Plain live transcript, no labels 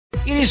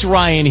It is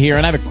Ryan here,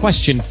 and I have a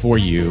question for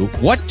you.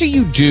 What do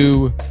you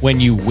do when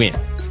you win?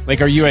 Like,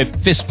 are you a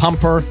fist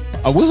pumper,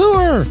 a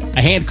woohooer,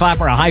 a hand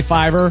clapper, a high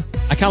fiver?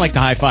 I kind of like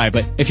the high five,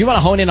 but if you want to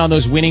hone in on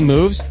those winning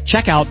moves,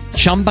 check out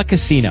Chumba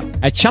Casino.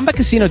 At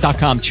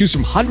ChumbaCasino.com, choose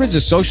from hundreds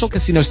of social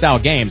casino-style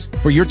games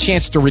for your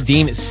chance to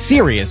redeem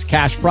serious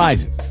cash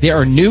prizes. There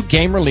are new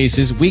game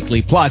releases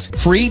weekly, plus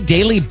free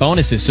daily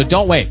bonuses, so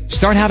don't wait.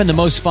 Start having the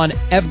most fun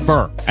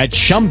ever at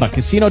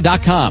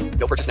ChumbaCasino.com.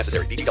 No purchase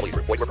necessary. VGW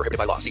Group. Void where prohibited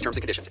by law. See terms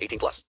and conditions.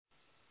 18+.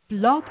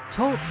 Blog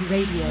Talk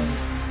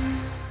Radio.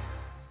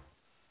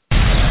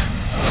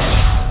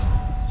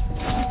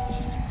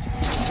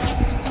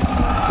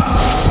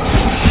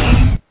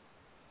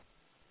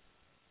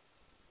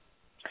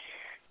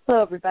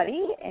 Hello,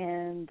 everybody,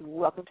 and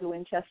welcome to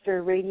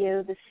Winchester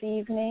Radio this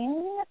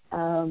evening.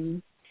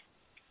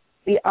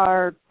 We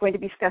are going to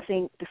be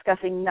discussing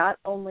not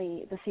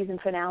only the season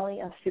finale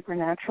of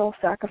Supernatural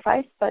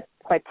Sacrifice, but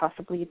quite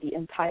possibly the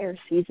entire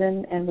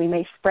season, and we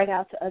may spread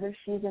out to other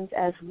seasons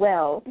as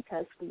well,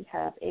 because we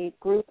have a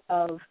group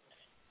of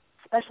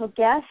special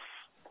guests.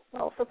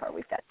 Well, so far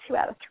we've got 2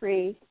 out of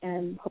 3,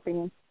 and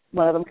hoping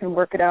one of them can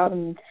work it out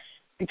and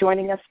be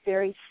joining us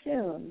very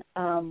soon.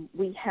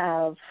 We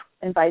have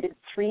invited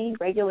 3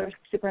 regular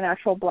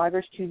Supernatural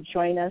bloggers to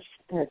join us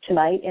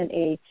tonight in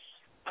a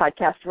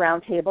podcast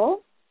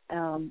roundtable.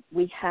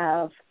 We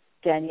have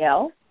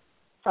Danielle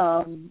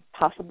from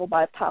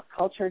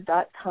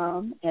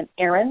possiblebypopculture.com and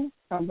Erin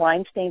from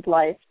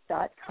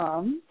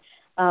winestainedlife.com.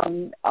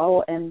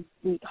 And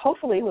we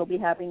hopefully will be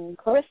having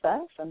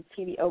Clarissa from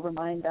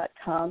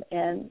tvovermind.com,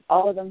 and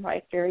all of them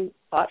write very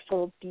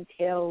thoughtful,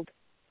 detailed,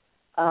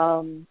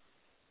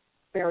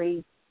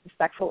 very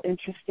respectful,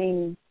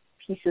 interesting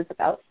pieces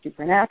about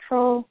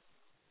Supernatural,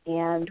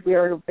 and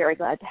we're very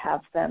glad to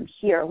have them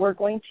here. We're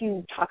going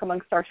to talk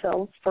amongst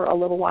ourselves for a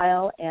little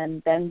while,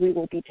 and then we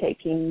will be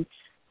taking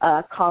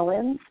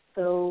call-ins.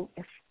 So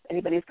if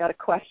anybody's got a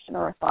question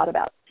or a thought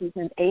about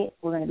Season 8,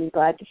 we're going to be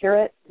glad to hear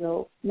it.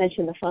 We'll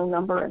mention the phone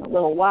number in a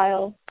little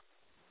while.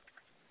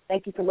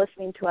 Thank you for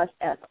listening to us.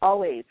 As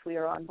always, we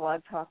are on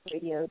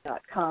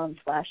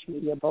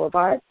blogtalkradio.com/Media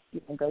Boulevard.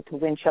 You can go to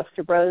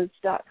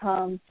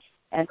winchesterbros.com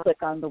and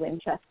click on the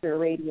Winchester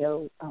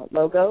Radio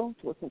logo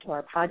to listen to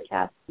our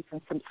podcast. You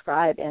can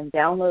subscribe and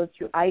download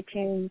through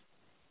iTunes.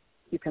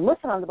 You can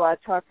listen on the Blog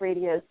Talk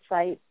Radio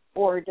site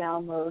or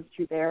download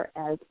through there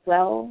as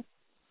well.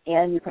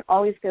 And you can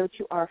always go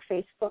to our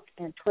Facebook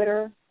and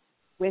Twitter,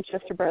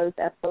 Winchester Bros,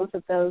 at both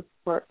of those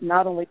for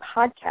not only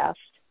podcast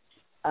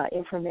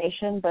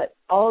information, but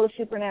all the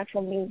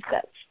Supernatural news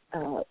that's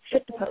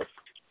fit to post.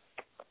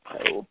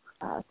 So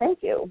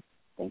thank you.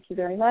 Thank you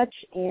very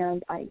much.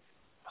 And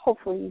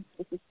hopefully,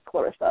 this is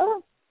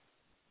Clarissa.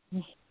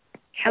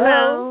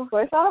 Hello.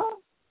 Clarissa.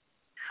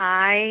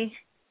 Hi.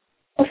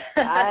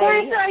 Hi.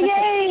 Clarissa,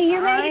 yay,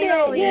 you made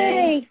it.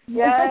 Yay.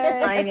 Yay.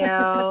 I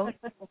know.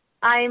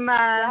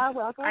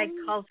 Welcome. I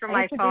called from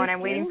my phone.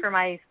 I'm waiting for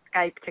my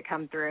Skype to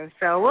come through.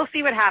 So we'll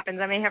see what happens.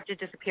 I may have to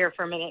disappear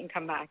for a minute and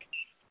come back.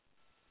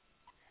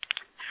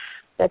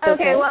 That's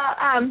okay. Well,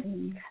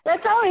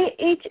 let's all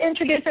each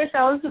introduce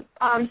ourselves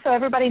so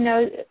everybody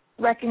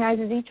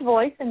recognizes each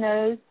voice and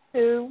knows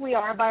who we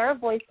are by our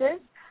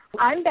voices.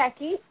 I'm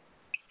Becky.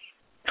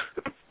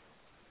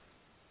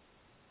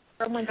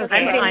 I'm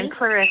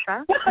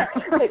Clarissa.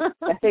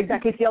 I think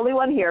Becky's the only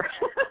one here.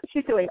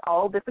 She's doing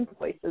all different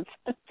voices.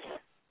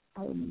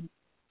 I'm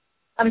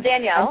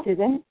Danielle. I'm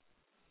Susan.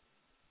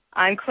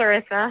 I'm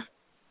Clarissa.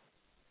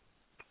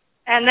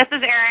 And this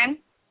is Erin.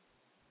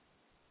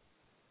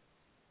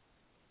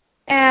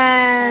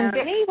 And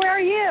Vinny, where are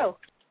you?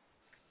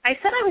 I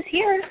said I was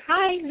here.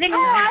 Hi, Vinny. Oh,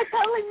 I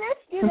totally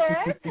missed you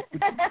there.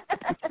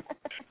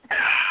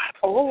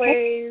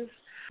 Always.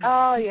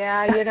 Oh,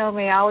 yeah, you know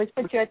me. I always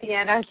put you at the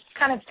end. I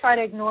kind of try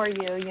to ignore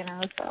you,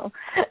 so.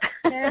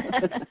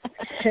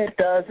 It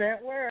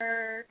doesn't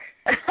work.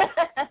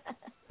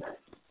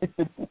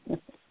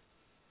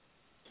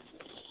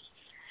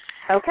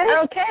 Okay.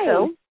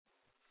 So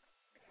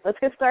let's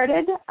get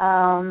started.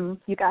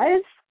 You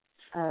guys,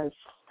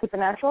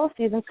 Supernatural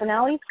season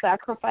finale,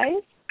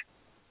 Sacrifice.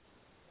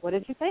 What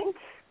did you think?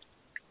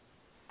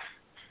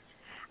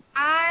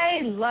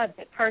 I loved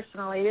it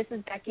personally. This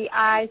is Becky.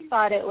 I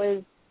thought it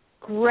was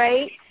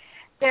great.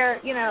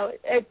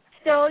 It's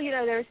still,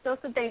 there's still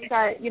some things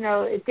that,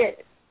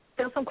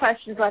 still some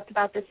questions left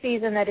about the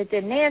season that it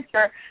didn't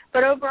answer.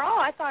 But overall,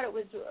 I thought it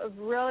was a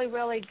really,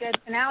 really good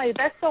finale. The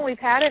best one we've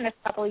had in a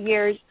couple of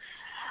years.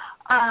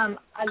 I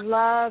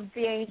loved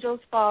the angels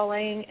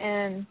falling,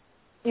 and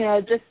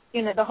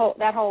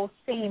that whole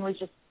scene was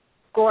just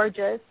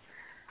gorgeous.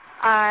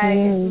 I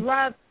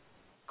loved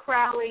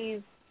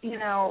Crowley's,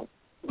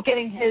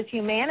 getting his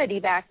humanity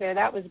back there.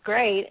 That was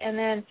great. And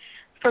then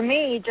for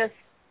me, just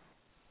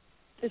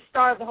the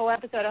star of the whole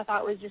episode, I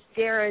thought was just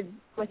Jared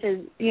with his,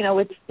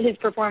 with his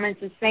performance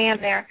as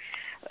Sam there.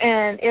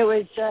 And he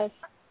was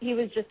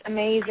just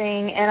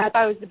amazing. And I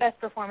thought it was the best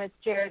performance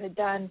Jared had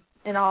done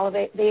in all of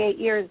the 8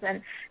 years.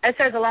 And that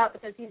says a lot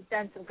because he's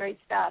done some great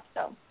stuff.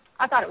 So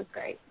I thought it was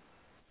great.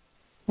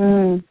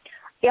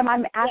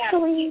 I'm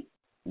actually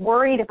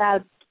worried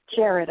about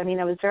Jared. I mean,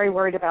 I was very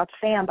worried about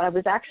Sam, but I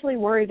was actually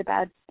worried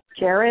about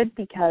Jared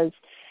because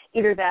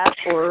either that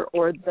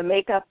or the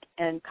makeup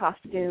and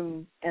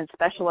costume and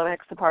special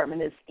effects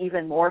department is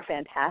even more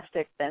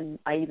fantastic than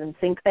I even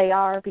think they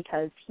are,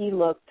 because he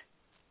looked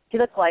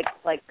like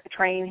a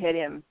train hit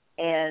him,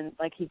 and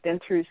like he'd been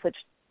through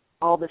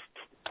all this.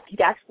 He'd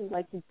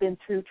been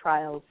through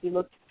trials. He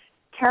looked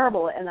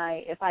terrible, and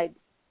if I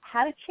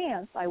had a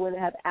chance, I would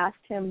have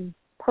asked him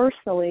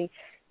personally,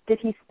 did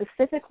he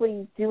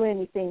specifically do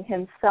anything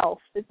himself,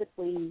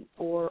 physically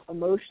or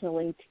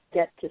emotionally, to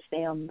get to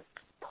Sam's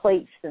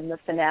place in the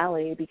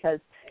finale, because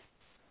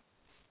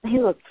he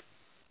looked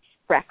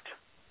wrecked.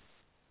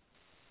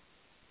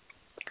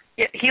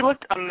 Yeah, he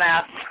looked a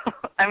mess.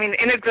 I mean,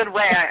 in a good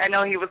way. I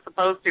know he was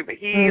supposed to, but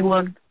he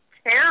looked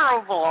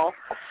terrible.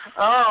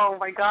 Oh,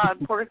 my God,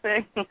 poor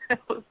thing. It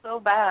was so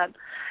bad.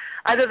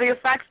 Either the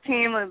effects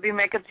team or the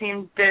makeup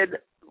team did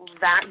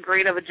that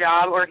great of a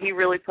job, or he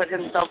really put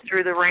himself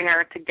through the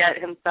ringer to get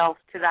himself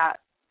to that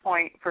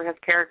point for his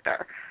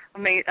character.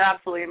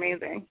 Absolutely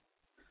amazing.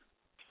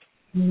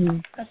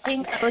 I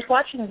think I was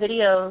watching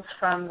videos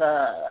from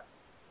the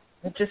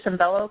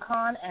Disembello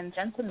Con, and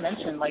Jensen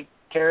mentioned, like,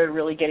 Jared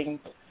really getting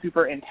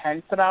super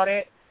intense about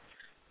it.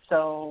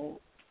 So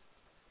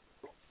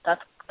that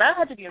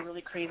had to be a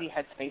really crazy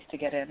headspace to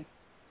get in.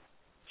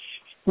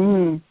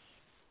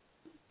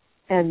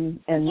 And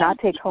not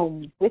take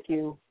home with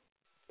you.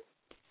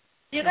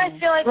 Do you guys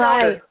feel like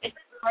it's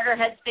a harder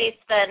headspace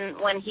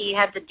than when he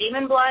had the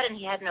demon blood and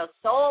he had no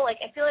soul? Like,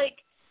 I feel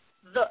like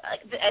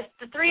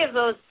the three of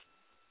those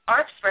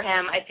arcs for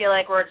him, I feel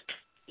like were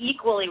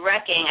equally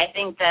wrecking. I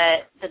think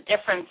that the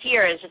difference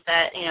here is just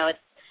that, it's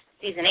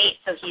season 8,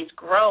 so he's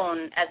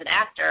grown as an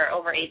actor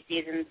over 8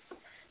 seasons.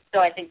 So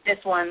I think this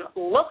one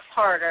looks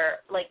harder,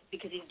 like,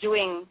 because he's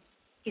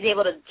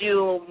able to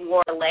do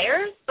more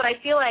layers. But I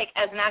feel like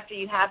as an actor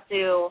you have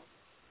to,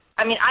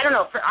 I mean, I don't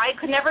know, I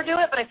could never do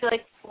it, but I feel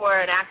like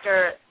for an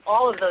actor,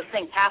 all of those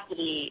things have to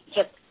be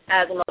just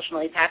as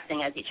emotionally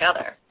taxing as each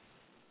other.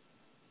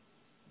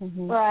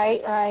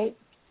 Right.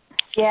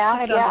 Yeah,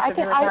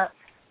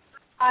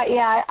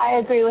 I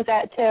agree with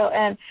that too.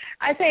 And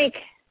I think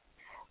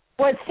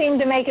what seemed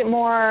to make it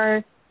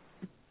more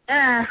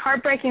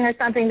heartbreaking or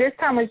something this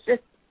time was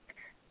just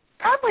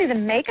probably the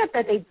makeup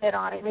that they did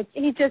on him.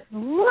 He just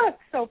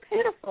looked so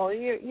pitiful.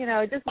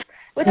 Just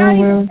without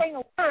even saying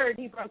a word,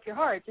 he broke your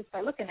heart just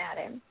by looking at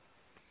him.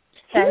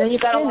 And then you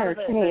got a lot of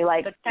to me,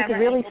 like you could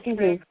really see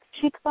his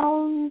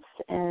cheekbones,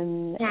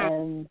 and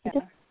he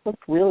just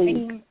looked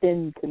really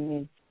thin to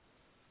me.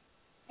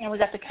 And we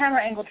got the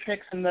camera angle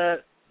tricks and the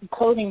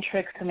clothing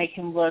tricks to make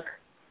him look,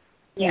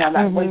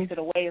 that wasted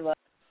away look.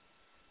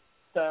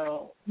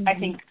 So I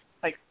think,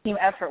 like, team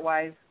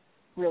effort-wise,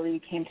 really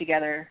came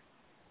together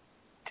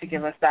to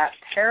give us that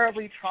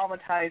terribly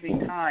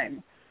traumatizing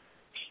time.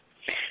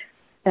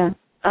 Yeah.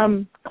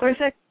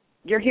 Clarissa,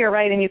 you're here,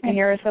 right? And you can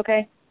hear us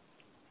okay?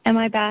 Am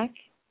I back?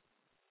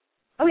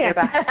 Oh, yeah. You're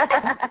back.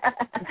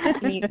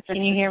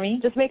 Can you hear me?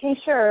 Just making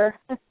sure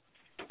that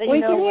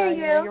we can hear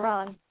you. You're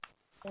on.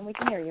 And we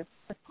can hear you.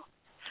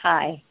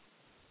 Hi.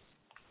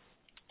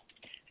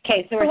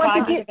 Okay, so we're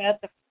talking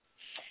about the...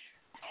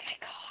 Oh, my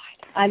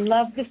God. I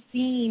love the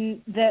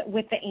scene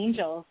with the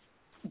angels.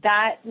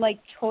 That, like,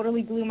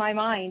 totally blew my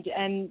mind.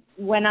 And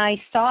when I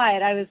saw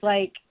it, I was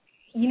like,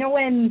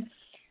 when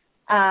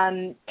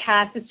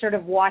Cass is sort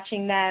of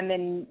watching them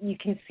and you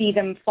can see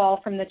them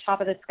fall from the top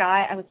of the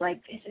sky, I was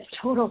like, this is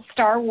total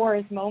Star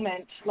Wars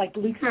moment, like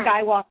Luke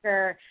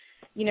Skywalker,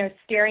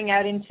 staring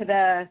out into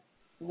the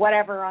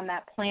whatever on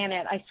that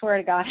planet. I swear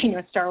to God, I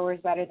know Star Wars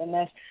better than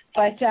this.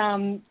 But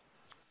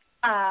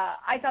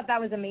I thought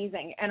that was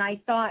amazing. And I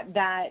thought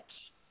that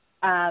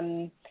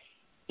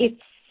it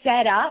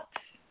set up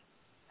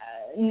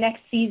next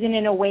season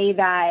in a way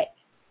that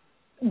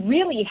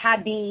really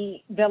had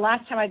me, the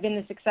last time I've been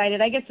this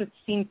excited, I guess it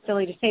seems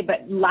silly to say,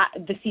 but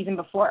the season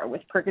before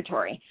with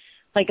Purgatory,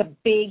 like a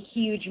big,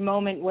 huge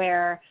moment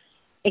where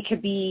it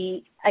could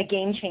be a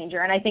game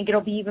changer. And I think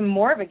it'll be even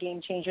more of a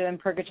game changer than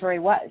Purgatory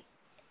was.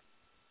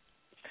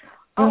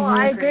 Oh,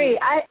 I agree.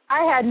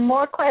 I had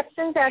more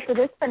questions after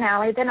this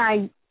finale than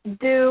I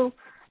do,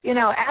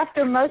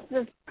 after most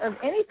of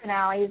any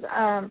finales,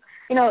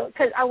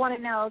 because I want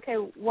to know, okay,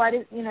 what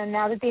is,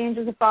 now that the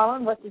angels have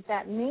fallen, what does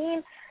that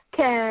mean?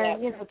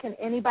 Can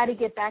anybody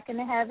get back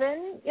into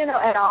heaven,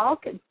 at all?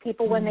 Can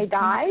people, when they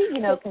die,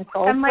 can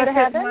souls go to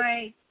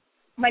heaven?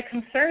 My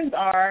concerns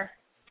are,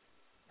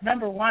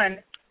 number one,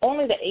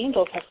 only the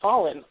angels have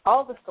fallen.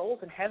 All the souls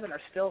in heaven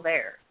are still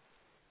there.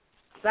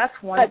 That's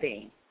one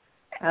thing.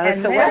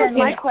 And so what is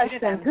my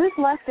question? Who's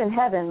left in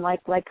heaven? Like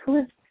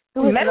who's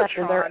left?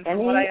 Are there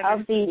any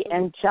of the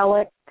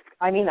angelic?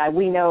 I mean,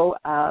 we know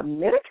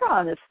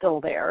Metatron is still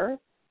there,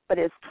 but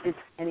is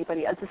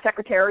anybody? Is the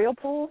secretarial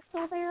pool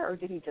still there, or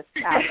did he just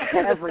pass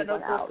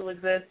everyone out? Still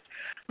exists.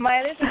 My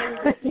other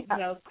thing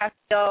is,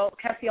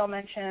 Castiel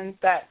mentions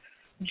that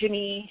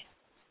Jimmy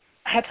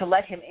had to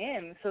let him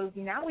in, so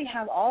now we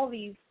have all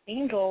these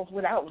angels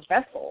without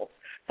vessels.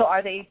 So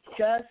are they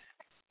just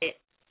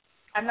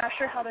I'm not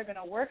sure how they're going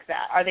to work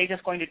that. Are they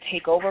just going to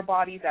take over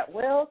bodies at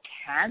will?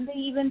 Can they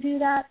even do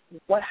that?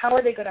 How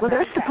are they going to? Well,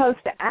 they're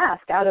supposed to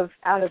ask out of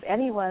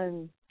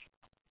anyone.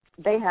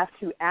 They have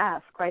to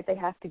ask, right? They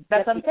have to.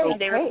 That's what I'm saying. Okay.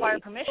 They require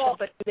permission,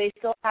 but do they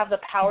still have the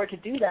power to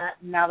do that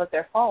now that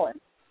they're fallen?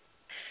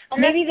 Well,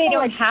 maybe they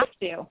don't have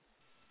to.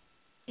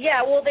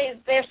 Yeah, well,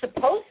 they're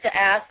supposed to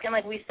ask, and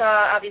like we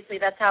saw, obviously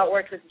that's how it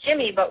worked with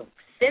Jimmy. But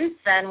since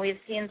then, we've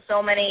seen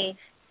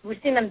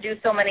them do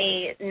so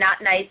many not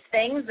nice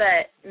things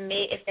that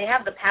if they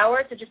have the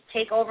power to just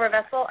take over a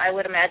vessel, I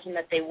would imagine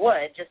that they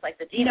would, just like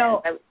the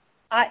demons.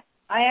 I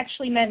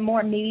actually meant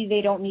more. Maybe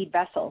they don't need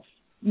vessels.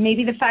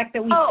 Maybe the fact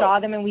that we saw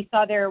them and we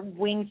saw their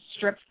wings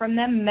stripped from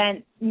them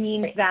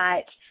means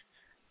that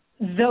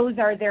those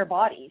are their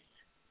bodies.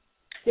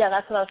 Yeah,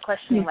 that's what I was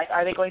questioning. Like,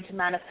 are they going to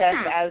manifest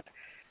as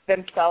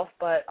themselves,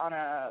 but on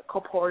a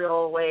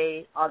corporeal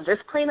way on this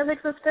plane of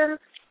existence?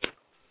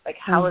 Like,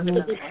 how is it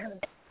going to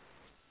work?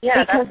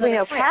 Yeah, because we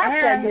know Cat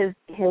said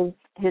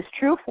his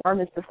true form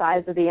is the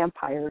size of the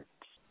Empire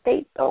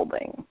State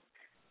Building.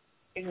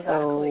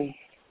 Exactly.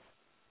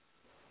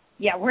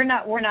 Yeah, we're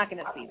not going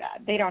to see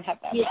that. They don't have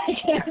that.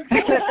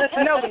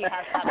 Nobody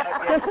has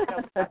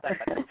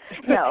that.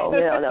 No.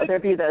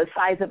 There'd be the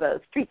size of a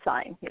street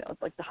sign.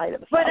 It's like the height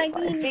of a But sign. I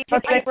mean,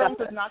 if Abrams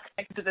is not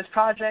connected to this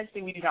project,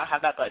 then we do not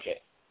have that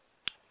budget.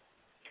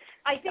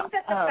 I think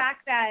that the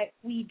fact that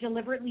we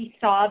deliberately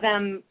saw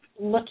them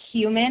look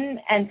human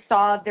and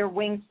saw their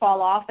wings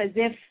fall off as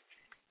if,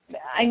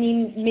 I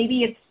mean,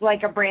 maybe it's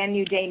like a brand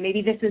new day.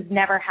 Maybe this has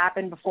never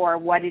happened before,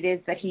 what it is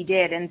that he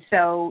did, and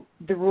so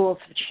the rules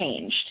have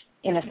changed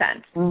in a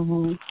sense.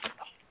 Mm-hmm.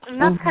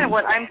 And that's kind of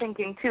what I'm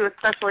thinking, too,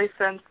 especially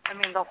since, I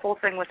mean, the whole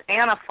thing with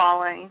Anna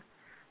falling,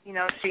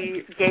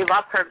 she gave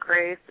up her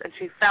grace and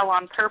she fell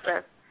on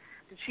purpose.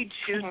 Did she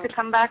choose to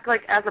come back,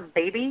 like, as a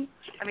baby?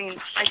 I mean,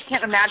 I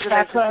can't imagine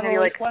there's going to be,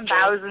 like,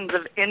 thousands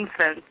of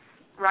infants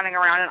running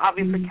around, and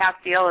obviously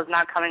Castiel is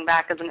not coming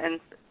back as an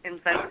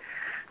infant.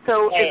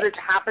 So is it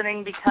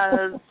happening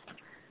because,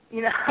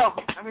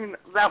 I mean,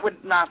 that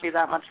would not be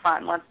that much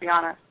fun, let's be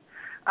honest,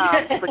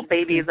 with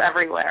babies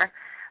everywhere.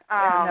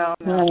 No.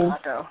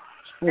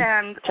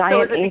 And giant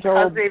so is it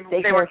because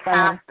they were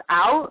center. cast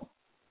out?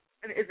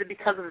 Is it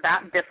because of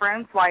that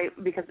difference? Why?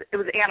 Because it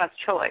was Anna's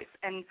choice,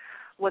 and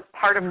was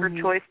part of her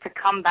choice to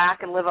come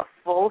back and live a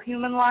full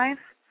human life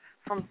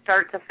from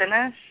start to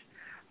finish,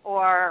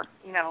 or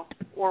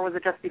was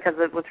it just because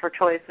it was her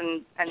choice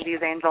and these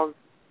angels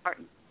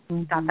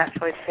got that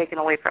choice taken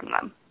away from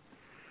them?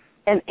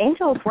 And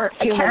angels weren't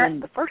human in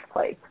the first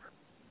place.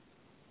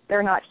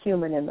 They're not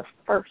human in the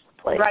first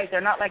place. Right,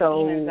 they're not like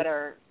demons that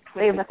are.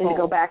 They have nothing to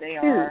go back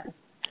to.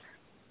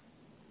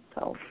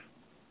 So.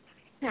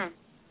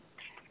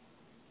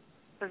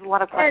 There's a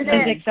lot of questions.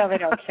 Physics of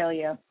it will kill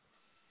you.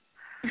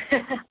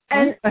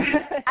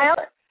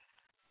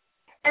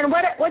 And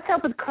what's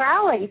up with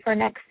Crowley for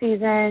next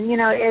season?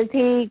 Is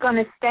he going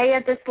to stay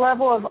at this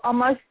level of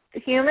almost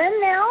human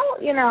now?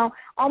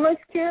 Almost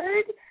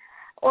cured,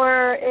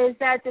 or is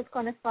that just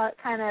going to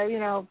kind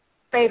of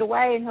fade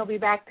away and he'll be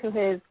back to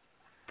his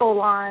full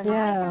on?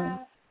 Yeah.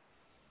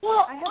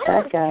 Well, I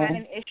have a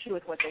canon issue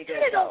with what they did,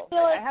 though.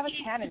 I have a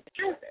canon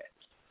issue with it.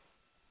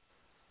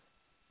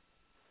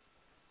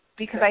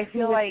 Because I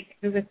feel like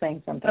who was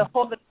saying something?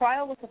 The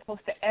trial was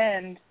supposed to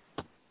end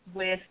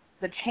with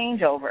the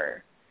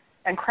changeover,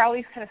 and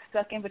Crowley's kind of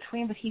stuck in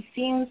between, but he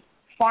seems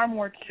far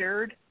more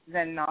cured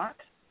than not.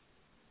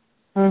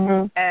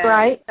 Mm-hmm.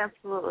 Right,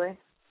 absolutely.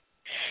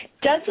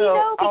 Does he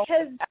though?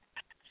 Because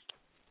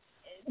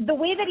the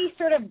way that he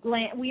sort of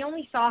we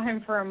only saw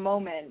him for a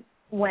moment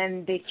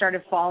when they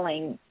started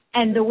falling,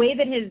 and the way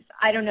that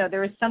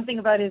there was something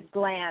about his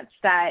glance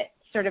that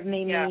sort of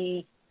made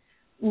me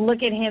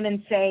look at him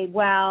and say,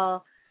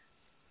 well,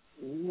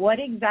 what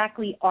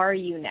exactly are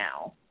you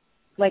now?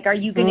 Like, are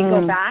you going to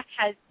go back?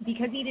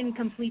 Because he didn't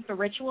complete the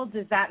ritual,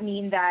 does that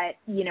mean that,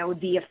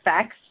 the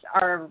effects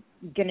are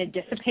going to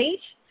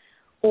dissipate?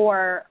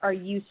 Or are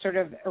you sort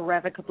of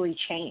irrevocably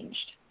changed?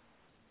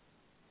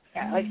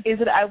 Yeah, like,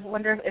 I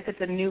wonder if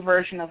it's a new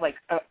version of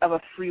a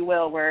free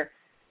will where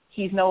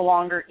he's no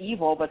longer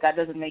evil, but that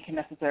doesn't make him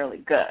necessarily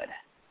good.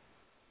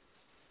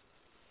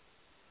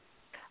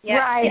 Yeah.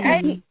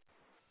 Right.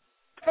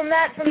 From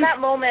that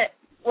moment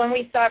when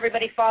we saw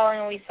everybody falling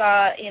and we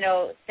saw,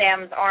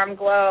 Sam's arm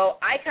glow,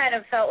 I kind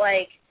of felt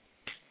like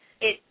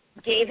it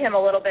gave him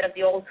a little bit of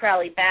the old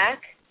Crowley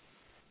back.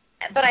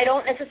 But I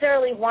don't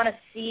necessarily want to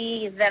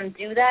see them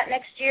do that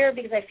next year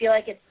because I feel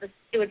like it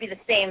would be the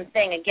same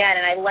thing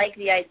again. And I like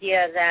the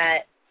idea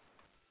that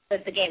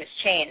the game has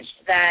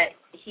changed, that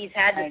he's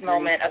had this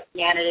moment of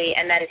humanity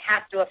and that it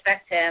has to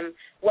affect him.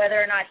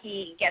 Whether or not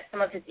he gets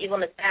some of his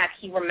evilness back,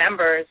 he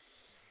remembers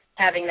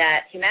having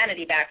that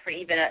humanity back for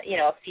even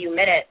a few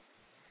minutes.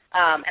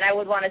 And I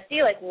would want to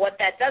see what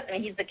that does. I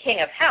mean, he's the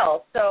king of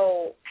hell,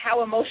 so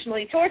how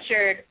emotionally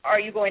tortured are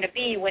you going to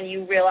be when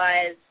you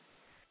realize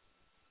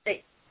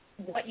that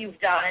what you've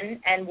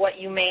done and what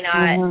you may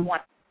not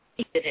want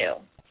to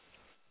do?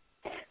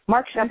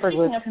 Mark Shepard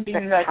was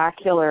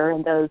spectacular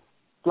in those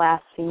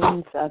last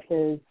scenes of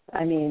his,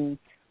 I mean,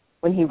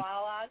 when he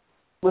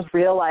was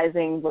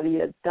realizing what he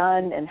had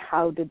done and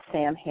how did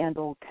Sam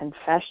handle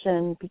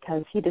confession,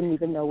 because he didn't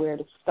even know where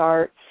to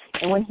start.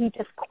 And when he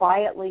just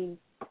quietly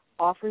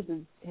offers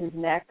his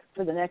neck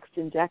for the next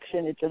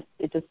injection, it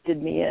just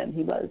did me in.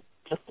 He was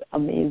just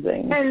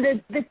amazing.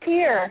 And the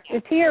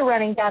tear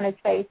running down his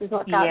face is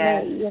what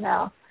got me, you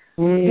know.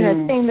 Mm. You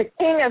know, seeing the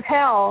king of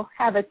hell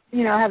have a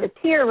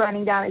tear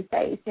running down his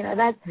face, you know,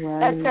 that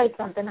says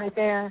something right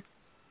there.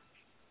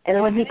 And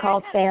then when he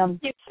called Sam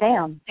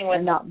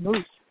and not Moose.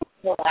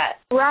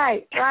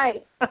 Right. I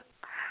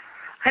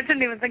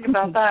didn't even think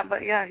about that,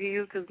 but yeah, he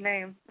used his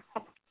name.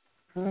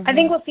 Mm-hmm. I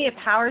think we'll see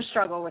a power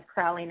struggle with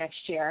Crowley next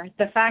year.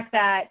 The fact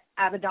that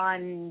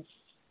Abaddon's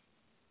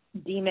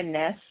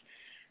demonness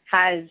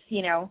has,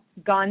 you know,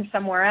 gone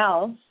somewhere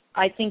else,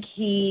 I think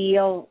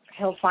he'll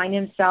find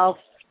himself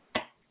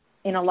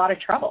in a lot of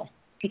trouble,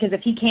 because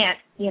if he can't,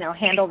 you know,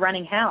 handle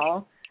running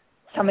hell,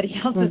 somebody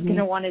else is going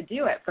to want to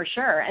do it for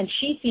sure. And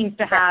she seems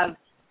to have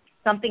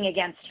something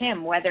against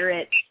him, whether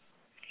it's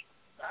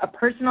a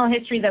personal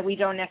history that we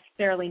don't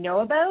necessarily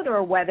know about,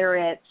 or whether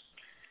it's,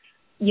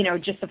 you know,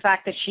 just the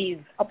fact that she's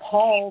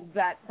appalled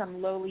that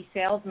some lowly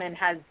salesman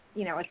has,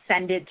 you know,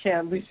 ascended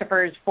to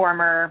Lucifer's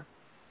former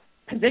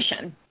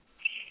position.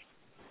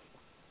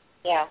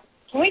 Yeah.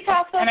 Can we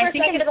talk for a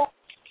second about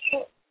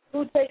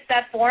who takes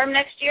that form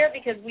next year?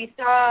 Because we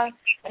saw,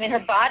 I mean,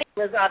 her body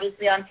was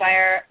obviously on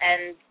fire,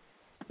 and,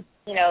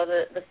 you know,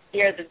 the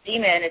spirit, the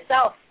demon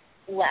itself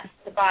left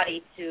the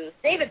body to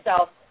save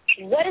itself.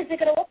 What is it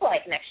going to look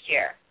like next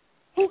year?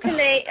 Who can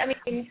they, I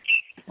mean,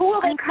 who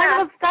will they I'm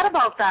kind of upset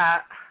about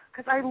that,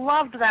 because I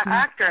loved that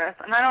actress,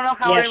 and I don't know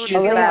how yes, they would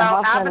feel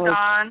about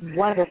Abaddon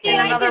in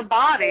another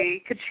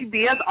body. Could she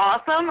be as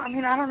awesome? I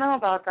mean, I don't know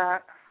about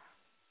that.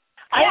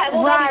 I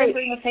would love them to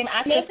bring the same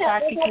actress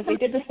back, because they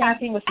did the same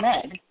thing with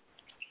Meg.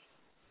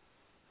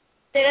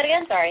 Say that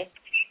again, sorry.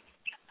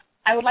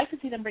 I would like to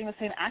see them bring the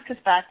same actress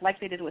back like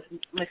they did with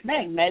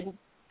Meg. Meg,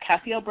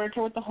 Cassio burned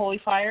her with the holy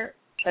fire.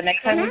 The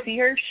next time we see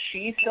her,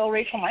 she's still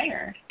Rachel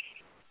Miner.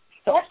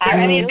 So I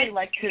really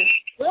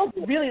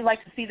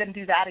like to see them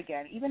do that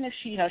again, even if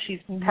she's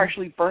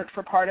partially burnt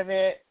for part of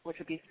it, which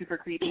would be super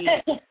creepy.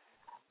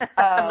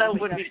 That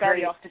would be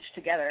very all stitched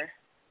together.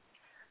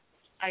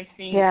 I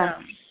think. Yeah.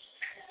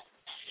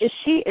 Is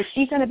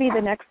she going to be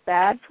the next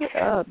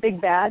big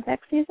bad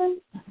next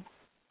season?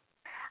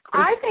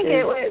 I think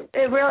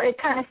it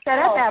kind of set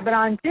up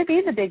Abaddon to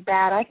be the big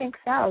bad. I think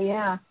so.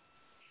 Yeah.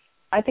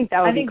 I think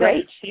that would be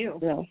great too.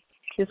 Yeah.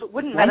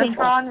 Wouldn't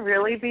Metatron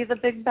really be the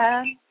big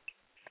bad?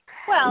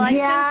 Well,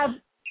 I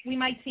think we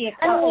might see a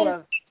couple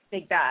of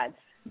big bads,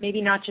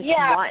 maybe not just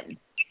one.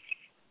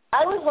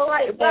 I would hope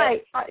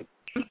right.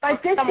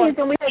 Like this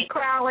season, we had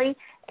Crowley,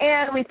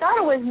 and we thought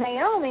it was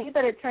Naomi,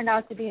 but it turned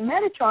out to be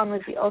Metatron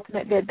was the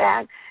ultimate big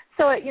bad.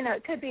 So it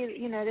could be,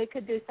 they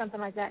could do something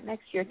like that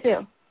next year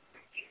too.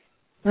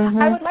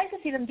 I would like to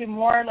see them do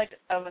more like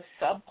of a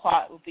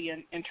subplot with the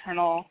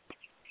internal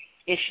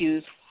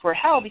issues for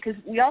hell, because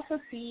we also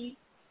see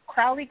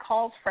Crowley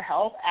calls for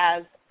help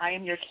as "I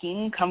am your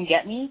king, come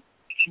get me."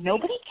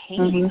 Nobody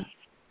came.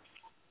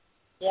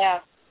 Yeah.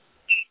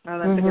 Oh,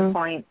 that's a good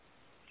point.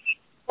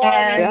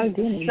 And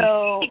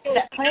so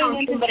that playing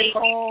into his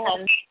whole,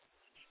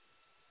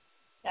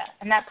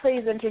 and that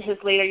plays into his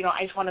later,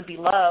 I just want to be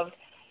loved.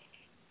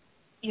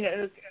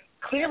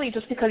 Clearly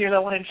just because you're the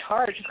one in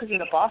charge, just because you're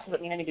the boss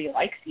doesn't mean anybody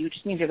likes you. It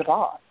just means you're the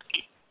boss.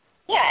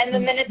 Yeah, and the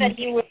minute that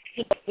he would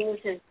lose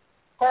his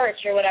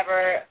perch or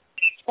whatever,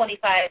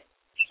 25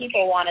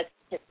 people wanted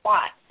to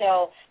spot.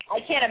 So I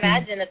can't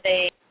imagine that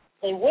they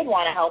would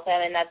want to help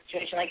him in that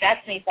situation. Like,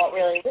 that to me felt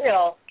really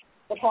real.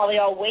 They're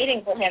probably all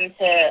waiting for him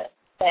to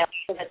fail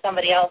so that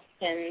somebody else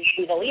can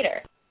be the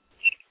leader.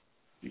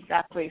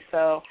 Exactly.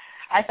 So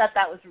I thought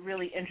that was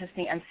really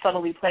interesting and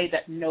subtly played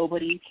that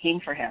nobody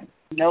came for him.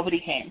 Nobody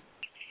came.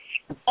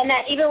 And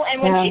that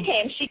when she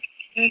came,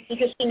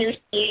 because she knew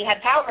she had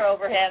power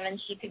over him and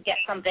she could get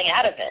something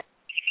out of it.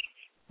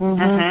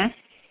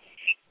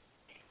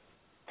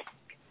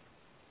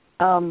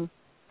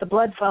 The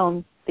blood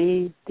phone,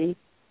 the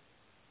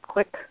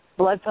quick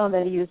blood phone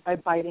that he used by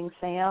biting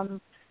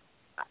Sam.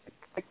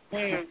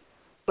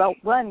 Well,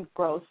 one,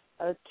 gross.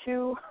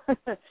 Two,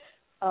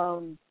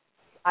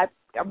 I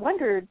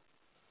wondered,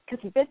 because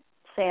he bit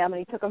Sam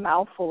and he took a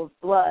mouthful of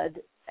blood,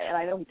 and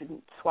I know he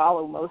didn't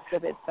swallow most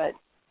of it, but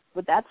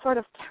would that sort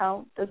of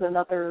count as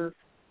another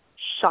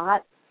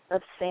shot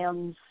of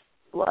Sam's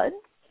blood,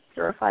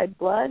 purified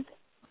blood?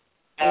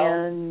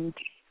 And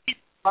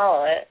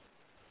swallow it.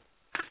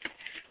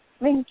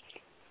 I mean,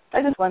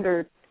 I just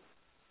wondered.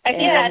 I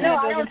think that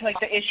goes into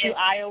the issue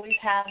I always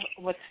have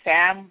with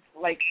Sam,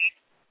 like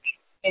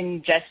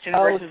ingestion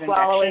versus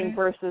swallowing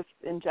injection. versus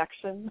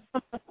injection.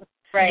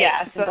 Right.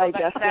 Yeah, so that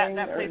digesting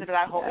plays into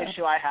that whole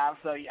issue I have.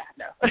 So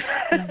no.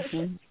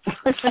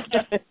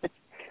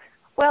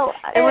 Well,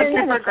 it was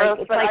super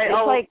gross, but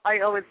I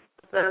always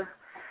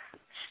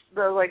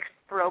the like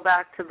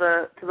throwback to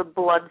the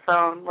blood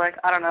phone. Like,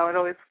 I don't know, it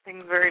always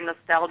seems very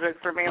nostalgic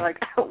for me. Like,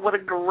 what a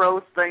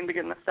gross thing to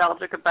get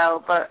nostalgic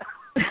about, but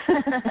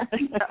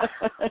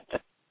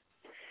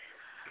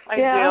I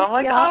do. I'm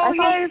like,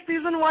 yay,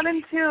 season 1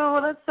 and 2.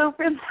 That's so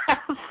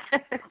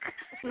fantastic.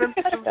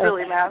 It's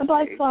really nasty. The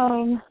blood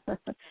phone,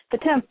 the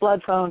 10th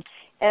blood phone.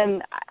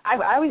 And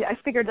I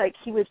figured like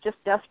he was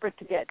just desperate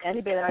to get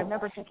anybody. And I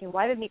remember thinking,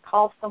 why didn't he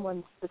call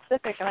someone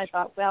specific? And I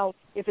thought, well,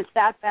 if it's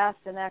that fast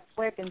and that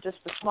quick and just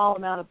a small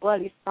amount of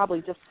blood, he's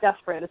probably just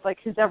desperate. It's like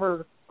who's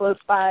ever close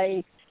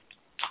by,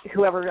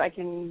 whoever I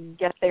can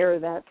get there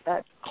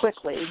that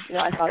quickly. You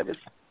know, I thought it was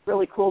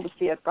really cool to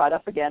see it brought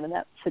up again in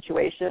that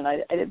situation.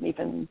 I didn't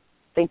even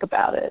think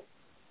about it.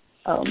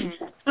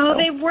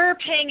 They were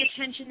paying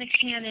attention to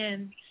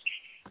canon.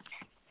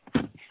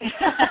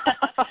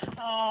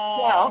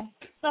 Well,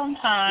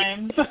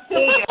 sometimes.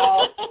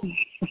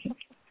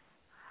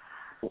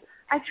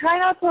 I try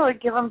not to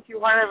like give them too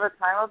hard of a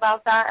time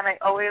about that, and I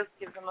always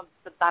give them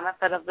the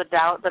benefit of the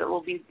doubt that it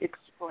will be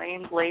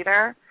explained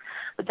later.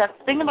 But that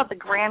thing about the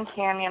Grand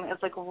Canyon is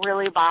like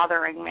really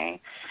bothering me,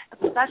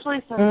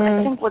 especially since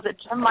I think, was it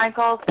Jim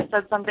Michaels who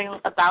said something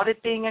about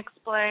it being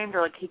explained,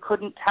 or like he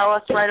couldn't tell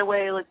us right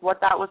away like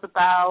what that was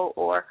about,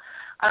 or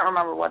I don't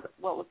remember what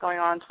was going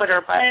on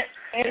Twitter, but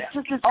it's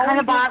kind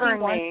of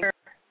bothering me.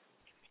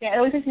 Yeah, it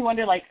always makes me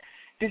wonder, like,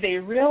 did they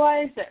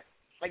realize that,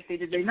 like,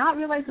 did they not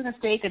realize the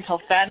mistake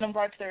until fandom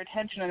brought it to their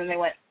attention, and then they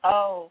went,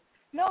 oh,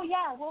 no,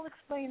 yeah, we'll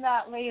explain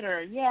that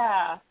later,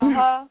 yeah,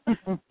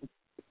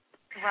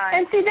 Right.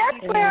 And see,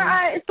 that's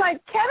where it's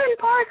like Kevin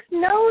Parks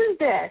knows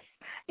this.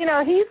 You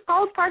know, he's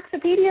called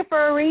Parksopedia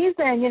for a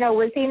reason. You know,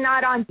 was he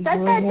not on set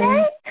that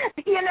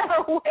day? You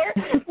know,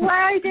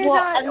 why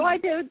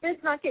did this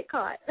not get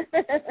caught?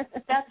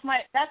 That's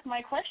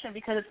my question,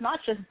 because it's not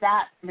just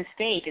that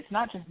mistake. It's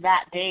not just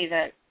that day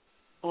that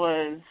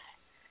was.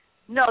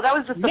 No, that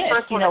was just the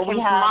first one that came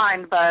to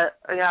mind. But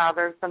yeah,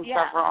 there's been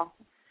several.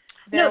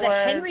 The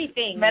Henry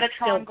thing.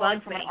 Metatron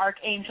going from an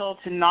archangel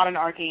to not an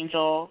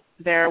archangel.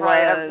 There was.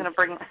 Right, I was going to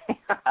bring.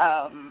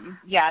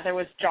 There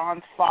was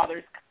John's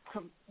father's.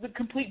 The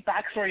complete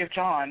backstory of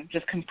John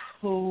just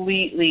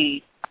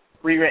completely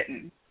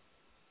rewritten.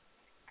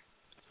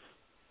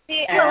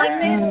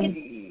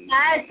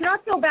 It's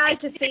not so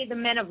bad to say the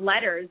men of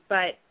letters,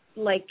 but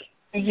like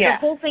the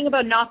whole thing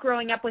about not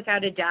growing up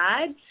without a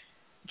dad.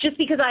 Just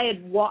because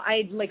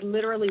I'd like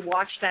literally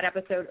watched that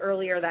episode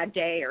earlier that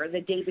day or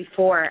the day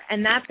before,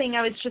 and that thing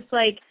I was just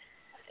like,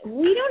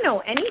 we don't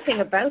know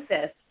anything about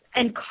this.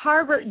 And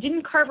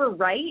didn't Carver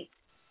write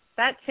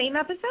that same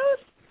episode?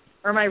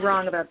 Or am I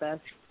wrong about this?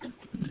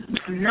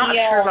 I'm not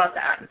sure about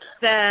that.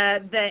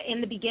 The in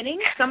the beginning,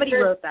 somebody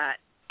wrote that.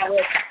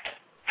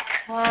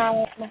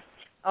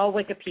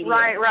 Wikipedia.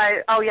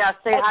 Right. Oh yeah,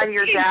 say hi to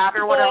your dad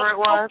or whatever it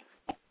was.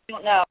 I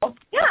don't know.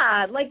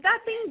 Yeah, like that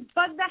thing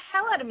bugged the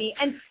hell out of me.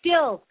 And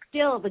still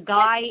the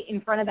guy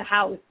in front of the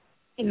house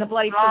in the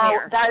bloody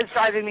premiere. Oh, that is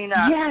driving me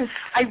nuts. Yes.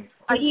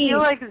 I feel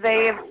like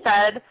they have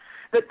said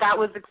that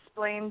was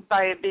explained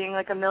by it being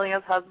like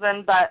Amelia's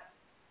husband, but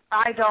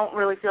I don't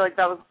really feel like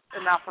that was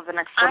enough of an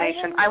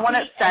explanation. I want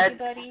it said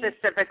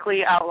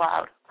specifically out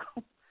loud.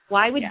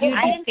 Why would you be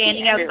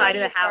standing outside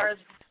of the house?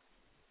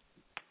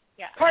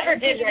 Yeah, Carter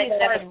did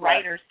let the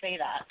writers say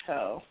that,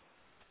 so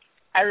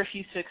I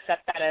refuse to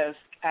accept that as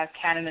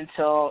canon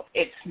until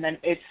it's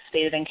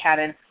stated in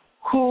canon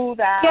who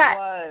that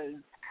was.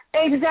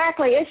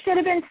 Exactly. It should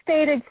have been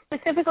stated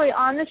specifically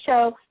on the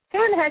show who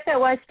the heck that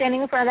was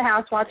standing in front of the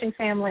house watching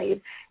Sam leave.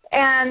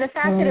 And the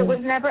fact that it was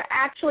never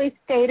actually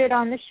stated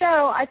on the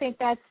show, I think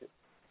that's,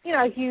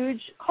 a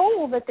huge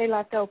hole that they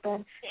left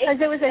open. Because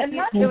it was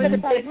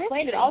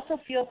explained. It also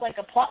feels like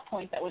a plot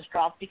point that was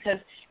dropped because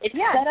it's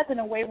set up in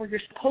a way where you're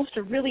supposed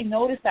to really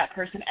notice that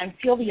person and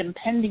feel the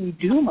impending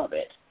doom of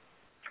it.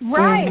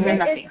 Right.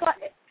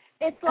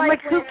 It's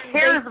like who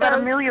cares about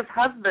Amelia's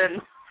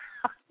husband?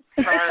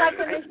 It's like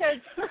when they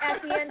showed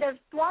at the end of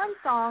Swan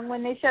Song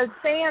when they showed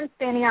Sam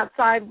standing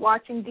outside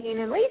watching Dean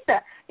and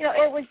Lisa.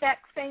 It was that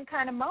same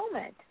kind of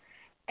moment.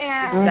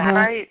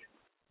 And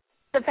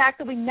the fact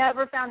that we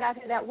never found out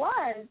who that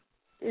was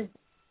is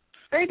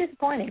very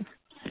disappointing.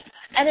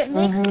 And it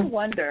makes me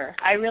wonder,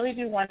 I really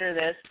do wonder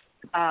this,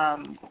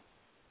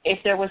 if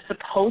there was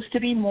supposed to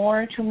be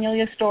more to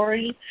Amelia's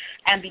story,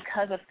 and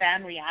because of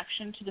fan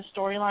reaction to the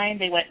storyline,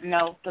 they went,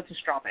 no, let's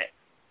just drop it.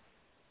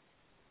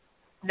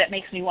 That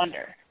makes me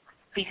wonder.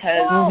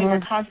 Because we were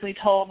constantly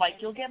told, like,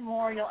 you'll get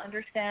more, you'll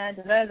understand,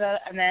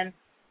 and then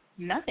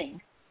nothing.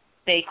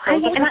 They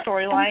closed up the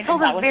storyline. Until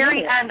the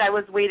very end, I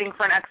was waiting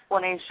for an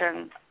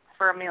explanation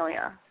for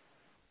Amelia.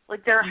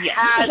 Like, there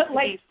had to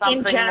be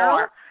something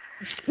more.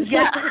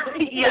 Yeah.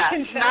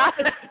 Not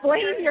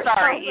explain yourself,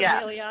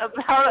 Amelia.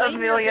 About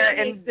Amelia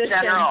in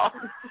general.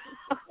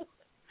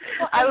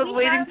 I was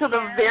waiting till the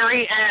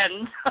very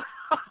end.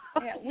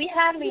 We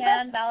had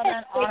Leanne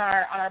Balaban on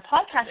our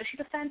podcast, and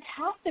she's a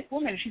fantastic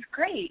woman. She's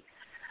great.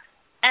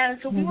 And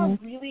so we were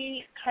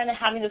really kind of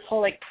having this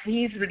whole, like,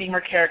 please redeem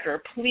her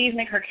character. Please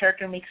make her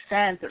character make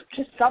sense. Or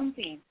just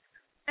something.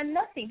 And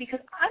nothing, because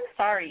I'm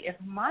sorry, if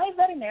my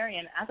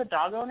veterinarian as a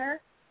dog owner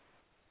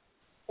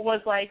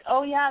was like,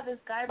 oh yeah, this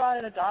guy brought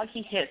in a dog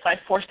he hit, so I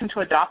forced him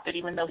to adopt it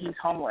even though he's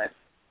homeless.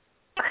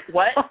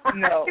 What?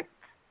 No.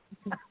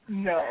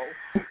 No.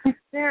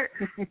 There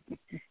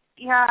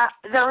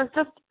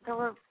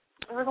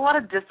was a lot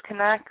of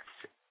disconnects.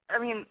 I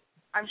mean,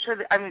 I'm sure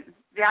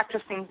the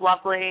actress seems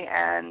lovely,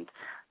 and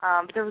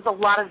there was a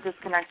lot of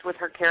disconnect with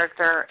her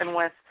character and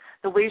with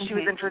the way she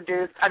was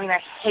introduced. I mean, I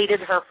hated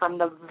her from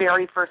the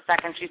very first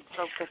second she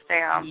spoke to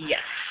Sam. Yes.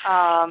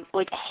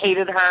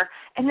 Hated her.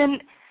 And then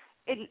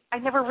I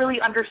never really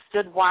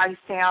understood why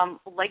Sam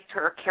liked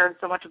her or cared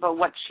so much about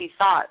what she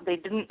thought. They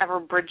didn't ever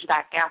bridge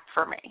that gap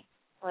for me.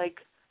 Like,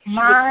 she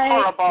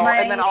was horrible,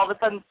 and then all of a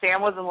sudden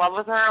Sam was in love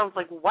with her. I was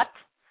like, what?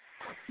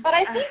 But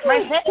I think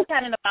my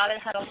headcanon about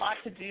it had a lot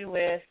to do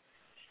with,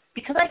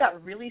 because I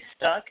got really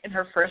stuck in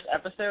her first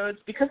episodes,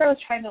 because I was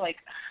trying to, like,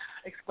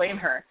 explain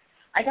her,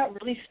 I got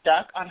really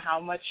stuck on how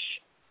much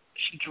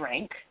she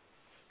drank,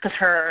 because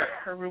her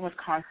room was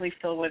constantly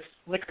filled with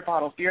liquor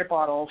bottles, beer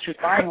bottles. She was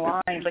buying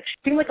wine. Like,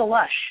 she seemed like a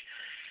lush.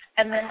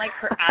 And then, like,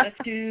 her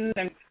attitude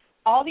and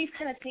all these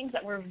kind of things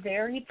that were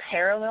very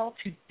parallel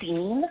to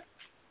Dean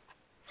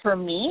for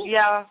me.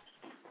 Yeah.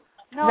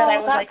 No, that I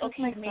was like,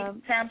 okay,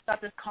 maybe Sam's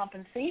got this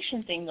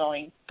compensation thing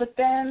going. But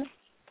then,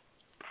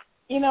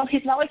 you know,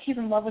 he's not like he's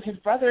in love with his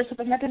brother, so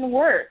then that didn't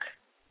work.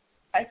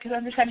 I could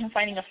understand him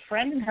finding a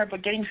friend in her,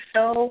 but getting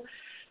so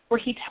where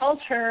he tells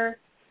her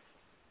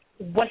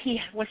what he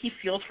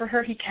feels for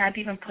her, he can't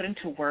even put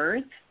into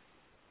words.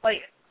 Like,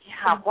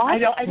 yeah, what?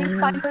 I didn't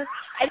find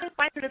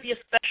her to be a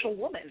special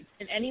woman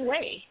in any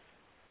way.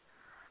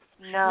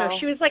 No,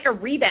 she was like a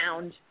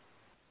rebound.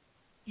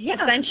 Yeah,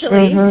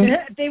 essentially,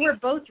 they were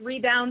both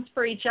rebounds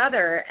for each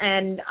other,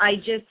 and I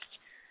just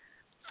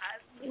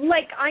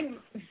like I'm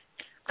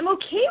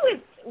okay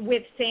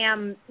with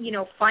Sam, you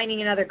know,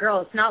 finding another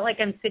girl. It's not like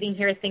I'm sitting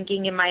here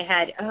thinking in my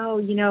head, oh,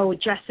 you know,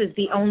 Jess is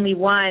the only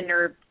one,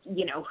 or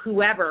you know,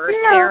 whoever,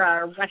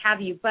 Sarah, or what have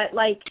you. But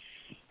like,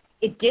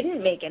 it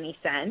didn't make any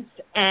sense,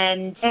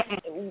 and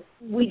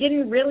we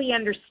didn't really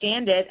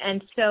understand it,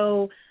 and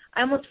so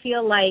I almost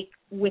feel like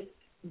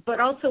but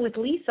also with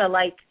Lisa,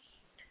 like.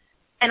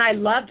 And I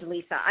loved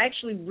Lisa. I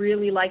actually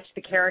really liked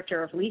the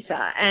character of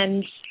Lisa,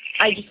 and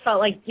I just felt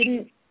like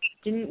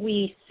didn't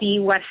we see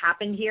what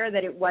happened here,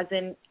 that it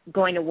wasn't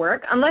going to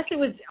work, unless it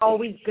was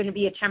always going to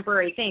be a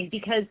temporary thing,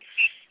 because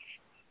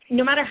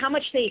no matter how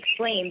much they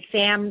explained,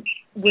 Sam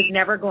was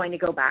never going to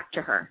go back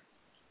to her.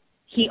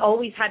 He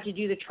always had to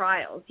do the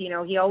trials, you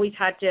know, he always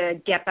had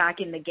to get back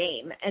in the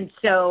game. And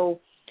so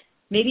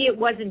maybe it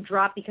wasn't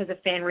dropped because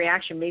of fan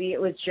reaction. Maybe it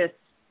was just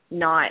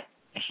not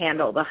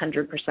handled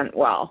 100%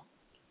 well.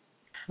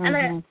 And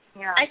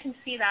I can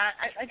see that.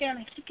 I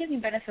keep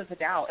giving benefit of the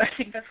doubt. I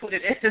think that's what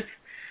it is.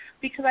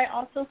 Because I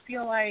also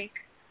feel like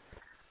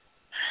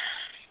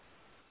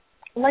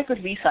with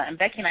Lisa and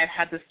Becky and I have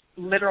had this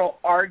literal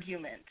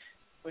argument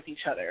with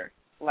each other.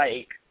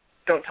 Like,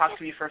 don't talk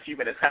to me for a few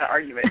minutes kind of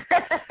argument.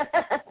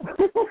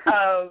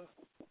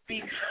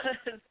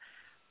 Because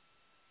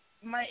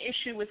my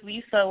issue with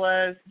Lisa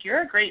was,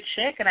 you're a great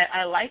chick and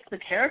I like the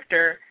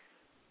character,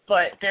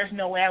 but there's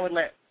no way I would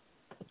let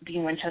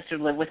Dean Winchester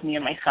live with me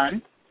and my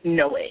son.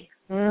 No way.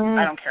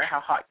 I don't care how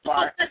hot you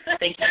are.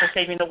 Thank you for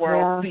saving the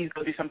world. Please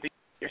go do something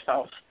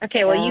yourself.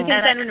 Okay, well, you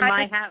can send him to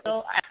my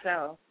house.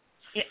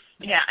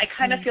 I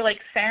kind of feel like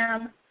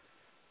Sam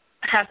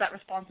has that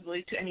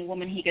responsibility to any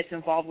woman he gets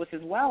involved with as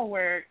well,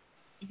 where,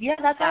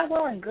 that's all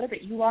well and good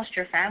that you lost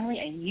your family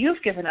and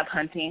you've given up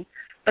hunting,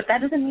 but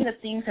that doesn't mean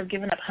that things have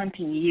given up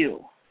hunting you.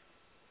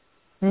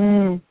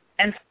 And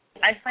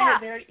I find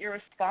it very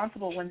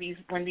irresponsible when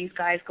these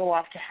guys go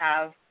off to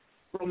have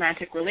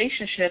romantic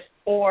relationships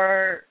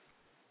or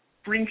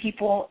bring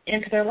people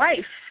into their life.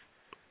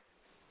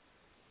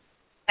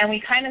 And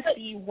we kind of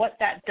see what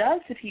that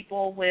does to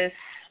people with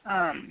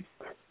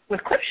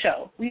Clip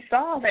Show. We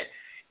saw that,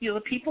 you know,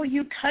 the people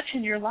you touch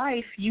in your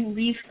life, you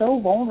leave so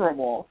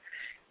vulnerable,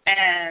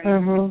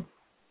 and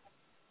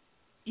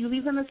you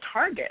leave them as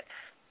targets.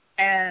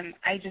 And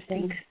I just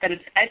think that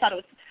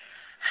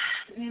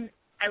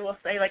I will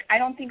say, like, I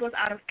don't think it was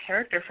out of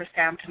character for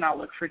Sam to not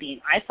look for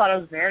Dean. I thought it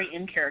was very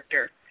in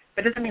character.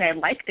 That doesn't mean I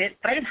liked it,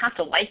 but I didn't have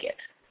to like it.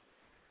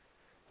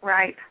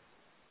 Right.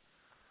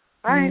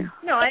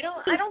 No, I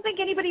don't think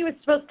anybody was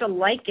supposed to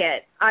like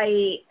it.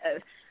 I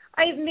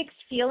have mixed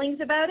feelings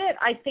about it.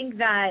 I think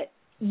that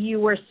we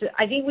were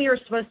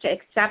supposed to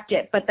accept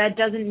it, but that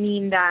doesn't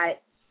mean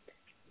that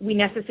we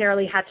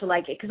necessarily had to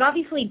like it. Because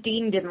obviously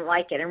Dean didn't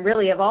like it, and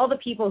really, of all the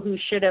people who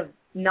should have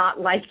not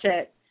liked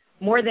it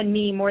more than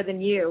me, more than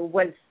you,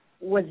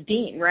 was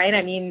Dean, right?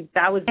 I mean,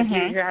 that was the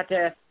dude who had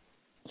to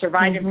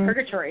survive in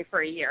purgatory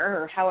for a year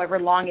or however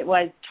long it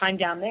was time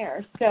down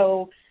there.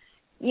 So,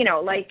 you know,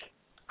 like,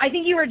 I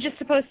think you were just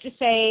supposed to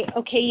say,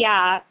 okay,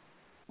 yeah,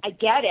 I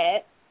get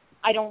it.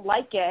 I don't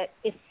like it.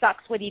 It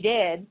sucks what he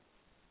did.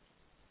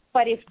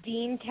 But if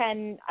Dean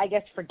can, I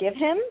guess, forgive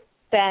him,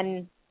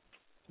 then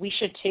we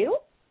should too.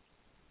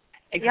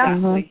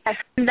 Exactly. Yeah.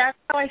 And that's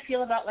how I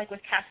feel about, like,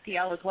 with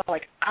Castiel as well.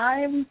 Like,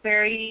 I'm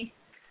very,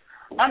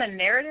 on a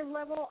narrative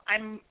level,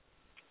 I'm,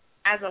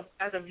 as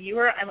a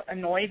viewer, I'm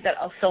annoyed that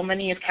so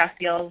many of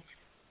Castiel's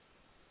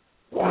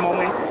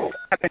moments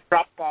have been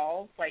dropped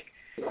balls, like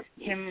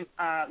him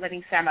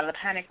letting Sam out of the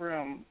panic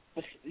room,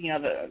 with, you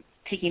know, the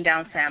taking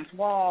down Sam's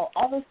wall,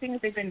 all those things,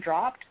 they've been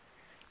dropped.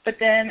 But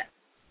then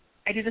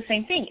I do the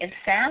same thing. If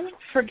Sam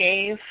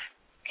forgave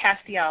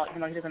Castiel,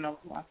 even though he doesn't know,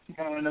 well, he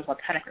doesn't know about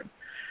the panic room,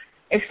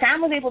 if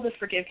Sam was able to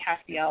forgive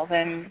Castiel,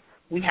 then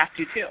we have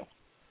to too.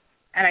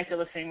 And I feel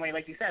the same way,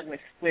 like you said,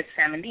 with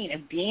Sam and Dean.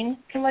 If Dean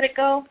can let it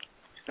go,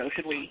 so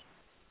should we.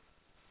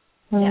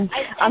 Yeah.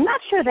 I'm not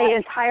sure they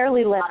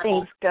entirely let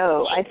things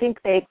go. I think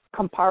they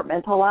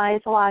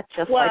compartmentalize a lot,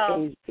 just like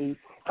a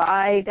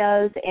spy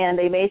does. And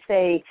they may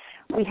say,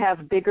 we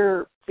have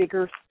bigger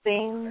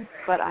things,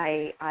 but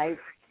I've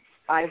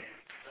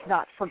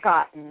not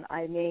forgotten.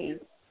 I may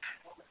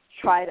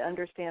try to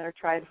understand or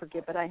try to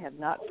forgive, but I have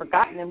not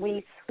forgotten. And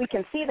we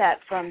can see that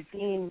from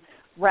Dean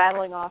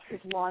rattling off his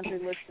laundry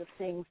list of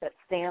things that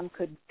Sam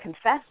could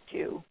confess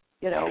to.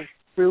 You know,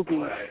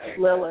 Ruby,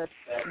 Lilith,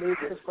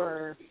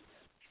 Lucifer,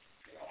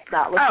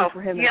 not looking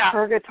for him in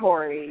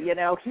purgatory. You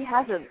know, he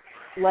hasn't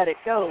let it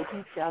go.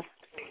 He just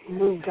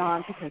moved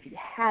on because he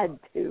had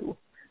to.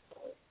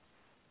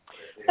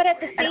 But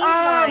at the same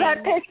time,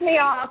 that pissed me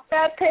off.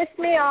 That pissed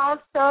me off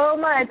so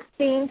much.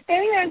 Dean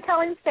standing there and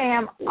telling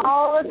Sam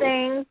all the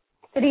things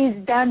that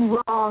he's done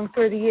wrong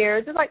through the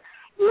years. It's like,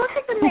 look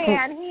at the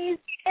man. He's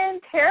in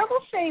terrible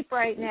shape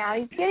right now.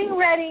 He's getting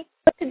ready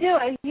to do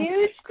a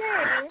huge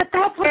thing. But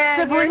that's what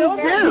siblings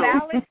do.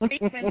 Valid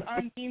statements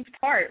on Dean's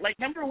part. Like,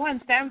 number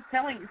one, Sam's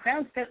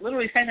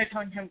literally standing there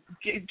telling him,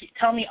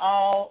 tell me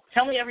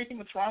everything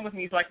that's wrong with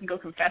me so I can go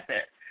confess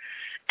it.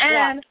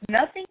 And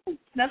nothing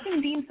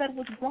Dean said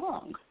was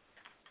wrong.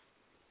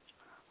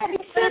 And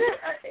it's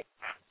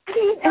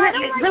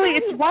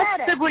what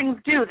siblings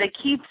do. They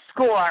keep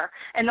score,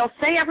 and they'll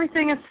say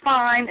everything is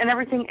fine, and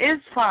everything is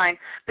fine.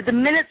 But the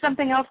minute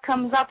something else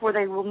comes up where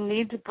they will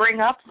need to bring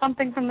up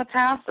something from the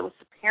past that was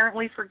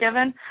apparently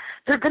forgiven,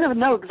 they're going to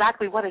know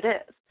exactly what it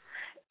is.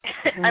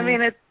 I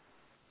mean, it's.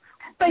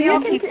 But you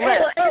can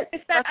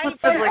that's what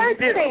siblings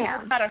do.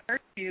 How to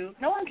hurt you?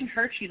 No one can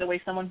hurt you the way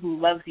someone who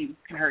loves you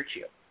can hurt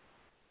you.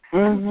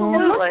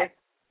 Absolutely.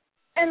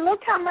 And look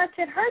how much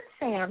it hurt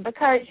Sam,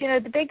 because, you know,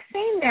 the big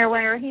scene there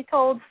where he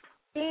told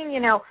Dean, you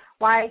know,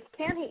 why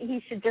can't he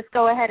should just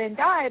go ahead and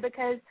die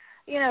because,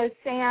 you know,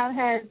 Sam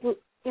has,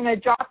 you know,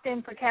 dropped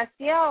in for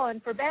Castiel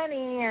and for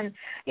Benny and,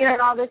 you know,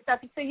 and all this stuff.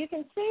 So you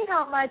can see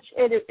how much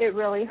it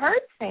really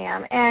hurt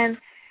Sam. And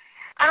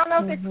I don't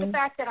know if it's the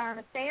fact that I'm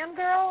a Sam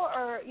girl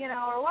or, you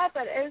know, or what,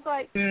 but it was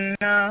like,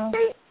 no.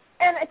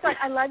 And it's like,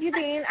 I love you,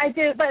 Dean, I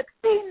do, but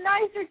be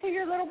nicer to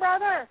your little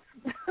brother.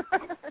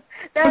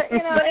 That, you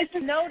know, it's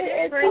no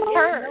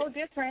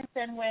different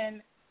than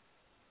when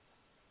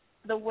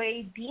the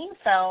way Dean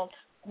felt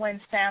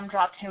when Sam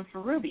dropped him for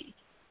Ruby.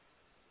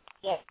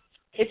 Yes.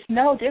 It's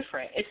no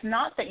different. It's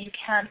not that you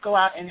can't go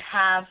out and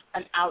have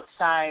an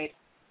outside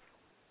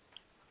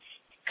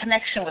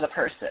connection with a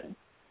person.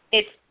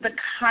 It's the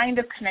kind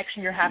of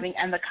connection you're having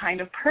and the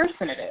kind of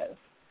person it is.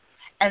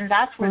 And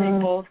that's where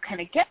they both kind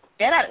of get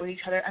at it with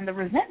each other, and the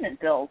resentment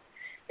builds.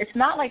 It's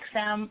not like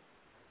Sam's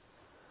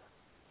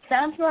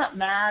not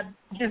mad.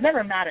 He was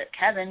never mad at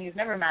Kevin. He was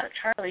never mad at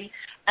Charlie.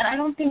 And I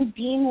don't think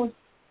Dean was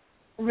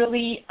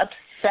really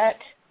upset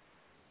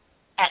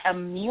at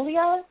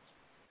Amelia,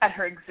 at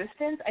her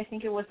existence. I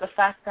think it was the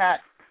fact that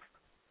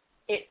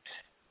it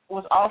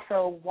was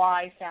also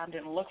why Sam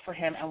didn't look for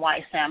him and why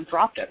Sam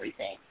dropped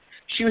everything.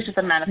 She was just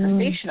a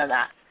manifestation of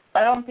that.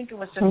 But I don't think it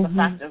was just the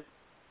fact of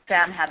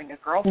Sam having a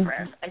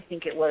girlfriend. I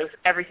think it was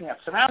everything that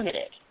surrounded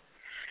it.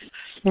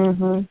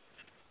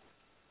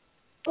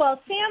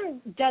 Well,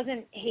 Sam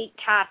doesn't hate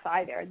Cass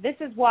either. This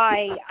is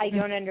why I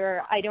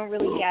don't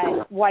really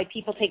get why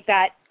people take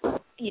that,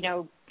 you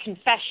know,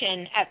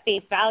 confession at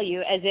face value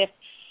as if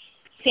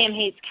Sam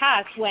hates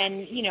Cass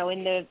when, you know,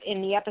 in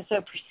the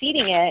episode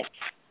preceding it,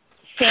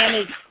 Sam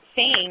is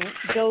saying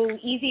go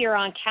easier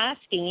on Cass,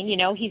 Dean. You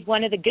know, he's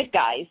one of the good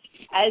guys,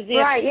 as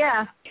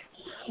if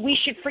we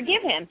should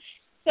forgive him.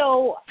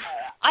 So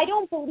I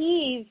don't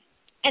believe,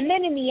 and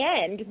then in the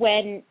end,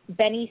 when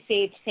Benny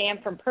saved Sam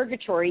from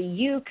purgatory,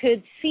 you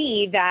could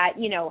see that,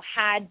 you know,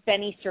 had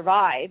Benny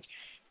survived,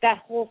 that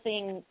whole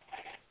thing,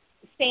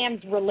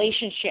 Sam's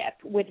relationship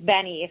with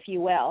Benny, if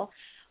you will,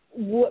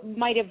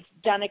 might have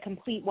done a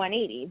complete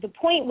 180. The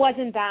point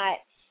wasn't that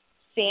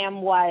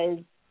Sam was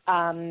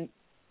resentful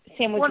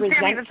Sam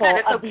even said,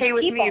 it's okay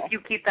with people. me if you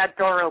keep that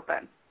door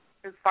open.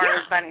 As far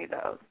as Benny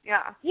goes,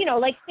 You know,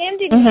 like Sam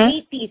didn't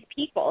hate these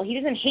people. He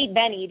doesn't hate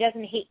Benny. He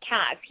doesn't hate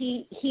Cass.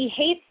 He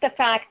hates the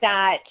fact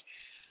that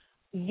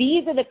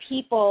these are the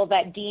people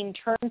that Dean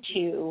turned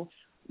to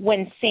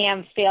when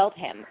Sam failed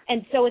him.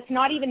 And so it's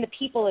not even the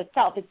people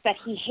itself. It's that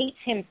he hates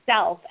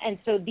himself. And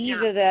so these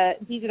are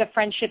the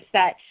friendships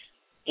that,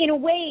 in a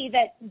way,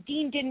 that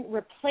Dean didn't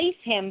replace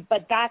him,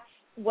 but that's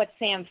what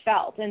Sam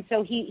felt. And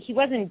so he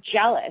wasn't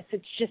jealous.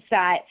 It's just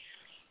that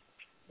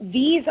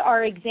these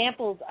are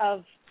examples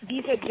of,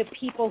 these are the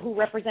people who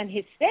represent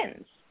his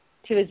sins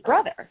to his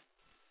brother.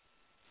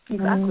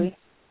 Exactly.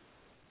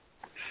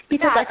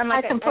 Because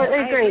I completely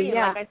agree.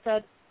 Yeah. Like I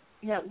said,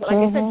 I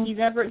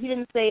said, he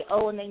didn't say,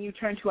 oh, and then you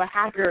turn to a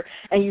hacker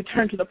and you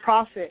turn to the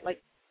prophet, like,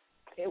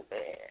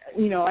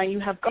 and you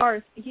have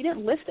guards. He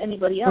didn't list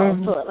anybody else.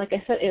 So, like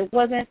I said, it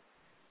wasn't.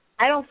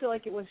 I don't feel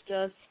like it was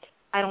just,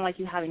 I don't like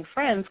you having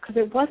friends, because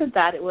it wasn't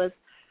that. It was,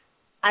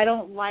 I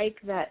don't like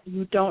that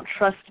you don't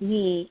trust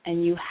me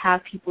and you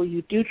have people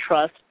you do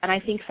trust. And I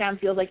think Sam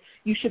feels like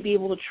you should be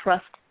able to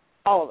trust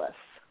all of us.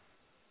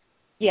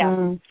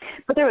 Yeah.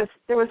 But there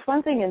was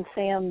one thing in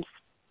Sam's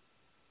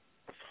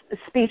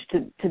speech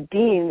to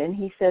Dean, and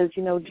he says,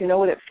 do you know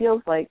what it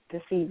feels like to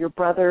see your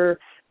brother,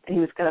 he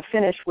was going to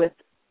finish with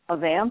a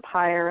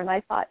vampire. And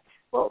I thought,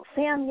 well,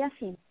 Sam, yes,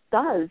 he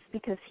does,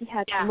 because he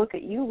had to look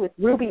at you with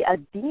Ruby, a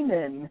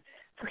demon.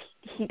 So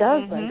he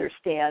does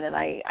understand, and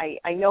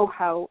I know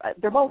how,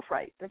 they're both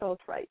right. They're both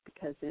right,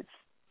 because it's...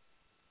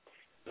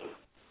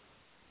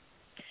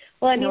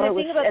 Well, I mean, the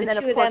thing about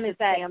the two of them is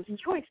that Sam's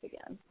choice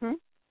again.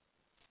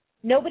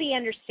 Nobody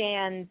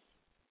understands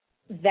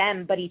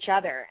them but each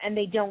other, and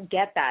they don't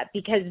get that,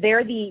 because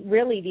they're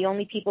really the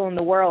only people in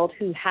the world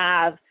who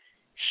have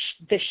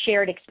the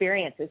shared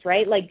experiences,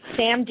 right? Like,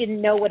 Sam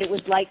didn't know what it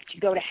was like to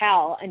go to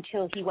hell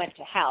until he went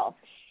to hell.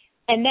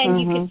 And then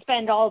you could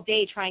spend all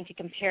day trying to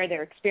compare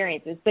their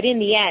experiences. But in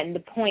the end, the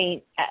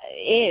point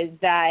is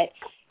that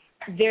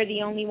they're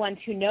the only ones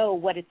who know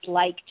what it's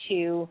like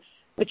to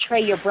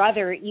betray your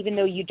brother, even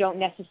though you don't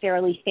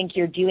necessarily think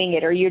you're doing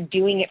it, or you're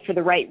doing it for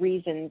the right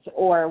reasons,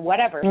 or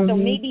whatever. So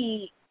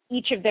maybe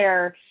each of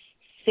their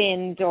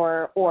sins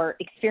or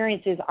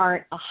experiences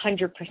aren't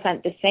 100%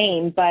 the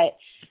same, but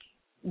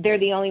they're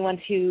the only ones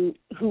who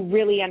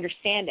really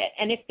understand it.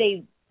 And if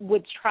they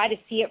would try to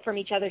see it from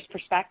each other's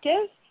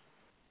perspective,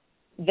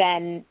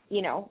 then,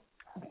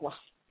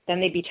 then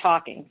they'd be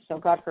talking. So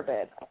God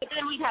forbid. But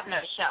then we'd have no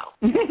show.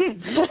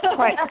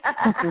 Right.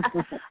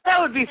 That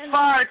would be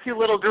far too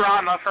little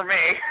drama for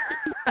me.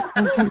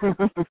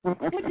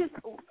 Which is,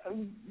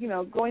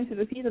 going through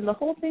the season, the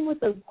whole thing with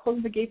the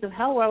closing the gates of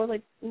hell, where I was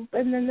like,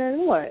 and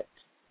then what?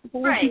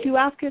 What would you do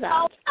after that?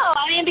 Oh,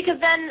 no, because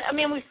then,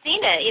 we've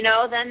seen it,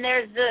 then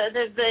there's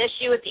the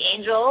issue with the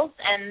angels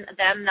and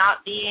them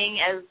not being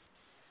as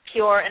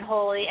pure and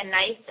holy and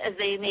nice as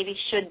they maybe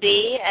should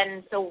be,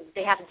 and so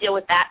they have to deal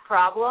with that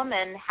problem.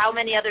 And how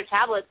many other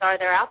tablets are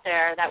there out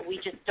there that we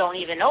just don't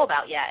even know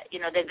about yet?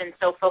 They've been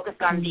so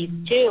focused on these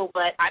two,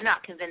 but I'm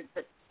not convinced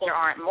that there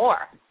aren't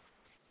more.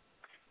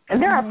 And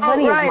there are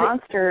plenty of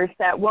monsters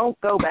that won't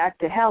go back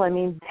to hell. I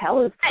mean, hell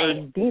is for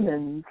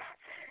demons.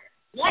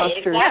 Right,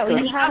 exactly.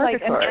 When you have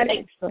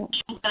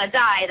someone's going to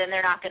die, then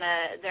they're not going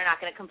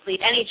to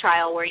complete any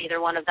trial where either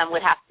one of them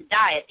would have to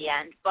die at the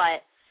end.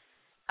 But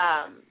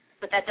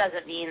that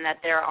doesn't mean that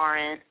there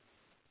aren't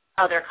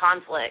other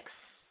conflicts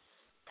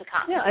to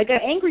come. Yeah, like an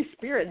angry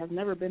spirit has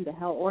never been to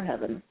hell or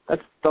heaven.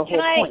 That's the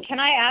whole point. Can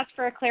I ask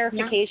for a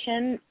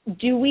clarification? Yeah.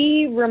 Do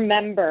we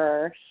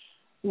remember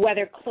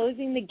whether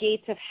closing the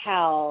gates of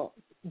hell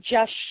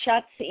just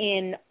shuts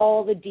in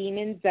all the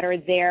demons that are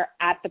there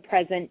at the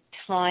present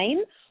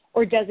time,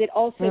 or does it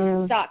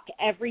also suck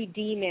every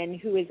demon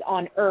who is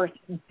on Earth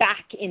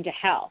back into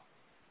hell?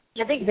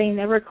 I think they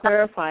never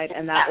clarified,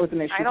 and that was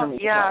an issue for me.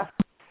 Yeah.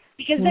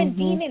 Because then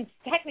demons,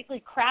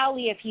 technically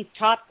Crowley, if he's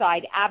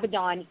topside,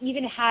 Abaddon,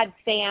 even had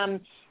Sam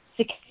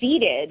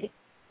succeeded,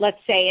 let's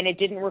say, and it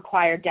didn't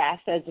require death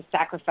as a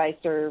sacrifice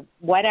or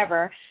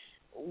whatever,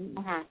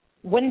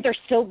 wouldn't there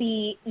still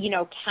be,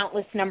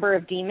 countless number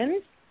of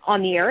demons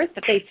on the earth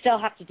that they still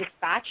have to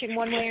dispatch in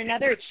one way or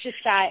another? It's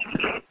just that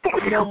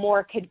no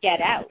more could get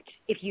out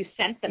if you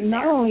sent them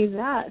there. Not only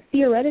that,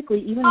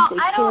 theoretically, even if they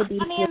killed these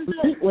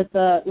with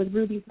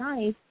Ruby's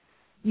knife,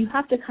 you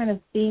have to kind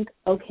of think,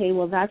 okay,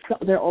 well, that's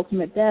their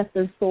ultimate death.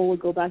 Their soul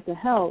would go back to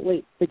hell.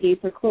 Wait, the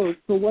gates are closed.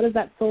 So what does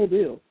that soul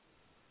do?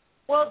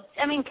 Well,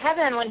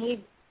 Kevin, when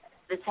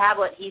the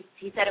tablet, he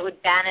said it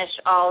would banish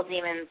all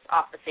demons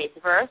off the face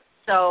of Earth.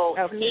 So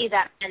to me,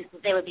 that meant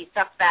that they would be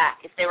sucked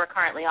back if they were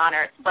currently on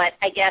Earth. But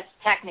I guess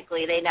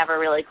technically they never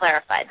really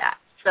clarified that.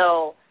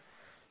 So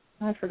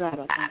I forgot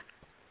about that.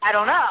 I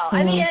don't know.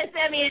 And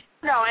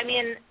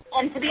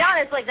to be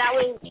honest, that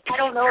was, I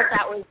don't know if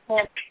that was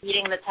him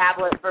reading the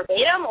tablet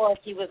verbatim or if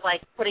he was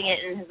putting it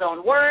in his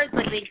own words.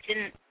 They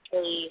didn't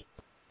really,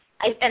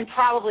 and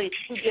probably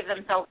to give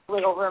themselves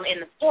wiggle room in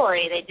the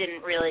story, they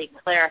didn't really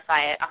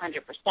clarify it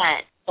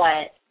 100%.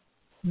 But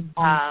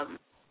I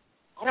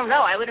don't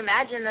know. I would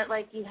imagine that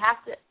you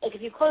have to, if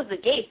you close the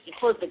gates,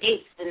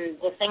 and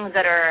the things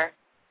that are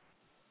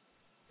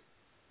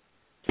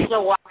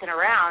still walking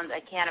around, I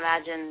can't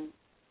imagine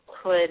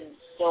could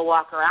still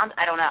walk around.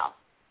 I don't know.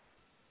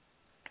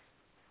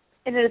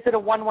 And is it a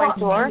one-way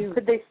door?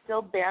 Could they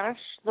still banish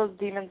those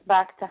demons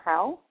back to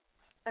hell?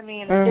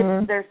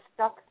 If they're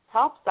stuck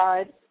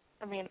topside,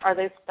 are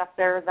they stuck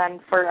there then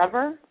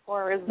forever?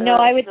 Or is there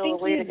still a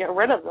way to get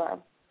rid of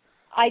them?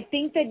 I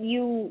think that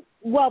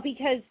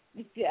because,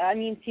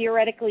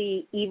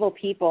 theoretically, evil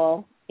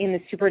people in the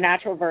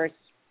supernatural verse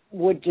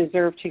would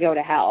deserve to go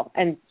to hell.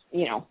 And,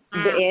 you know,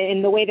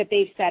 in the way that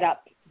they've set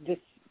up this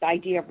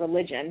idea of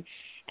religion.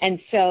 And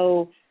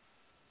so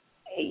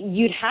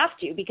you'd have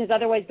to, because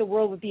otherwise the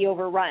world would be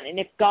overrun. And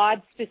if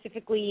God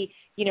specifically,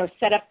 you know,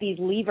 set up these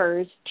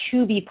levers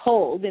to be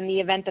pulled in the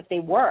event that they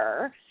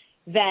were,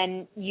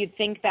 then you'd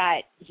think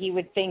that he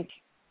would think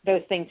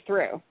those things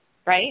through,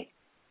 right?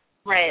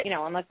 Right. You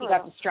know, unless he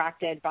got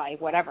distracted by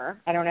whatever.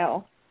 I don't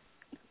know.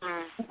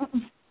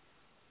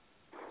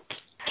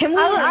 Can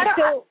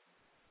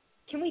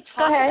we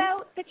talk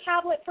about the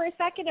tablet for a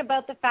second,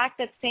 about the fact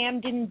that Sam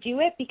didn't do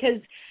it?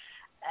 Because,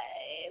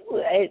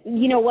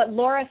 you know, what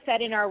Laura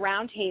said in our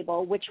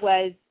roundtable, which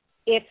was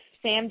if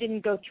Sam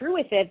didn't go through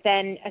with it,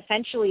 then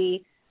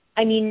essentially,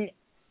 I mean,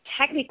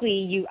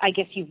 technically, I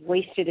guess you've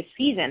wasted a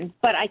season,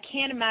 but I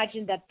can't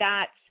imagine that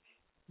that's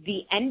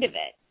the end of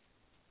it.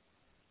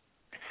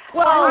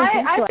 Well,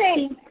 I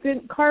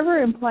think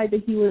Carver implied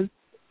that he was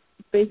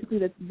basically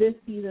that this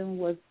season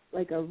was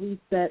like a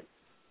reset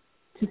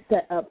to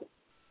set up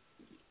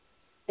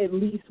at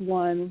least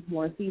one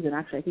more season.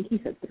 Actually, I think he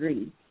said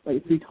three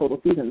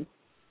total seasons.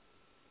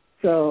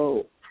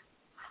 So,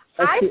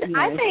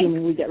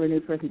 assuming we get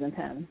renewed for season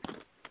 10.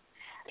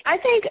 I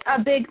think a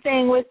big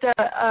thing with the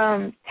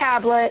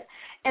tablet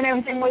and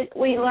everything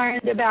we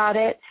learned about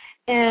it,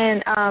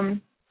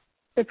 and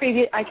the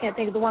previous, I can't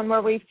think of the one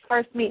where we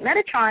first meet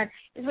Metatron,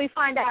 is we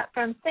find out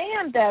from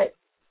Sam that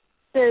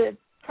the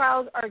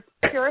trials are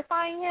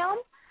purifying him.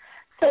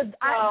 So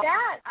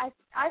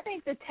I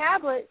think the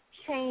tablet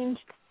changed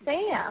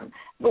Sam,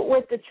 but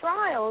with the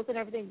trials and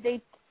everything,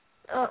 they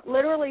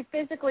literally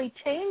physically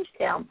changed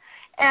him.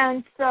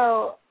 And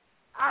so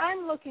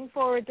I'm looking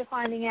forward to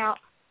finding out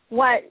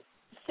what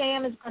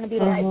Sam is going to be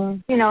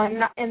like, you know,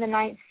 in the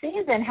 9th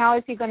season. How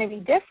is he going to be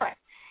different?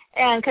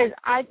 And because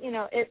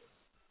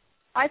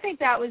I think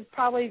that was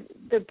probably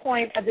the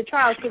point of the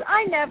trials, because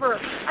I never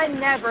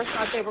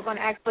thought they were going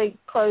to actually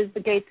close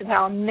the gates of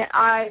hell.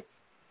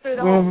 Through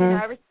the whole, you know,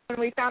 ever since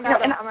we found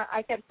out,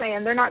 I kept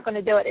saying they're not going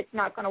to do it. It's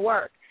not going to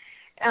work.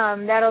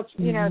 That'll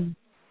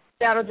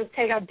just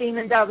take out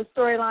demons out of the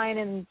storyline,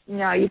 and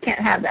no, you can't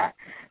have that.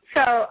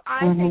 So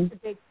I think the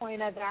big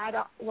point of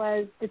that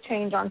was the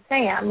change on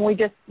Sam. We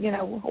just, you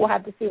know, we'll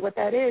have to see what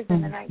that is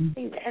in the 9th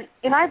season.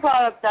 And I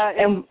brought up that.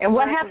 And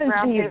what happens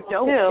when you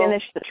don't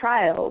finish the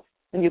trials?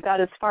 When you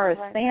got as far as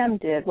Sam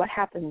did, what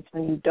happens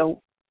when you don't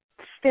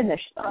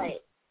finish them?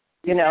 Right.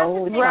 You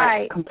know, it's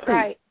not complete.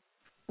 Right.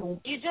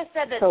 You just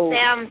said that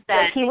Sam said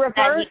does he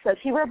revert? Does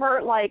he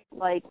revert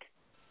like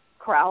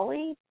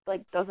Crowley?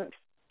 Like doesn't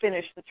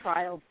finish the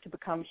trials to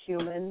become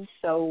human?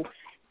 So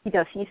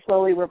does he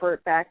slowly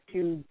revert back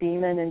to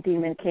Demon and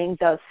Demon King?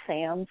 Does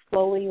Sam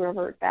slowly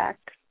revert back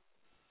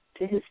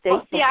to his state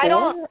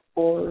before,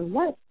 or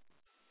what?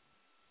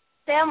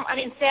 Sam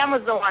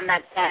was the one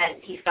that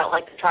said he felt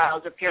like the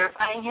trials were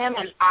purifying him,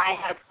 and I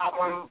had a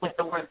problem with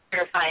the word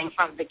purifying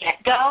from the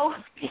get-go,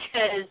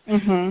 because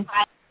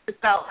I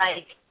felt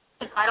like,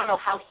 I don't know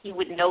how he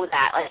would know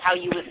that, like how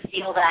you would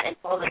feel that and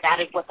know that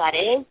that is what that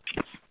is.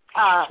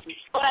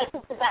 But I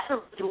think that's a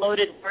really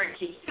loaded word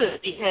to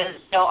use, because,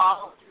 you know,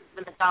 all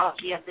the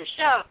mythology of the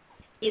show,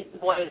 he's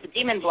the boy with the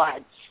demon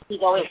blood.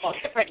 He's always been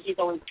different.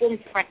 He's always been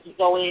different. He's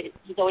always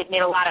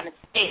made a lot of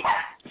mistakes.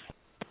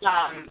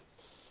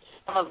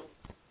 Some of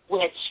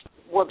which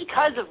were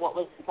because of what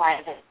was inside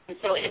of him. And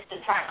so if the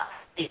trial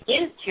is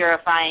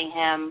purifying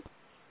him,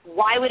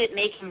 why would it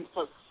make him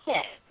so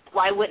sick?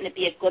 Why wouldn't it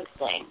be a good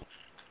thing?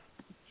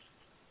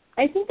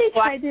 I think they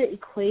tried to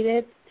equate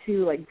it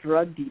to, like,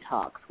 drug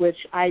detox, which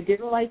I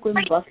didn't like when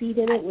Buffy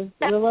did it with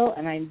Willow,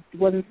 and I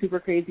wasn't super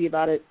crazy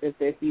about it with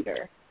this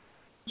either.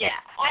 Yeah.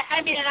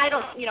 I mean, and I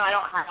don't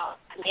have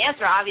the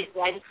answer,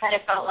 obviously. I just kind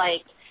of felt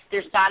like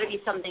there's got to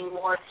be something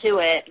more to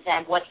it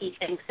than what he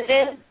thinks it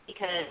is,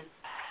 because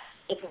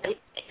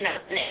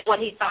what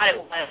he thought it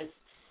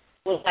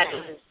was that it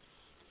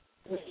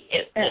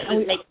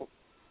was making.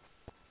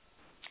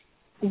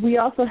 We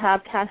also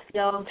have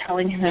Castiel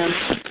telling him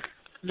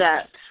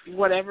that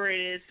whatever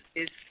it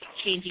is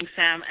changing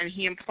Sam, and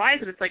he implies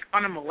that it's like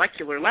on a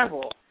molecular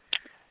level.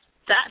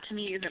 That to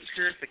me isn't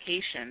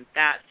purification.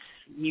 That's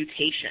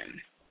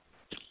mutation.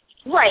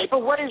 Right,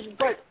 but what is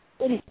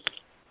in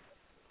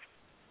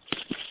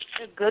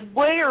a good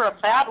way or a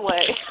bad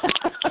way?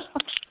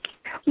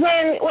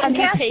 When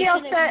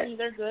Castiel said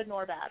neither good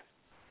nor bad.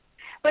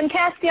 When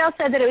Castiel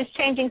said that it was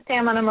changing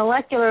Sam on a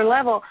molecular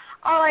level,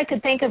 all I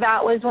could think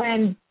about was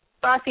when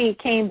Buffy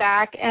came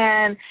back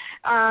and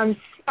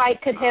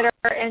Spike could hit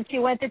her, and she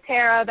went to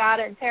Tara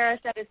about it, and Tara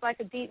said it's like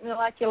a deep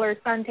molecular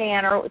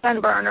suntan or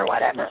sunburn or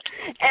whatever.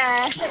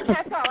 And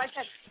that's all I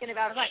kept thinking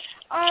about. I was like,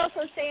 oh,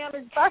 so Sam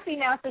is Buffy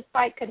now, so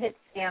Spike could hit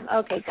Sam.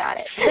 Okay, got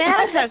it.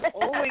 Sam has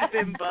always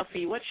been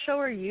Buffy. What show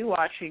are you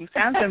watching?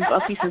 Sam's been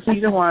Buffy since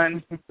season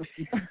 1.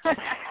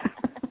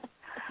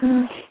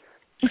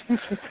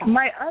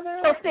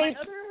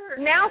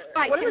 Now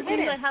Spike one of the can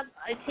hit things it.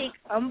 I take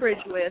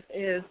umbrage with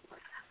is,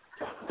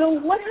 so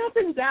what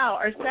happens now?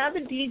 Are Sam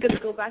and Dean going to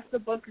go back to the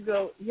book and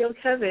go, yo,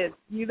 Kevin,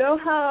 you know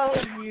how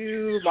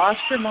you lost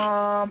your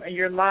mom and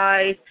your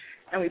life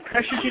and we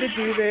pressured you to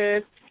do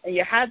this, and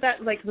you had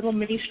that like little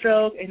mini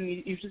stroke, and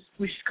we just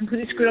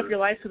completely screwed up your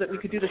life so that we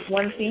could do this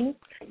one thing.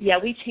 Yeah,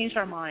 we changed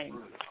our minds.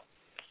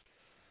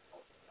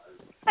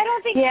 I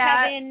don't think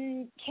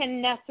Kevin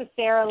can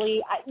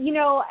necessarily. I've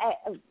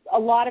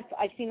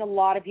seen a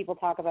lot of people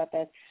talk about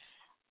this.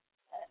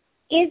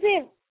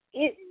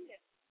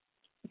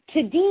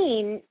 To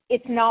Dean,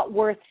 it's not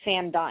worth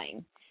Sam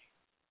dying.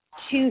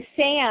 To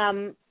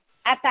Sam,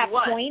 at that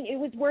point, it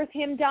was worth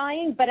him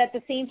dying, but at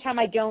the same time,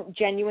 I don't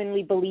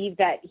genuinely believe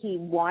that he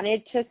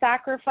wanted to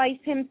sacrifice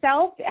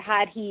himself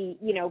had he,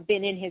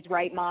 been in his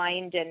right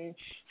mind and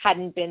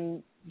hadn't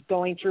been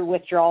going through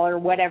withdrawal or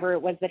whatever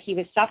it was that he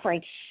was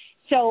suffering.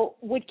 So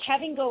would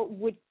Kevin go,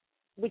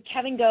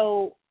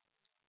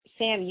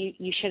 Sam,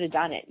 you should have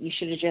done it. You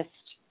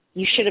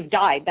should have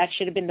died. That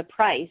should have been the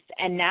price.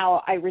 And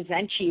now I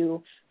resent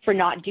you for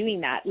not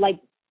doing that. Like,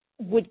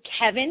 would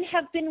Kevin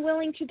have been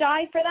willing to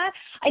die for that?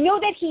 I know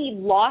that he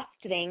lost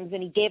things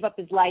and he gave up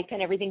his life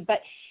and everything, but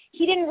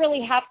he didn't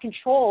really have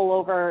control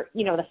over,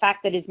 the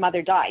fact that his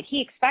mother died.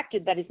 He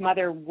expected that his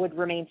mother would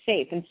remain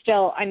safe. And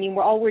still,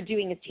 all we're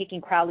doing is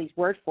taking Crowley's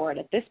word for it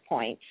at this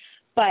point.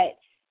 But,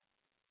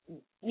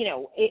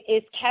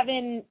 is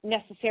Kevin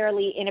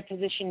necessarily in a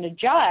position to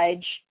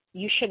judge?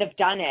 You should have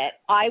done it.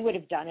 I would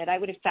have done it. I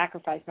would have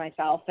sacrificed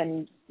myself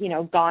and,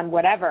 gone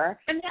whatever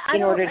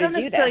in order to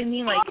do that.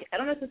 I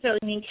don't necessarily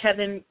mean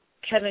Kevin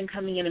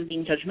coming in and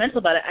being judgmental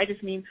about it. I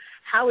just mean,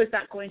 how is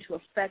that going to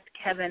affect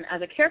Kevin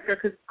as a character?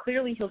 Because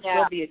clearly he'll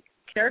still be a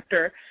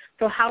character.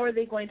 So how are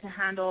they going to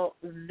handle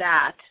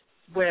that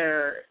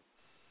where,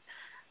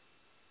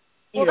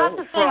 that's the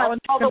thing, for all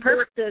intents and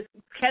purposes,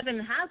 Kevin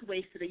has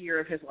wasted a year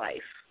of his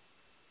life.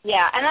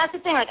 Yeah, and that's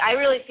the thing. Like, I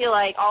really feel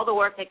like all the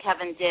work that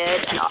Kevin did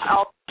and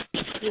all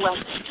he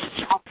went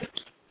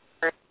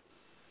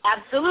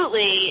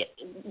absolutely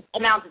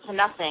amounted to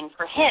nothing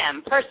for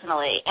him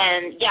personally.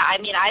 And,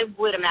 I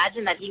would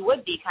imagine that he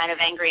would be kind of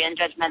angry and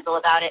judgmental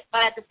about it.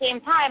 But at the same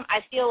time,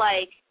 I feel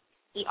like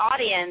the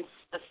audience,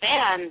 the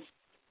fans,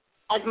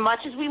 as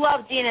much as we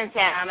love Dean and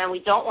Sam and we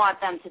don't want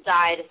them to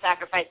die, to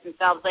sacrifice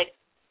themselves, like,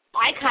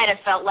 I kind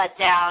of felt let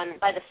down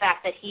by the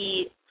fact that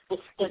he was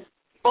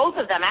both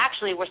of them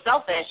actually were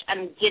selfish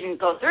and didn't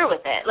go through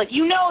with it. Like,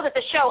 that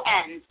the show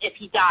ends if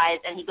he dies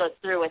and he goes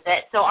through with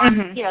it. So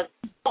on,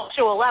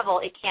 actual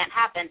level, it can't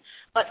happen.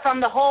 But from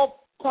the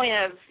whole point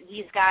of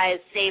these guys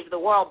save the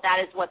world,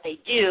 that is what they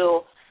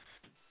do.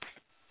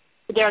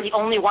 They're the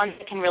only ones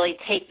that can really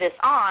take this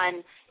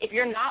on. If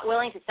you're not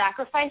willing to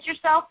sacrifice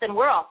yourself, then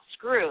we're all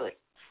screwed.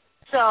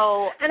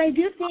 So, and I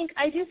do think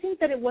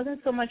that it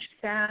wasn't so much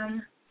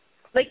Sam.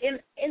 Like, in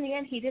the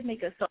end, he did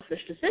make a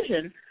selfish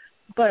decision.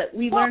 But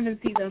we learned in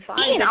season 5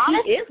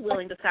 that he is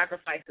willing to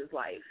sacrifice his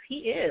life.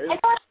 He is. I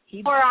thought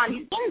more on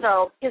Dean,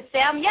 though, because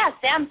Sam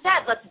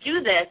said, let's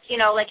do this.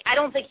 I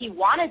don't think he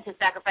wanted to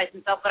sacrifice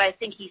himself, but I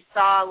think he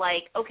saw,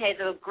 okay,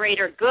 the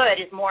greater good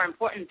is more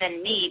important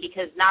than me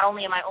because not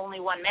only am I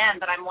only one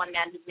man, but I'm one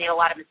man who's made a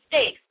lot of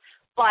mistakes.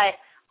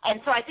 And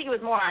so I think it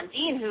was more on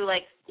Dean who,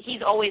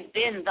 he's always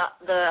been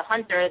the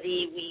hunter,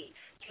 we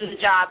do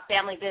the job,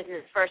 family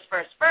business first,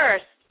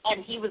 and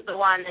he was the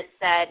one that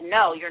said,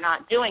 no, you're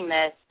not doing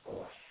this.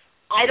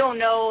 I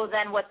don't know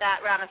then what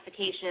that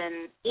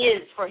ramification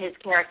is for his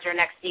character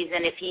next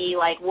season, if he,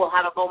 will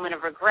have a moment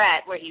of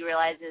regret where he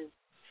realizes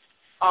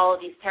all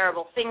of these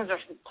terrible things are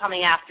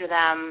coming after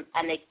them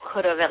and they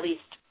could have at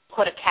least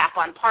put a cap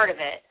on part of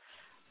it.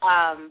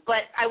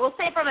 But I will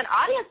say from an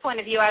audience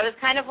point of view, I was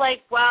kind of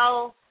like,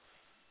 well,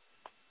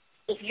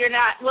 if you're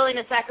not willing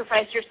to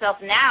sacrifice yourself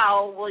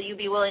now, will you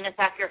be willing to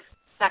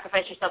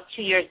sacrifice yourself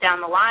 2 years down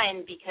the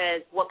line,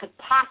 because what could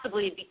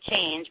possibly be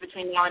changed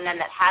between now and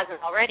then that hasn't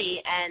already?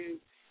 And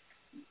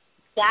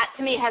that,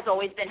 to me, has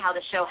always been how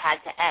the show had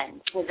to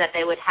end, was that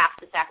they would have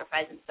to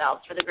sacrifice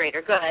themselves for the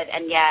greater good,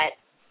 and yet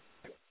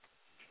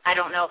I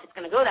don't know if it's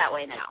going to go that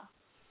way now.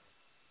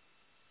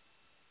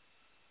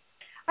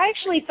 I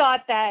actually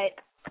thought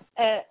that,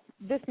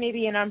 this may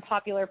be an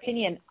unpopular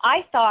opinion,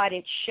 I thought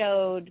it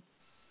showed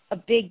a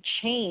big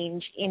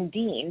change in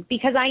Dean,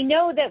 because I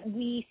know that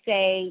we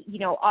say,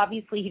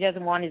 obviously he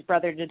doesn't want his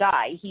brother to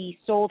die. He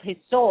sold his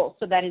soul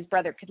so that his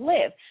brother could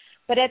live.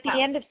 But at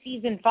the end of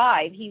season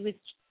 5, he was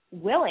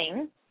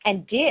willing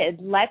and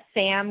did let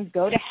Sam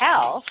go to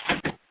hell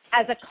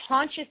as a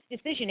conscious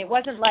decision. It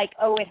wasn't like,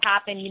 oh, it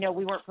happened,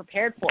 we weren't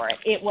prepared for it.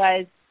 It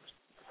was,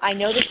 I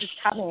know this is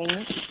coming.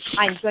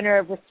 I'm going to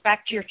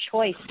respect your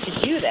choice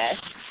to do this.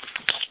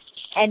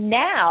 And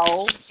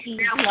now he's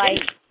like,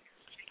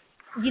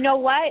 you know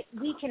what,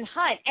 we can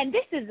hunt. And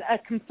this is a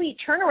complete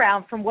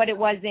turnaround from what it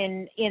was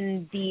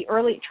in the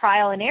early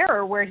trial and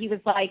error, where he was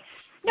like,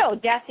 no,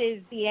 death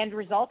is the end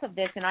result of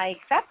this and I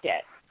accept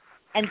it.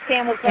 And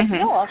Sam was like,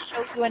 no, I'll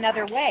show you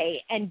another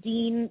way. And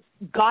Dean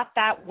got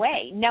that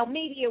way. Now,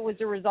 maybe it was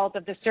a result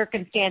of the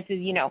circumstances,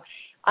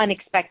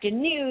 unexpected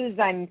news,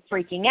 I'm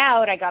freaking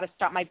out, I got to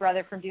stop my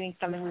brother from doing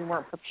something we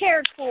weren't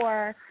prepared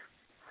for.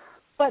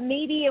 But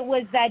maybe it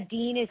was that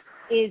Dean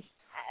is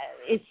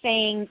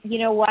saying, you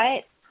know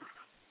what,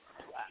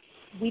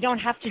 we don't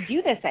have to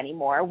do this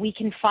anymore. We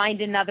can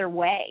find another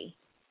way.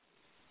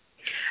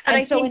 And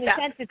I so think in a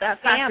sense, it's that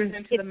Sam. factors into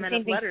It's the the men same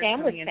of thing letters Sam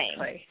was coming into saying.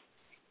 play.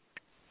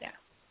 Yeah.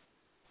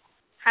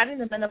 Having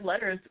the men of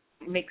letters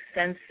makes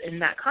sense in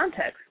that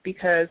context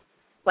because,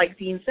 like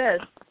Dean says,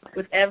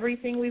 with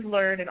everything we've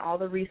learned and all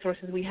the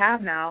resources we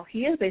have now,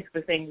 he is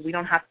basically saying we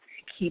don't have to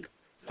keep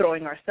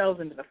throwing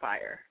ourselves into the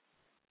fire.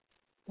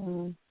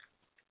 Mm.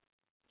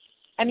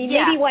 I mean,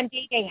 maybe one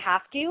day they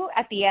have to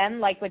at the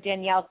end, like what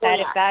Danielle said,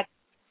 if that's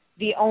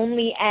the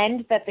only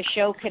end that the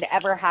show could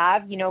ever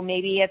have,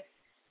 maybe it's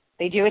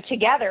they do it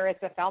together.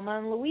 It's a Thelma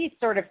and Louise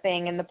sort of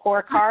thing, and the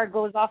poor car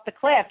goes off the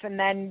cliff, and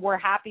then we're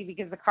happy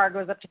because the car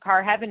goes up to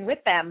car heaven with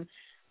them.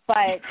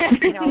 But,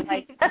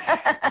 like...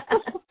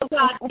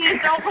 God, please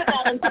don't put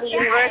that into the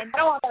universe. I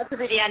don't want that to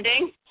be the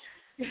ending.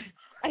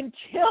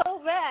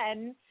 Until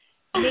then,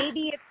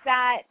 maybe it's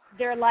that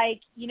they're like,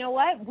 you know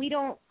what? We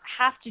don't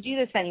have to do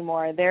this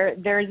anymore.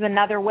 There's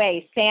another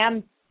way.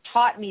 Sam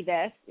taught me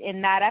this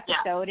in that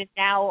episode, and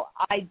now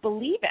I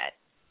believe it.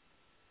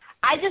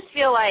 I just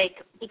feel like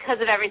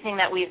because of everything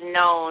that we've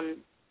known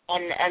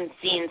and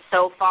seen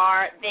so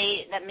far,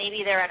 that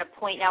maybe they're at a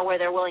point now where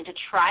they're willing to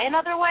try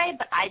another way,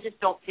 but I just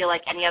don't feel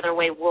like any other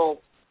way will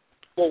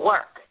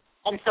work.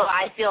 And so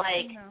I feel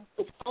like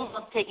it's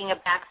almost taking a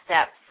back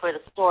step for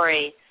the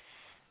story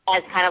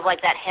as kind of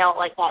like that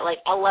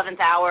 11th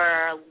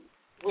hour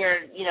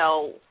we're,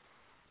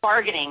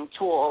 bargaining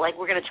tool. Like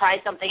we're going to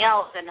try something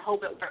else and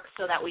hope it works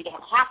so that we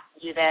don't have to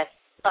do this.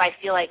 But I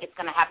feel like it's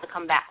going to have to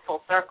come back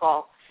full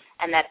circle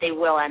and that they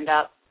will end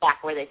up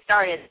back where they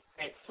started.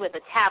 It's with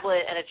a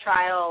tablet and a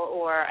trial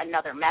or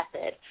another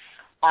method.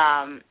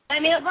 I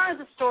mean, as long as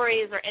the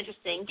stories are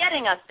interesting,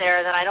 getting us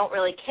there, then I don't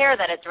really care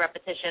that it's a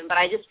repetition, but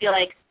I just feel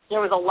like there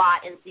was a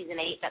lot in Season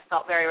 8 that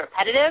felt very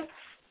repetitive,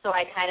 so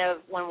I kind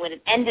of, when it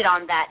ended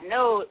on that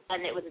note,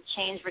 and it was a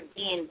change for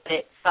Dean, but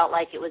it felt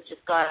like it was just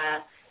going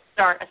to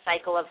start a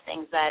cycle of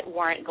things that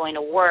weren't going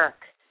to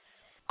work,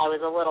 I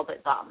was a little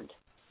bit bummed.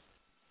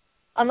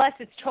 Unless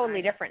it's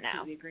totally different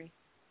now. I agree.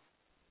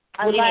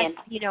 Unless,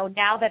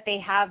 now that they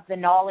have the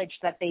knowledge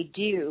that they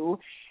do,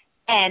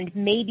 and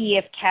maybe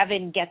if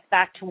Kevin gets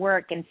back to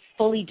work and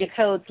fully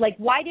decodes, like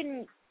what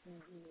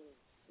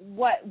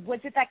was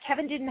it that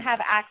Kevin didn't have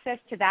access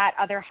to that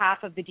other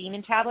half of the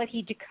demon tablet?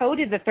 He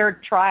decoded the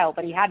third trial,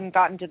 but he hadn't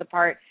gotten to the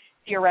part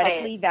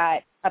theoretically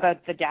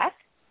about the death.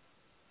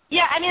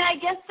 Yeah, I mean, I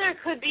guess there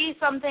could be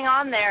something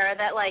on there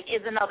that,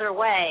 is another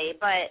way.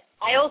 But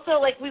I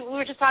also, we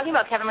were just talking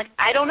about, Kevin,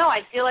 I don't know.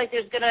 I feel like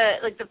there's going to,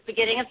 the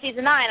beginning of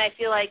Season 9, I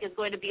feel like is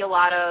going to be a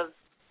lot of,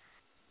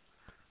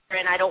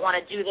 and I don't want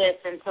to do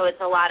this, and so it's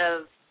a lot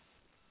of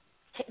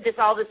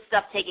all this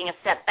stuff taking a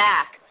step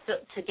back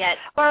to get.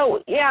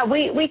 Well, yeah,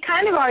 we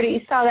kind of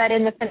already saw that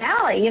in the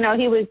finale.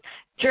 He was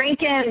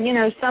drinking,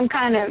 some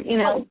kind of,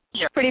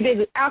 pretty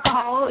big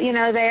alcohol,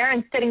 there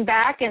and sitting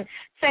back and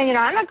saying,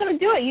 I'm not going to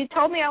do it. You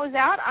told me I was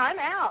out. I'm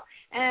out.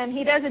 And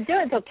he doesn't do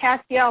it until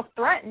Castiel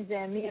threatens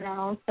him,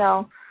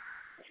 so.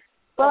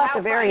 Well, at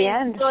the very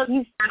end,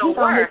 he's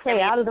on his way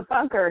out of the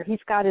bunker. He's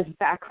got his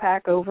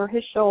backpack over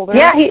his shoulder,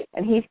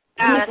 and he's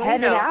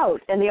headed out.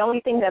 And the only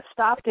thing that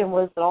stopped him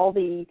was that all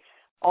the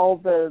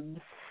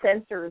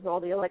sensors, all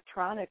the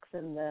electronics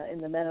in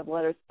the Men of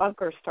Letters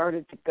bunker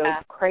started to go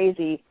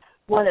crazy.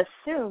 One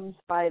assumes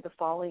by the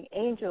falling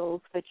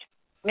angels, which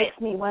makes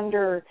me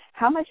wonder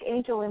how much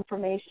angel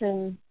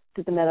information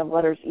did the Men of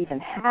Letters even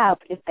have,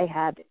 if they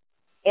had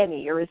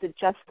any, or is it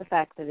just the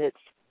fact that it's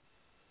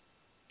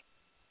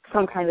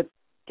some kind of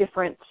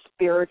different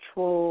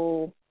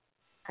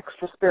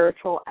extra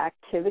spiritual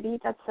activity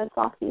that sets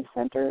off these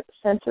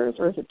sensors,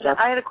 or is it just...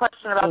 I had a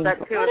question about that,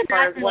 too, as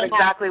far as what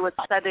exactly was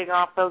setting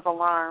off those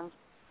alarms.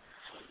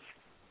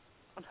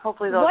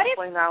 Hopefully they'll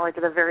explain that, at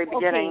the very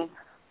beginning. Okay.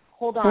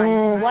 Hold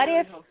on. What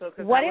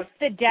if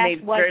the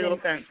death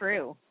wasn't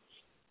true?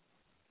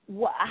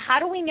 How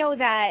do we know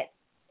that,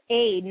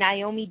 A,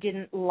 Naomi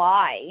didn't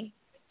lie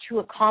to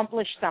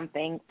accomplish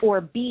something,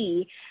 or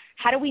B,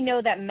 how do we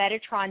know that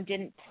Metatron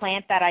didn't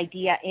plant that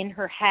idea in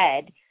her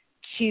head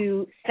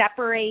to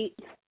separate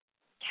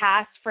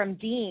Cass from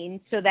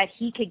Dean so that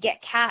he could get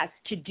Cass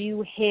to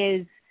do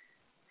his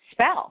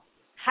spell?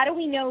 How do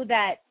we know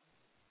that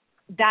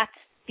that's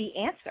the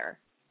answer?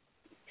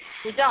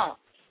 We don't.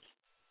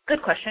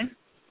 Good question.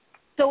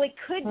 So it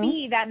could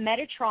be that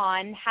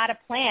Metatron had a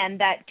plan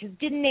because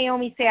didn't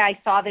Naomi say, I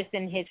saw this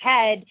in his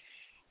head?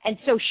 And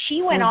so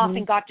she went off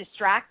and got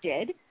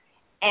distracted,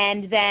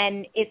 and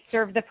then it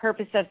served the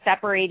purpose of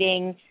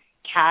separating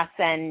Cass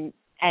and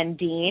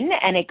Dean,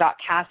 and it got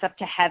Cass up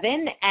to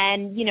heaven.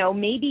 And,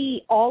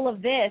 maybe all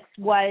of this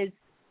was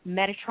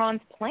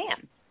Metatron's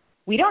plan.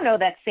 We don't know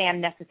that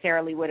Sam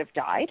necessarily would have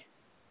died.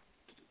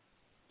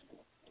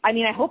 I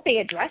mean, I hope they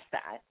address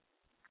that.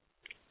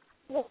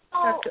 Well,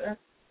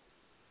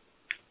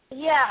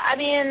 yeah, I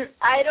mean,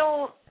 I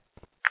don't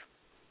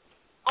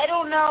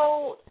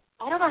know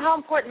how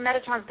important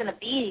Metatron's going to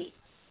be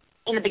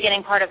in the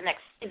beginning part of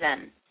next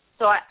season.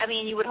 So, I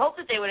mean, you would hope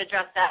that they would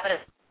address that, but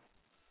it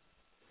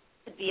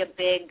could be a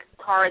big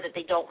card that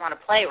they don't want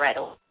to play right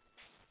away.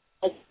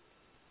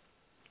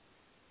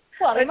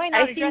 Well, they might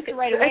not address it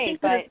right away,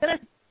 but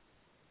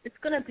it's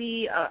gonna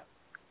be.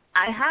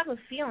 I have a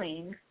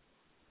feeling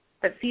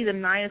that season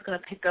 9 is gonna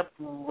pick up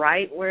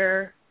right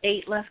where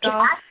 8 left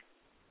off.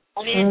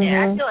 I mean,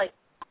 I feel like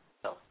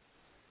so.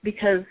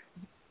 Because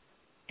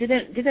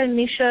didn't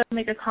Misha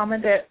make a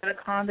comment at a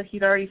con that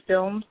he'd already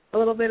filmed a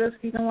little bit of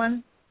season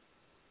 1?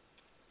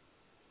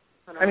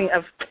 I mean,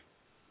 of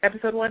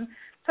episode 1,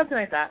 something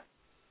like that.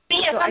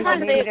 Yeah, so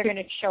sometimes maybe they're going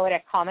to show it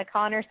at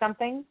Comic-Con or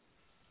something.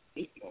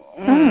 I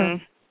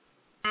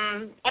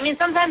mean,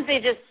 sometimes they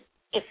just,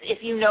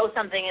 if you know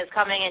something is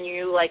coming and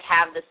you like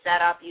have the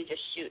setup, you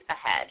just shoot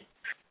ahead.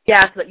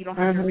 Yeah, so that you don't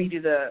have to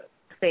redo the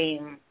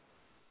same.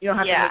 You don't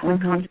have to make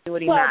the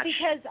continuity match. Well,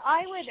 because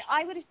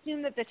I would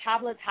assume that the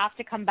tablets have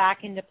to come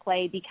back into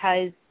play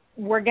because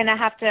we're going to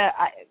have to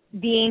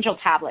the Angel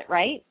tablet,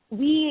 right?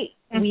 We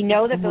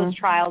know that those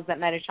trials that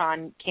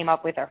Metatron came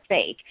up with are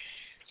fake.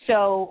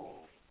 So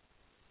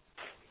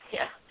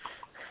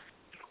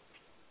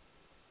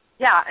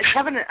yeah,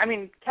 Kevin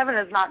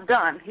is not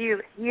done. He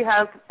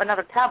has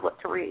another tablet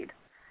to read.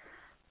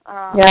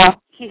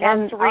 He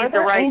has to read the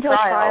right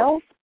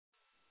trials.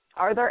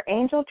 Are there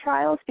angel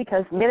trials?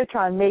 Because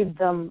Metatron made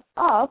them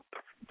up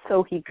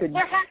so he could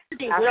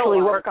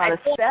actually work on a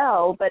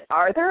spell, but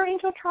are there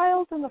angel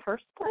trials in the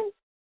first place?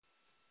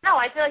 No,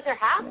 I feel like there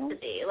has to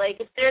be. Like,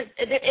 if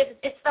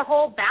it's the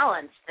whole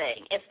balance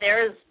thing. If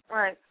there's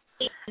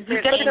you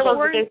get to close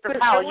the gates of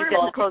hell, you get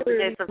to close the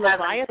gates of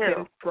heaven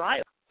too.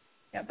 Trial.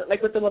 Yeah, but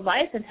like with the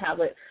Leviathan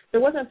tablet, there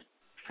wasn't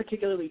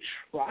particularly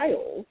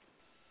trials.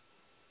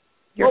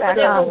 You're back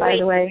on, by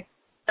the way.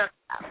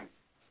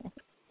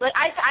 Like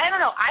I don't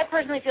know. I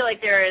personally feel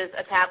like there is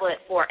a tablet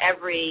for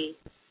every.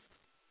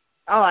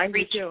 Oh, I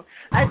do too.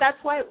 That's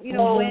why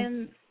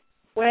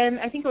when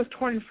I think it was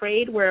Torn and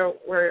Frayed where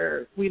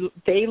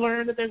they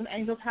learned that there's an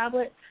angel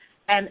tablet,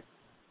 and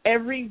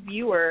every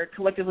viewer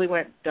collectively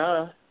went,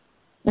 duh.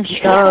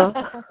 Duh.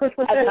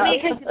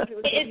 Because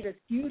it's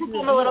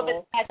a little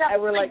bit.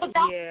 And we're like,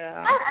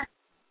 yeah.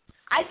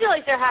 I feel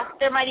like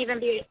there might even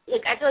be,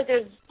 like, I feel like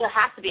there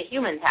has to be a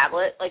human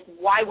tablet. Like,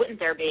 why wouldn't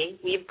there be?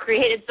 We've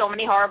created so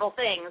many horrible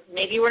things.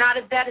 Maybe we're not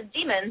as bad as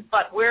demons,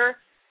 but we're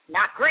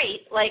not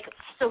great. Like,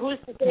 so who's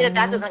to say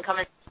that doesn't come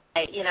in,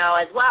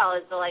 as well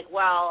as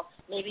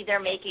maybe they're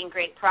making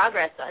great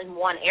progress in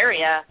one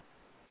area,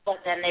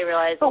 but then they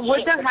realize. But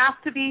would there have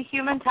to be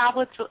human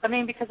tablets? I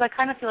mean, because I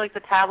kind of feel like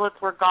the tablets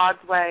were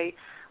God's way,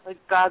 like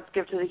God's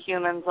gift to the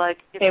humans.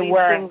 Like, if these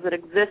things that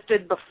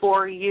existed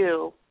before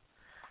you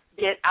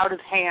get out of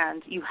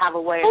hand, you have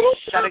a way of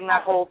shutting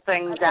that whole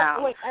thing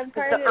down.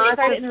 The earth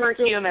is for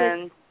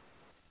humans.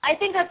 I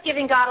think that's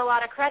giving God a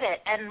lot of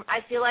credit, and I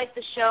feel like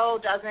the show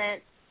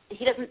doesn't.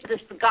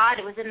 The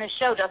God within the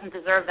show doesn't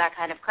deserve that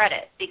kind of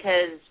credit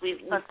because we've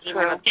seen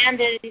him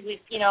abandoned.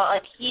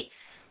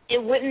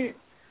 It wouldn't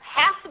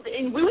have to be,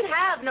 and we would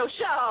have no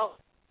show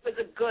with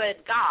a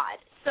good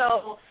God.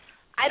 So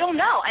I don't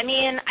know. I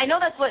mean, I know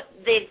that's what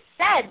they've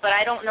said, but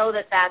I don't know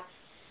that that's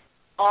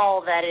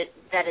all that is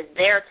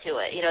there to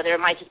it.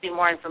 There might just be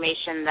more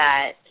information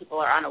that people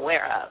are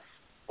unaware of,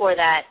 or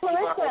that.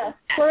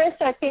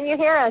 Clarissa, can you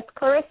hear us?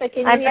 Clarissa,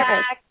 can you hear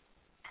us?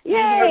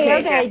 Yay!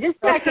 Okay, just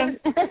a second.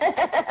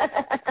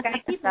 I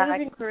keep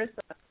losing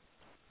Clarissa.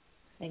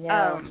 I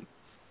know.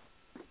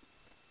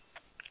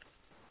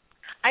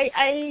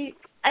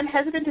 I'm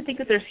hesitant to think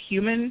that there's a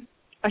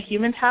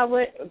human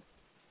tablet.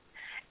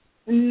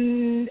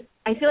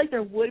 I feel like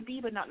there would be,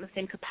 but not in the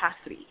same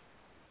capacity.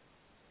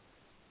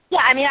 Yeah,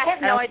 I mean, I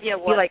have no idea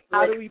what.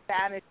 How do we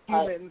banish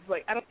humans?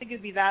 Like, I don't think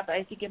it'd be that, but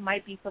I think it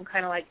might be some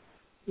kind of like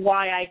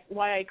why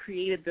I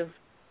created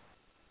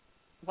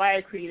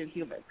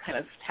humans kind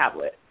of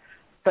tablet,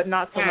 but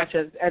not so much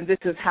as and this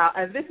is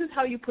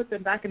how you put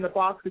them back in the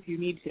box if you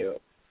need to.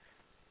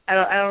 I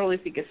don't really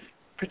think it's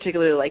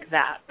particularly like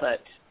that,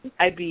 but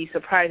I'd be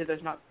surprised if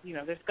there's not.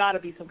 There's got to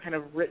be some kind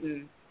of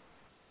written.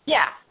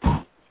 Yeah.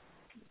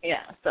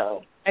 Yeah.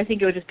 So I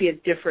think it would just be a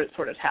different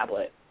sort of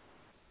tablet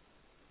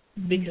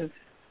because.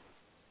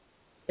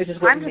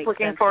 I'm just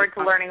looking forward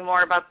to learning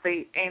more about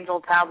the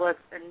angel tablets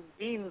and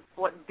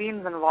what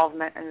Dean's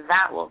involvement in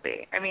that will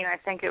be. I mean, I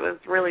think it was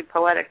really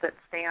poetic that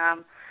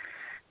Sam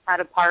had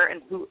a part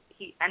and who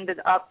he ended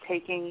up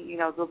taking,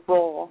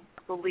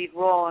 the lead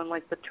role in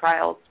like the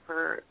trials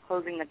for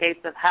closing the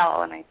gates of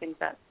hell. And I think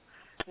that,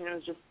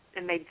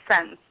 it made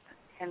sense,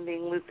 him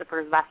being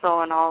Lucifer's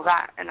vessel and all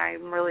that. And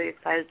I'm really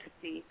excited to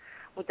see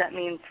what that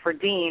means for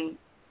Dean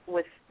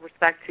with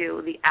respect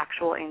to the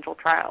actual angel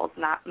trials,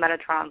 not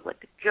Metatron's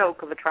like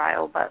joke of a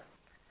trial, but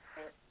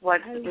what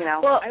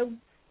Well,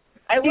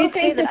 I will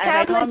say that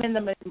I'm in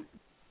the.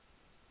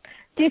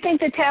 Do you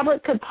think the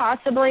tablet could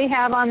possibly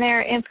have on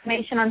there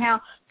information on how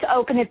to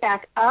open it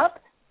back up,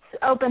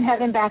 open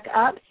heaven back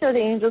up, so the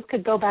angels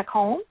could go back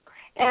home?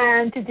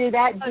 And to do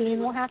that,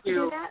 Dean will have to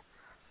do that.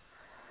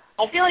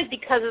 I feel like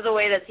because of the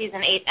way that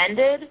season 8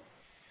 ended,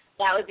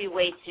 that would be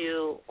way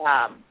too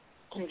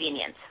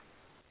convenient.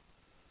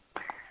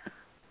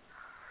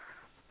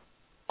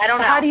 I don't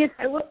know. How do you?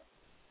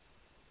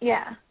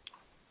 Yeah.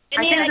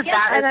 I think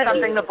that is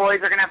something the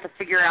boys are going to have to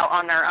figure out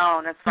on their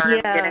own as far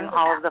as getting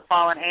all of the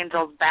fallen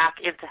angels back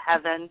into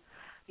heaven.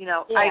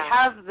 I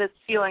have this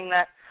feeling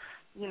that,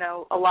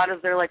 a lot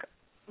of their,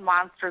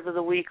 monsters of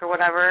the week or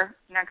whatever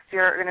next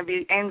year are going to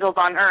be angels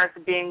on Earth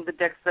being the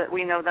dicks that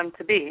we know them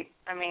to be.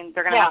 I mean,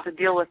 they're going to have to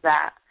deal with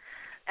that.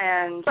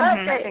 And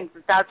I think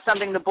that's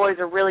something the boys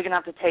are really going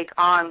to have to take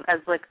on as,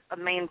 a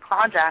main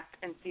project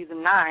in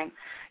Season 9.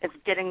 It's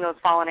getting those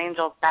fallen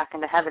angels back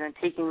into heaven and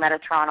taking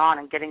Metatron on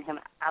and getting him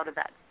out of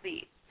that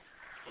seat.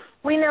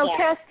 We know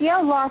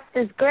Castiel lost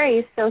his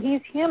grace, so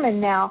he's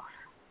human now.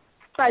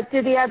 But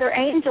do the other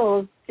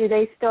angels, do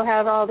they still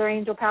have all their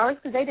angel powers?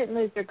 Because they didn't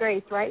lose their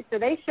grace, right? So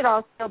they should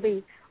all still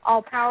be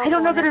all powerful. I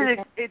don't know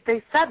that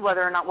they said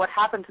whether or not what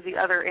happened to the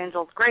other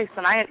angels' grace,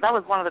 and that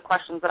was one of the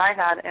questions that I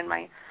had in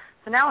my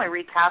finale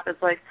recap. Is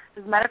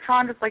does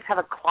Metatron just have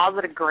a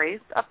closet of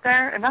grace up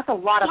there? And that's a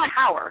lot of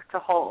power to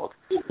hold.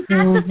 That's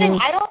the thing.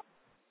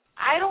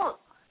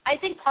 I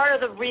think part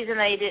of the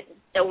reason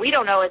that we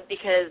don't know is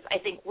because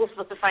I think we're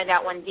supposed to find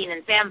out when Dean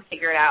and Sam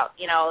figure it out.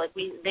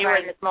 They were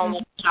in this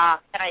moment of shock,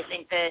 and I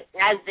think that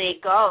as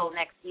they go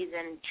next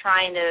season,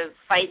 trying to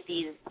fight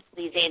these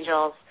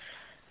angels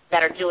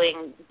that are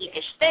doing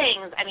geekish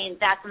things, I mean,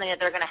 that's something that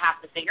they're going to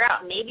have to figure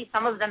out. Maybe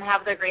some of them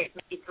have their grace,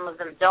 maybe some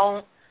of them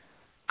don't.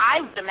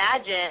 I would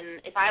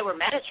imagine if I were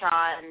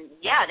Metatron,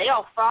 they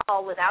all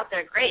fall without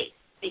their grace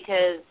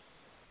because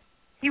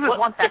he would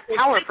want that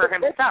power for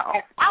himself.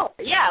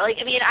 Yeah,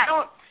 I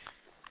don't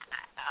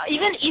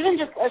even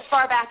just as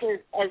far back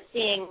as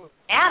seeing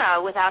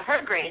Anna without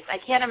her grace,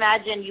 I can't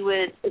imagine you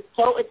would. It's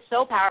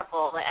so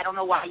powerful. I don't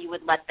know why you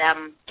would let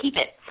them keep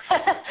it.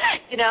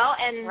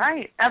 And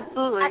right,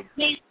 absolutely.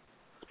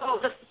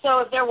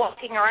 So if they're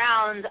walking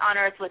around on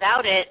Earth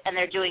without it and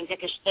they're doing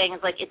dickish things,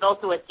 it's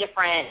also a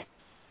different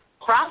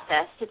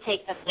process to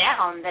take them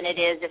down than it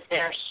is if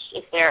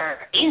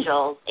they're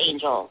angels.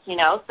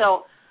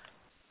 So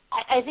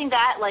I think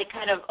that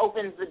kind of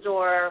opens the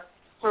door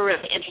for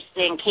really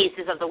interesting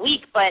cases of the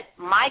week. But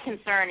my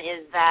concern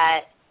is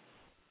that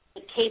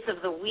the case of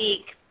the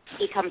week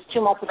becomes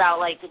too much about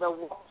the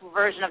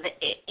version of the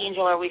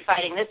angel are we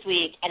fighting this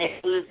week, and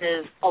it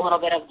loses a little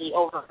bit of the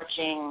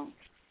overarching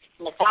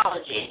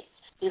mythology.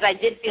 Because I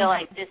did feel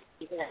like this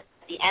season,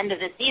 at the end of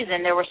the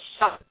season, there were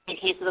so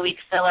many case of the week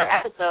filler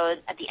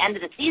episodes at the end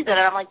of the season,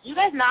 and I'm like, do you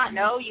guys not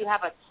know you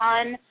have a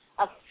ton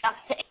of stuff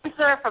to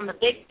answer from the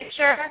big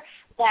picture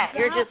that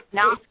you're just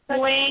not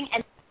doing,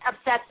 and it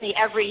upsets me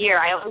every year.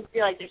 I always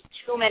feel like there's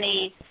too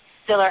many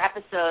filler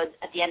episodes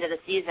at the end of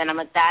the season. I'm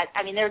like that.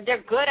 I mean, they're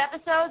good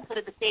episodes, but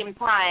at the same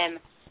time,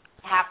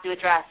 have to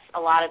address a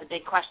lot of the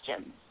big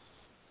questions.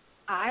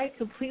 I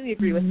completely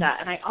agree with that,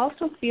 and I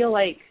also feel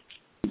like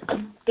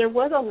there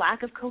was a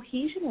lack of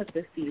cohesion with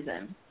this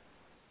season.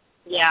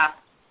 Yeah.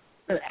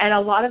 And a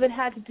lot of it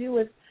had to do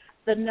with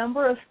the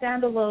number of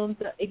standalones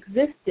that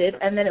existed,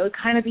 and then it would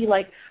kind of be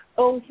like,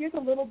 oh, here's a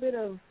little bit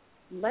of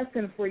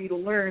lesson for you to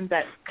learn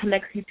that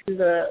connects you to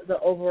the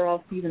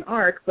overall season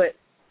arc, but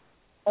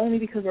only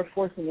because we're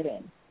forcing it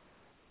in.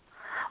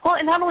 Well,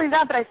 and not only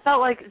that, but I felt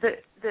like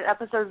the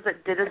episodes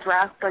that did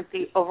address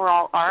the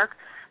overall arc,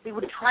 they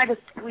would try to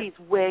squeeze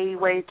way,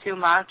 way too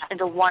much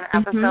into one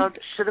episode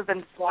that should have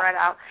been spread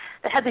out.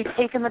 That had they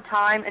taken the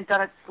time and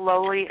done it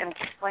slowly and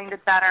explained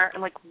it better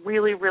and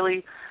really,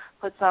 really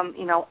put some,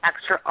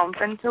 extra oomph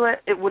into it,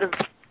 it would have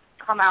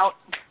come out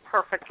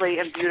perfectly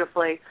and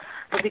beautifully.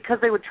 But because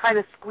they would try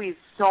to squeeze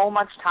so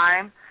much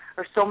time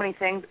or so many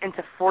things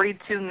into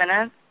 42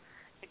 minutes,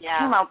 it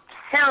came out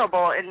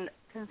terrible and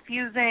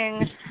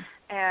confusing,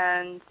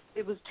 and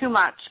it was too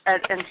much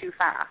and too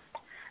fast.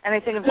 And I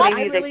think if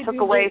maybe they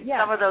took away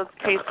some of those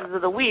cases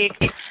of the week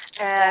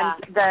and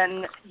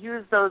then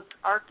used those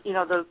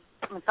those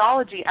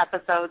mythology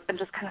episodes and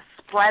just kind of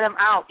spread them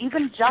out,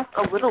 even just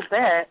a little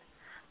bit,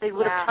 they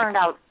would have turned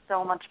out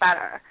so much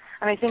better.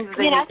 And I think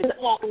they need to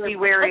be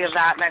wary of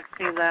that next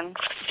season.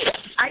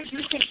 I do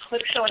think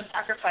Clip Show and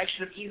Sacrifice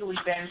should have easily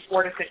been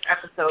 4 to 6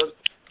 episodes.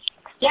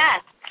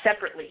 Yes.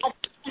 Separately.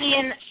 I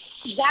mean,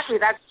 exactly.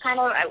 That's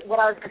kind of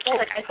what I was going to say.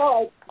 I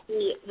feel like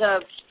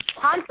the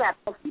concept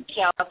of Clip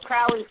Show, of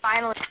Crowley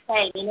finally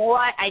saying, you know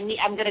what,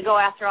 I'm going to go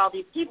after all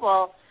these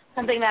people,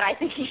 something that I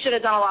think he should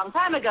have done a long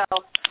time ago,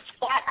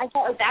 I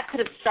felt like that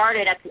could have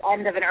started at the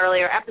end of an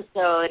earlier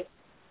episode,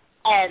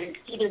 and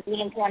either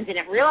Dean and Sam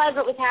didn't realize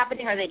what was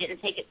happening or they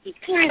didn't take it too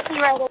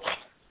seriously right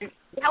away.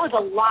 That was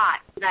a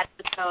lot in that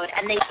episode.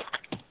 And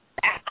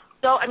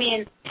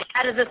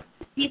out of the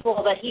people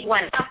that he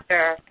went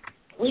after,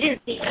 we didn't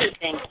see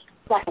anything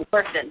second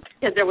person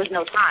because there was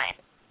no time.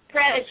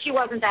 Granted, she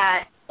wasn't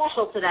that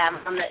special to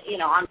them on the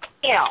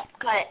scale.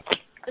 But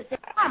at the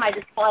same time, I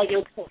just felt like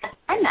it was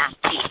end that,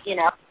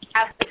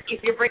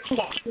 if you're breaking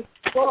down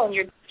people and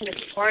you're doing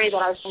a story that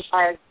I was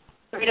has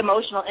great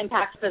emotional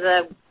impact for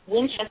the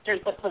Winchesters,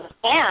 but for the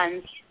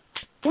fans,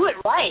 do it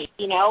right,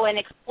 and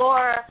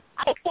explore.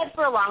 I said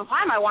for a long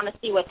time I want to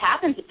see what's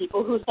happened to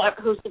people who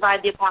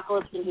survived the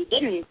apocalypse and who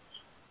didn't,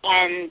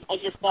 and I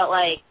just felt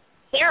like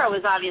Sarah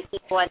was obviously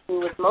the one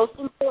who was most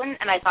important,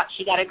 and I thought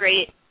she got a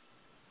great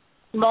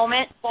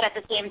moment, but at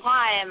the same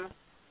time,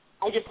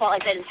 I just felt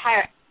like that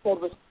entire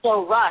episode was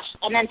so rushed.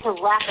 And then to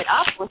wrap it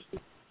up with the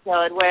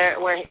episode where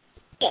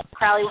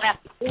Crowley went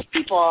after 3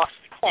 people,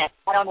 I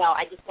don't know.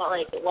 I just felt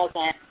like it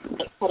wasn't.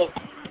 It could have.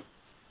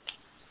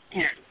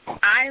 Yeah.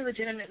 I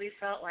legitimately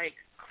felt like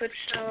Clip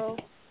Show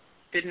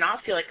did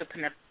not feel like a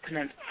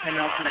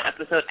penultimate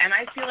episode, and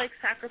I feel like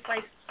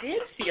Sacrifice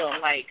did feel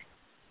like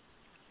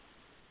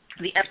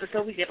the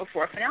episode we did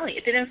before finale.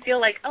 It didn't feel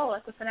like, oh,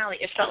 that's the finale.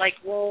 It felt like,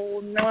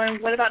 well, no,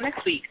 what about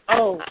next week?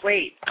 Oh,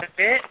 wait, that's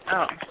it?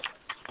 Oh.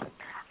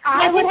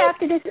 I would have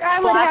to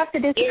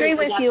disagree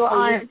with you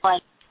on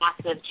like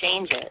massive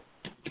changes.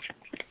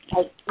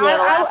 Like,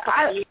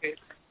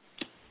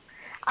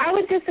 I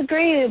would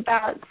disagree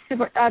about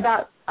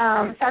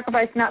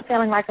Sacrifice not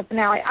feeling like a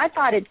finale. I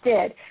thought it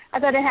did. I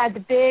thought it had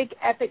the big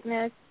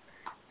epicness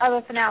of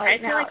a finale. I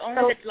feel like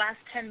only the last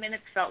 10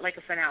 minutes felt like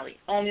a finale.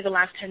 Only the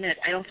last 10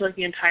 minutes. I don't feel like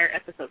the entire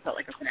episode felt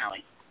like a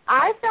finale.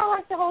 I felt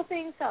like the whole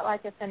thing felt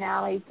like a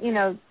finale. You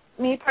know,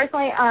 me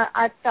personally,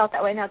 I felt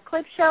that way. Now,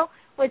 Clip Show,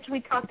 which we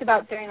talked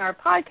about during our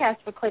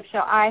podcast for Clip Show,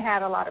 I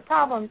had a lot of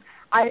problems.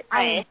 I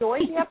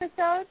enjoyed the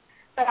episode,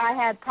 but I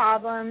had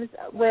problems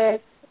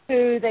with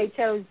who they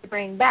chose to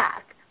bring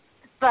back.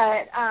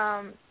 But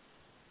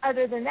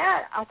other than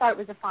that, I thought it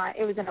was a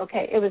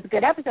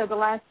good episode. The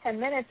last 10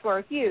 minutes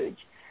were huge.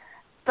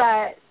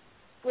 But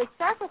with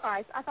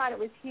Sacrifice, I thought it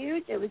was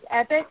huge. It was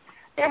epic.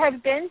 There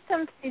have been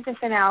some season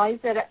finales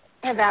that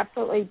have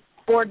absolutely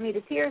bored me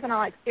to tears, and I'm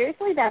like,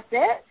 seriously, that's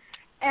it?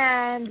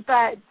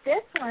 But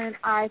this one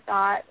I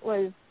thought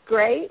was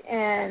great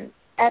and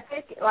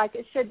epic, like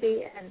it should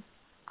be, and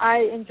I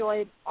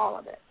enjoyed all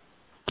of it.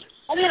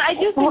 I mean, I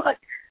do think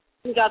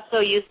we got so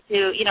used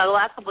to, the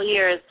last couple of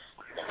years,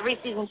 every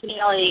season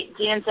finale,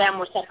 Dean and Sam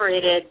were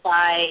separated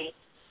by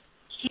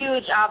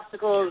huge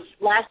obstacles.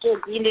 Last year,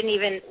 Dean didn't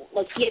even,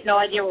 he had no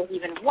idea where he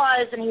even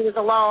was, and he was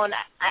alone.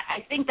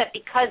 I think that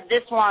because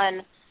this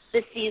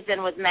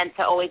season was meant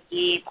to always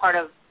be part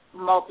of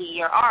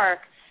multi-year arc,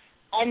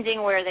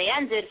 ending where they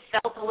ended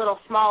felt a little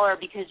smaller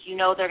because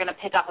they're going to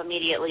pick up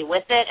immediately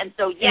with it. And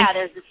so,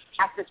 there's this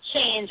massive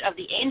change of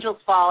the angels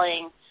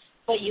falling,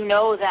 but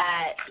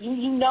that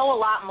you know a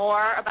lot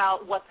more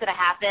about what's going to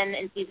happen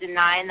in season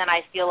 9 than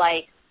I feel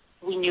like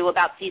we knew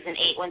about season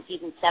 8 when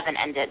season 7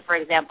 ended, for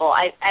example.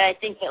 I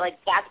think that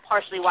that's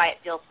partially why it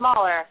feels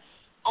smaller.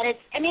 And it's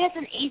an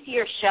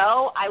 8th-year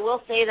show. I will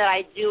say that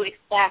I do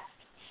expect,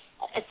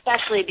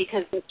 especially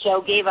because the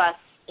show gave us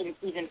in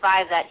season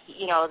 5 that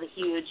the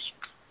huge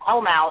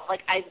hellmouth.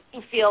 I do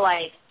feel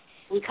like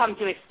we come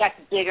to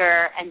expect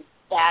bigger and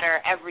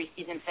badder every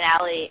season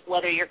finale,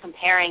 whether you're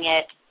comparing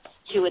it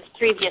to its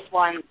previous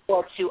one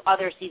or to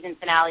other season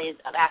finales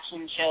of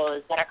action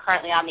shows that are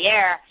currently on the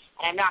air.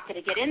 And I'm not going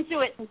to get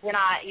into it since we're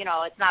not,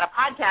 it's not a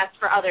podcast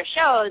for other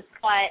shows,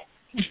 but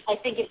I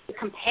think if you're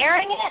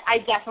comparing it, I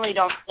definitely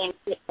don't think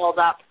it held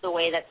up the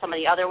way that some of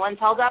the other ones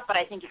held up, but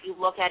I think if you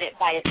look at it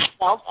by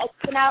itself as a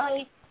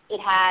finale, it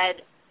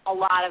had a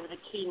lot of the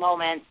key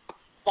moments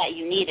that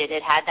you needed.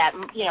 It had that,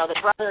 the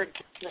brother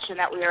discussion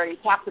that we already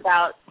talked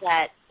about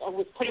that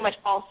was pretty much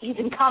all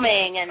season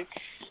coming, and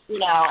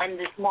and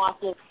this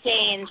massive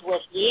change with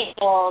the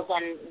angels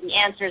and the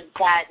answers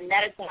that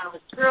Nettison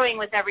was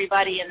screwing with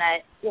everybody, and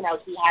that he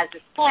has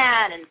this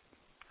plan, and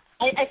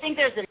I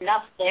think there's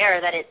enough there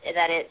that it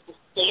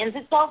sustains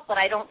itself, but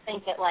I don't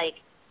think that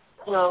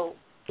the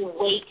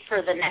wait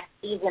for the next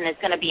season is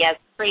going to be as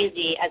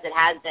crazy as it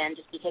has been,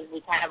 just because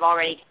we kind of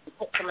already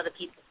put some of the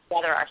pieces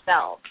together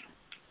ourselves.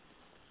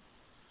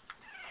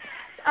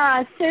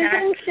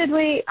 Susan, should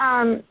we,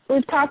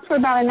 we've talked for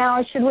about an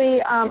hour, should we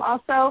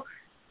also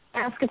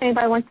ask if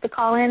anybody wants to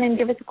call in and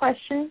give us a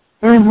question?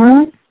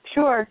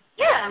 Sure.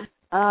 Yeah.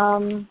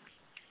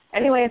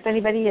 Anyway, if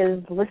anybody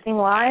is listening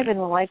live and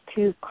would like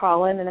to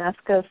call in and ask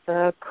us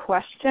a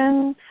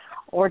question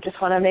or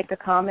just want to make a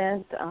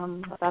comment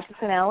about the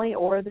finale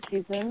or the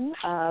season,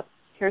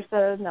 here's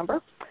the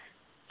number,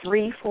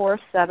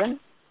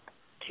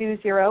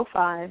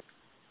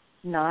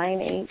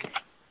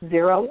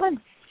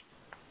 347-205-9801.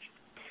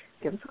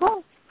 Give us a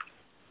call.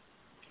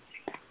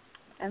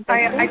 And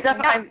I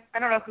definitely, I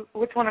don't know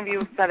which one of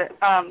you said it,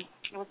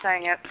 was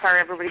saying it.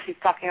 Sorry, everybody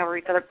keeps talking over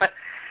each other, but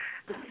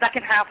the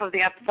second half of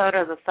the episode,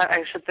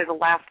 I should say the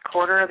last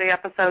quarter of the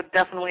episode,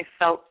 definitely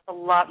felt a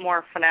lot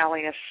more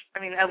finale-ish. I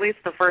mean, at least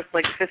the first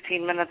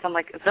 15 minutes, I'm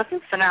like, is this a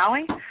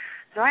finale?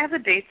 Do I have the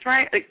dates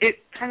right? It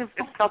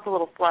felt a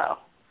little slow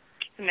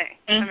to me.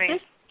 I mean,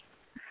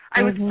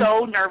 I was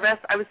so nervous.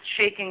 I was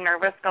shaking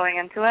nervous going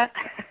into it,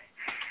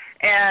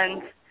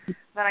 and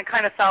then I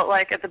kind of felt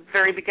like at the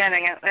very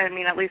beginning,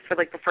 at least for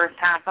the first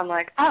half, I'm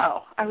like,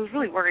 oh, I was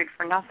really worried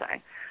for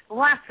nothing. The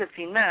last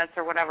 15 minutes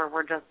or whatever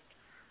were just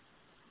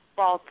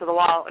balls to the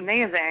wall,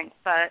 amazing,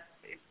 but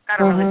it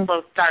got a really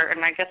slow start,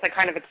 and I guess I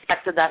kind of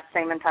expected that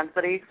same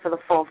intensity for the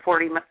full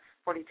 42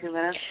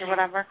 minutes or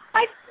whatever.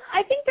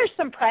 I think there's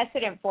some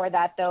precedent for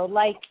that, though.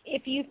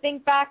 If you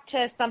think back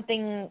to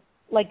something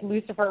like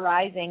Lucifer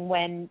Rising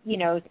when, you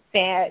know,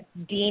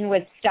 Dean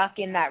was stuck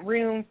in that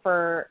room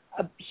for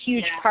a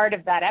huge part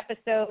of that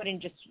episode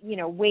and just, you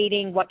know,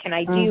 waiting, what can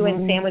I do?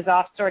 And Sam was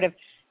off sort of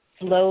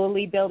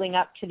slowly building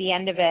up to the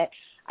end of it.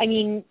 I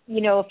mean,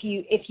 you know, if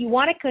you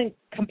want to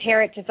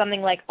compare it to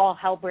something like All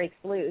Hell Breaks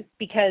Loose,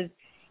 because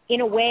in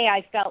a way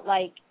I felt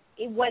like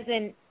it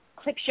wasn't,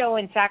 Click Show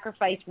and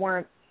Sacrifice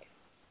weren't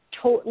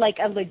like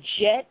a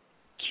legit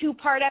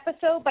 2-part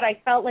episode, but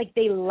I felt like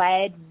they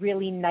led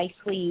really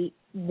nicely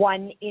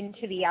one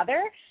into the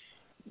other.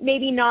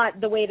 Maybe not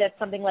the way that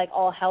something like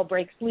All Hell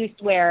Breaks Loose,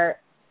 where,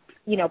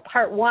 you know,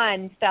 part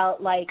 1 felt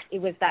like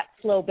it was that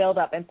slow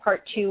build-up and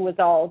part 2 was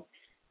all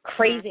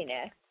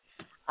craziness.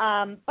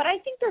 But I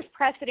think there's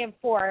precedent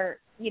for,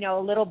 you know,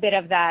 a little bit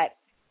of that,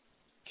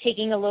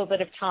 taking a little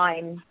bit of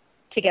time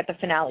to get the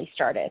finale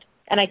started.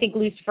 And I think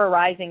Lucifer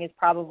Rising is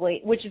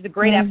probably, which is a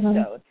great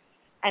episode.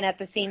 And at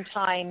the same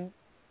time,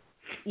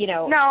 you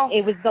know,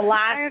 it was the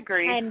last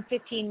 10,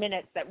 15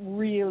 minutes that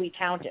really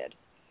counted.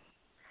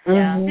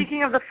 Yeah.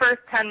 Speaking of the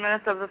first 10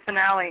 minutes of the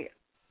finale,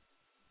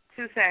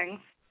 2 things.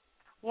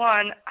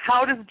 One,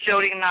 how does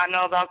Jody not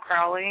know about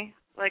Crowley?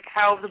 Like,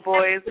 how have the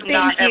boys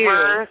not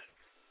ever...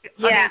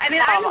 I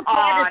mean, I was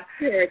glad to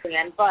see her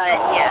again, but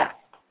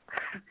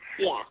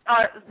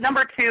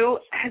number 2,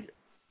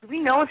 do we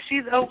know if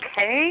she's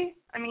okay?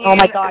 I mean, oh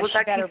my gosh, was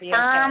that better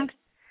confirmed?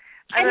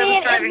 be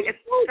okay. It's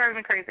driving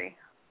me crazy.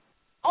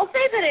 I'll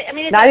say that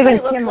it not even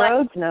Kim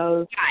Rhodes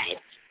knows.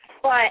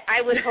 But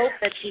I would hope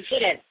that she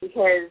didn't,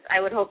 because I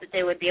would hope that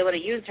they would be able to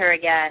use her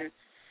again.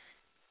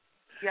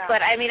 Yeah.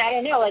 But I mean, I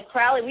don't know. Like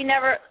Crowley, we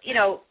never, you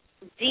know,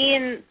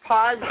 Dean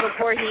paused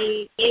before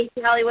he gave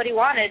Crowley what he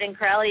wanted, and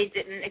Crowley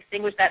didn't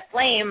extinguish that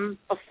flame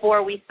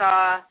before we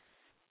saw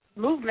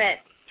movement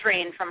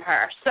drain from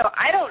her. So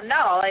I don't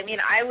know. I mean,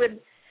 I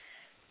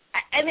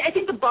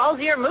think the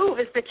ballsier move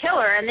is to kill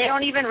her, and they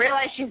don't even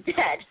realize she's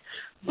dead.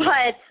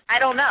 But I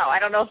don't know. I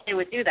don't know if they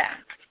would do that.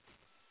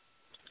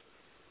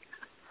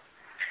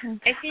 I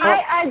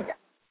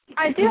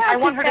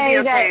want her to be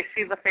okay.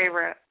 She's a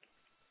favorite.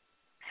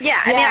 Yeah,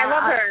 I mean, I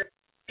love her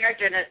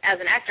character as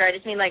an actor. I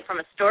just mean, like, from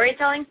a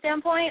storytelling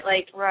standpoint,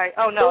 like... Right.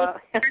 Oh, no.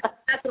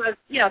 That's what I was,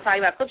 you know,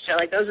 talking about Clip Show.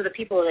 Like, those are the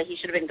people that he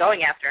should have been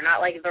going after, not,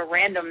 like, the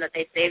random that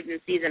they saved in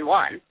season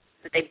 1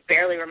 that they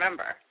barely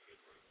remember.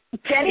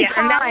 Jenny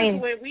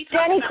Klein.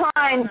 Jenny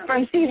Klein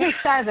from season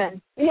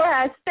 7.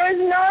 Yes, there's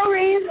no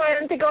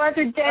reason to go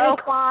after Jenny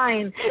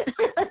Klein.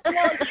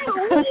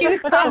 She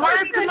was the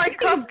worst in my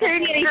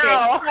cupcake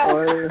girl.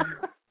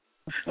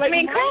 I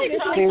mean, kind of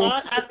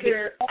thought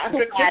after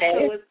Clip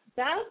was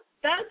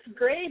that's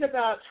great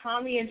about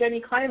Tommy and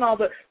Jenny Klein and all,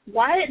 but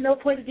why at no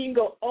point did Dean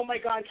go, oh my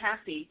God,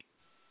 Cassie?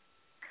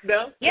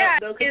 No? Yeah.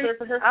 No concern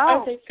for her?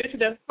 Oh. Okay, good to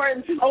know.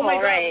 Oh my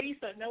God,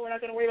 Lisa. No, we're not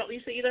going to worry about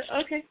Lisa either?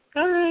 Okay,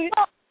 all right.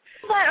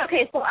 But,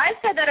 okay, so I've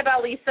said that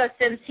about Lisa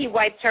since he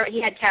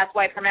had Cass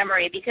wipe her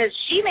memory, because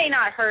she may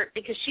not hurt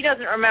because she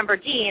doesn't remember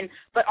Dean,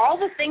 but all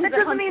the things that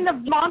doesn't mean the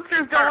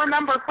monsters don't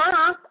remember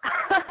her.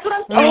 That's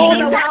what I'm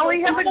saying.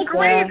 Crowley has a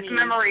great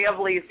memory of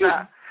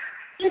Lisa.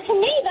 To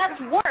me,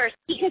 that's worse,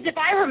 because if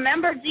I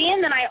remember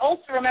Dean, then I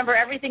also remember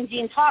everything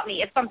Dean taught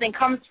me if something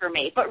comes for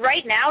me. But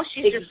right now,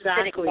 she's just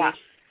sitting back.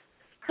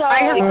 So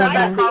I have said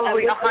that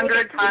probably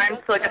 100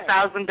 times to like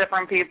 1,000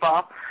 different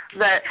people.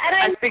 That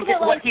I think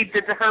what he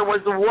did to her was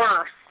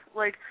worse.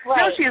 Like,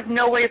 no, she has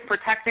no way of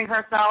protecting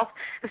herself.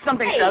 If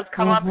something does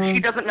come up, she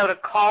doesn't know to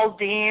call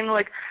Dean.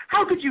 Like,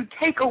 how could you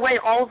take away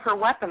all of her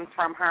weapons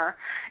from her?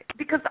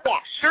 Because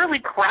surely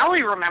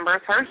Crowley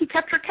remembers her. He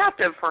kept her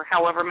captive for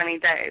however many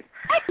days.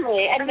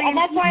 Exactly, and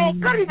that's why I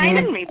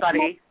kidding me,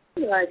 buddy.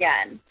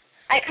 Again.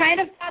 I kind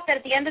of thought that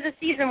at the end of the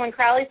season when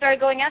Crowley started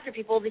going after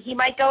people, that he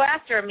might go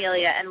after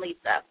Amelia and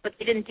Lisa, but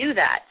they didn't do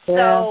that. Yeah.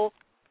 So,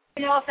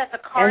 you know, if that's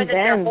a card that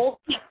they're holding,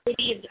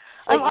 you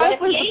know,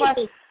 at first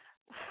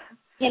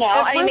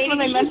when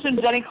they mentioned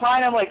Jenny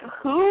Klein, I'm like,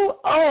 who?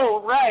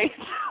 Oh, right.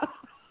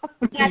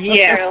 That's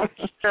true.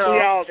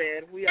 We all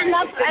did.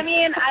 I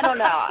mean, I don't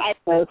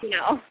know. You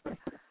know.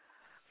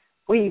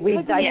 We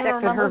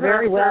dissected her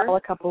very well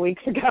a couple of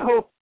weeks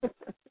ago.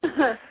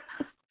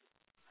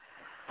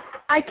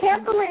 I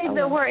can't believe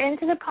that we're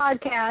into the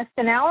podcast,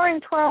 an hour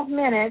and 12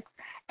 minutes,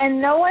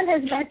 and no one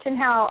has mentioned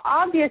how,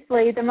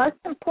 obviously, the most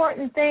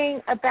important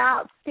thing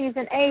about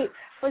season 8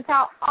 was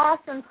how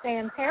awesome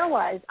Sam's hair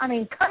was. I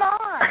mean, come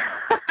on.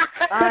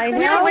 I know.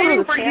 We're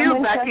waiting for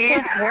you, Becky.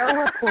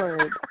 Hair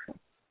report.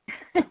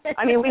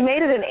 I mean, we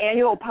made it an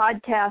annual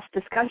podcast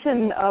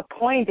discussion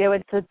point.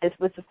 This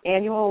was an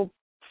annual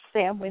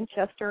Sam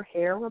Winchester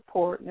hair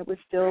report, and it was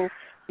still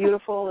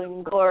beautiful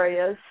and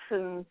glorious.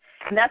 And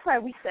that's why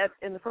we said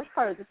in the first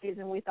part of the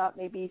season we thought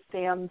maybe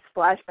Sam's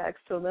flashbacks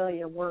to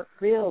Amelia weren't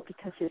real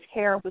because his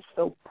hair was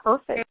so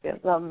perfect. You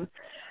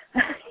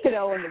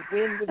know, and the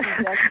wind would be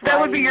just that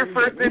would be your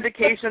first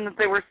indication that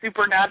they were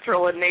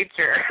supernatural in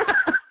nature.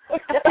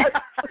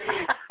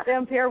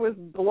 Sam's hair was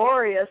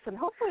glorious, and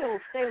hopefully it'll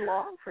stay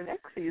long for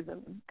next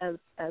season as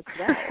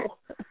well.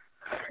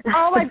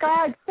 Oh my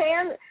God,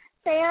 Sam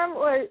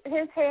was,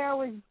 his hair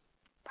was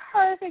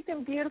perfect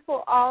and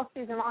beautiful all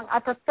season long. I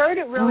preferred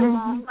it really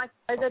long, like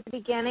I was at the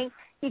beginning.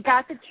 He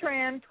got the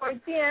trim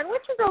towards the end,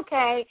 which is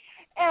okay,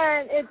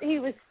 and he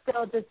was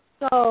still just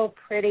so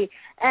pretty.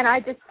 And I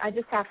just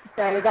have to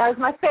say that was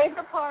my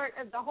favorite part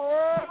of the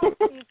whole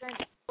season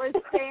was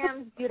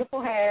Sam's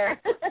beautiful hair.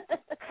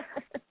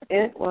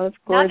 It was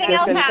gorgeous. Nothing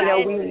else and,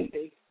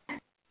 happened.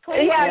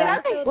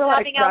 We're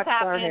like nothing else rock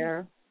star happened.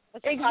 hair.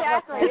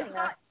 Exactly.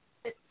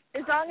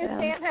 As long as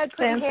Sam had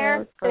pretty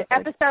hair, the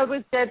episode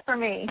was good for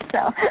me.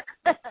 So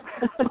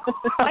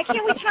why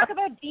can't we talk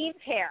about Dean's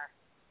hair?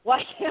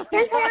 Why can't we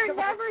his hair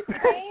never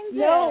changes?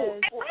 No.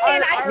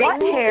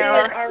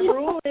 Our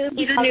rule is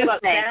we talk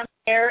about Sam's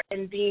hair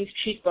and Dean's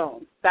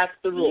cheekbones. That's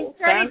the rule.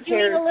 Sam's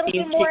hair, a little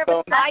Dean's bit more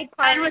cheekbones. of a side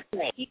part with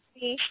me.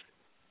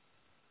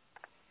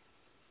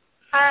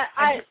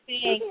 I'm just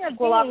seeing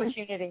equal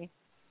opportunity.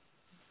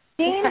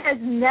 Dean has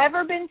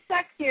never been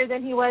sexier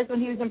than he was when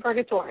he was in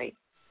Purgatory.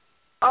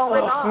 Oh,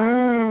 let's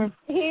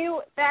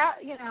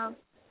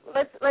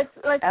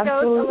go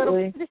a little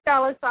bit to the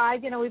shallow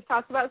side. We've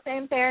talked about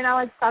Sam's hair. Now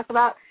let's talk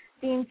about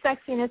Dean's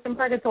sexiness in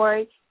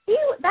Purgatory. He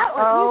was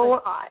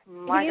hot. He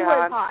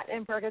was hot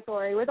in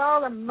Purgatory with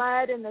all the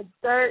mud and the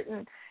dirt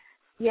and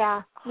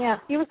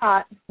he was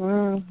hot.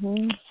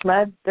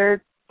 Mud,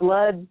 dirt,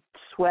 blood,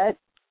 sweat.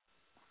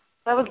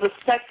 That was the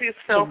sexiest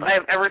filth I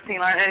have ever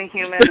seen on any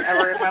human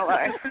ever in my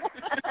life.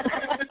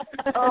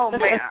 Oh,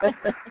 man.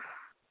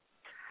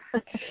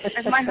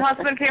 If my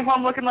husband came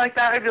home looking like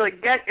that, I'd be like,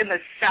 get in the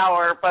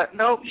shower. But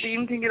nope,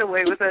 Dean can get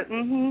away with it.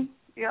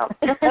 Yep,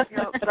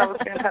 that was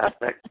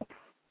fantastic.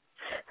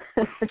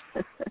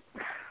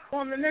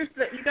 Well, and then there's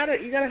you gotta.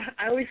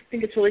 I always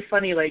think it's really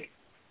funny. Like,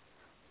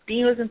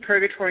 Dean was in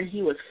Purgatory and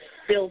he was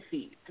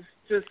filthy.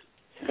 Just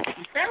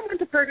Sam went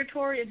to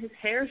Purgatory and his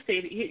hair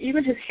stayed.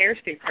 Even his hair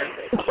stayed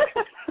perfect.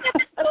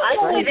 I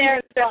only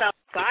there to step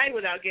outside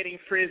without getting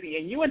frizzy,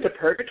 and you went to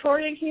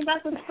Purgatory and came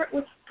back with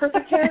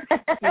perfect hair.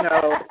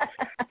 No.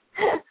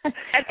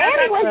 And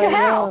he went to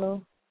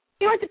hell.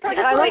 He went to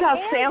Purgatory. I like how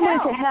Sam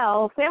went to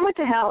hell. Sam went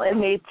to hell and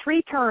made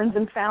 3 turns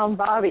and found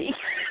Bobby.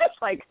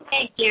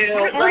 Thank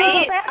you.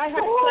 Right? I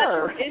had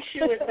such an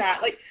issue with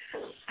that. Like,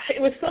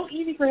 it was so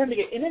easy for him to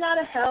get in and out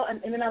of hell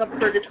and in and out of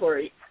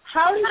Purgatory.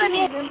 How did he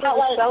remember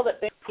the spell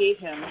that they gave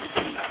him?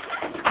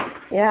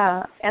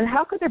 Yeah, and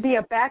how could there be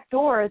a back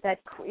door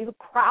that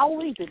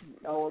Crowley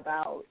didn't know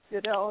about?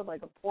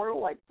 Like a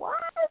portal, like what?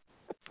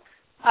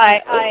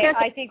 I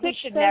think we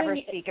should never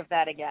speak of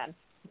that again.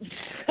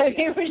 I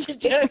think we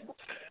should just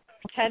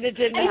pretend it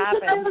didn't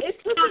happen.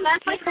 It took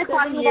like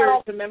 7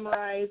 years to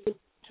memorize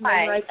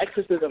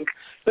exorcism,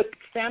 but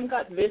Sam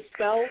got this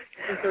spell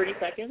in 30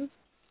 seconds.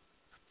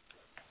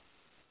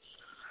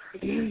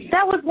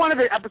 That was one of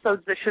the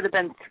episodes that should have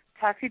been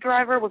Taxi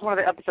Driver was one of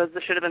the episodes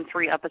that should have been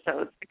 3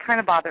 episodes. It kind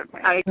of bothered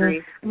me. I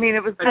agree. I mean,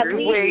 it was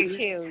way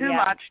too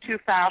much, too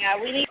fast. Yeah,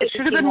 it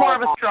should have been more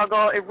of a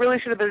struggle. It really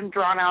should have been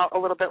drawn out a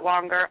little bit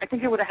longer. I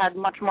think it would have had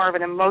much more of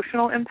an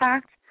emotional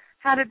impact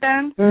had it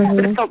been,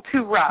 but it felt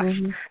too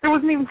rushed. There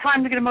wasn't even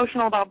time to get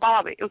emotional about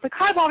Bobby. It was like,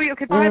 hi, Bobby,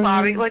 okay, bye,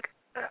 Bobby. Like,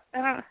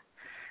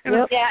 it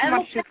was too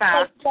much too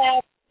fast.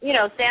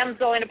 Sam's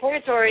going to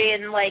Purgatory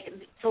and, like,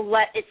 to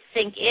let it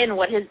sink in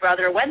what his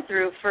brother went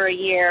through for a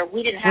year,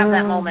 we didn't have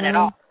that moment at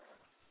all.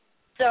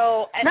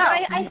 So, and no.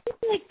 I think,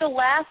 like, the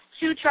last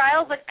 2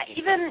 trials, like,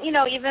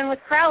 even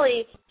with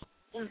Crowley,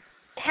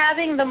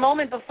 having the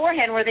moment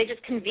beforehand where they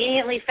just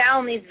conveniently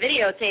found these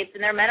videotapes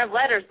in their Men of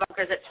Letters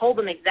bunkers that told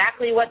them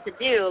exactly what to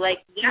do,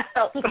 like, that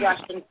felt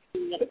rushed and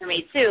convenient for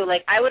me, too.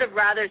 Like, I would have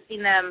rather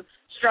seen them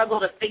struggle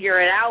to figure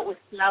it out with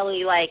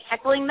Crowley, like,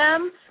 heckling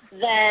them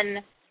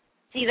than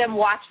see them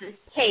watch this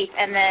tape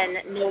and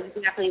then know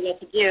exactly what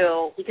to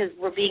do because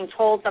we're being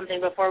told something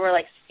before we're,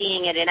 like,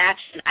 seeing it in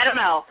action. I don't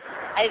know.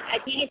 I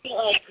think it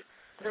felt like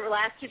the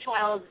last 2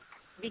 trials,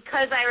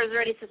 because I was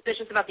already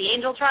suspicious about the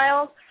angel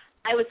trials,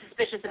 I was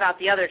suspicious about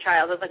the other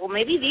trials. I was like, well,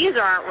 maybe these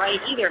aren't right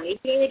either.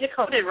 Maybe they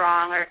decoded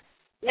wrong, or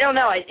I don't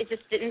know. It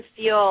just didn't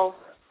feel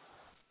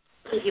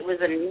like it was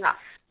enough.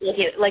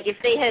 Like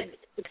if they had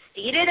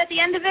succeeded at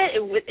the end of it,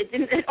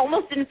 it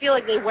almost didn't feel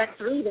like they went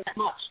through that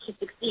much to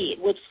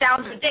succeed, which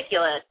sounds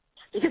ridiculous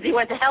because he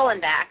went to hell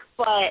and back.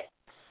 But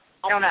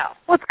I don't know.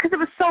 Well, it's because it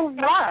was so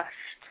rushed.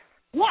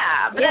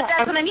 Yeah, but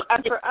that's what I mean.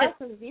 And for us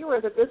as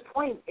viewers at this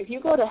point, if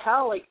you go to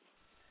hell, like,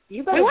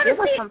 you better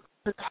give us something.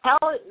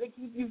 Hell, like,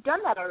 you've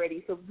done that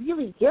already, so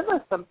really give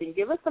us something.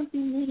 Give us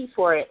something meaty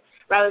for it,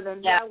 rather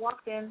than, I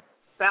walked in,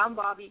 found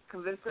Bobby,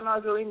 convinced him I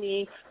was really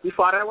me, we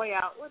fought our way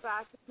out, we're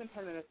back, it's been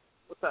 10 minutes,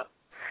 what's up?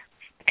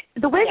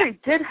 The way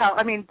they did hell,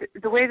 I mean,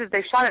 the way that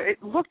they shot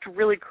it looked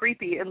really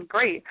creepy and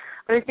great,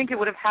 but I think it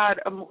would have had,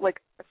 a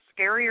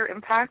scarier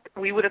impact.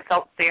 We would have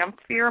felt Sam's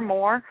fear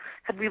more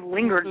had we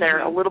lingered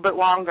there a little bit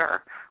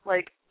longer.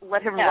 Like,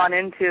 let him run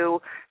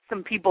into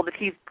some people that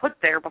he's put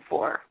there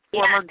before,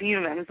 former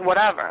demons,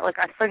 whatever. Like,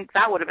 I think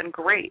that would have been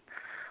great.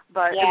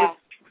 But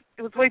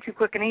it was way too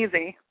quick and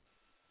easy.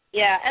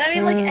 Yeah, and I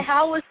mean, like,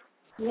 hell was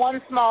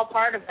one small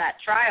part of that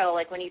trial,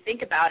 like, when you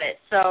think about it.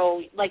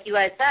 So, like you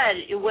guys said,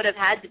 it would have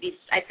had to be,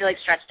 I feel like,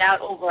 stretched out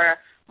over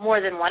more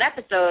than one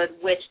episode,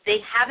 which they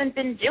haven't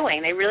been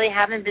doing. They really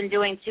haven't been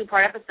doing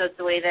 2-part episodes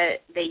the way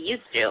that they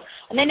used to.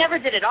 And they never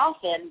did it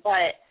often,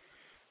 but,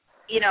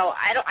 you know,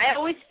 I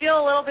always feel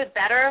a little bit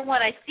better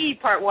when I see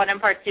part 1 and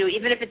part 2,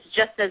 even if it's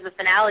just as a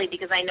finale,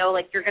 because I know,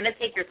 like, you're going to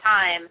take your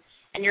time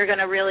and you're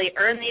going to really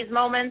earn these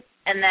moments,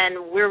 and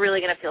then we're really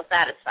going to feel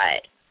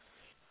satisfied.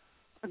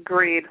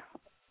 Agreed.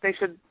 They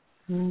should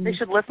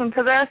listen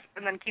to this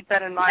and then keep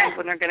that in mind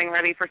when they're getting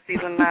ready for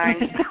season 9.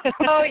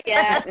 Oh,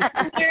 yeah.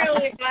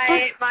 Clearly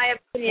my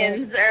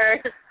opinions are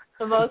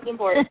the most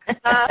important.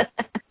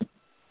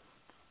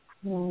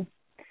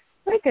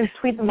 We can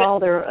tweet them all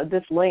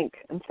this link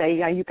and say,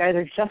 yeah, you guys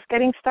are just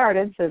getting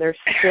started, so there's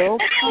still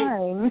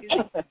time.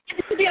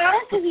 To be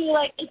honest with you,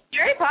 like, it's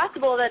very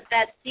possible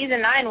that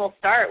season 9 will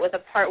start with a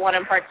part 1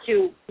 and part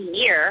 2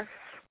 premiere.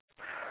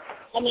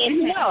 I mean,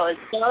 who knows?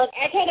 So, like,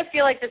 I kind of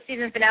feel like the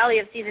season finale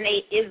of season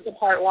 8 is the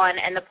part 1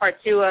 and the part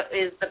 2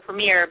 is the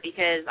premiere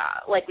because,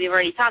 like we've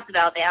already talked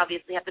about, they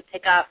obviously have to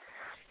pick up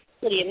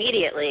pretty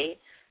immediately.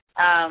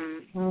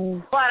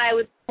 But I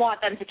would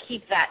want them to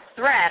keep that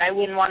thread. I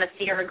wouldn't want to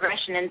see a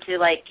regression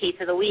into, like, Case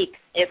of the Week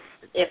if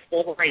they've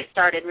already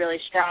started really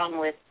strong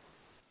with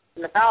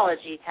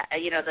mythology,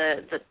 you know,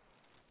 the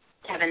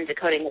Kevin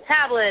decoding the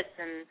tablets,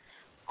 and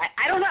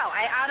I don't know.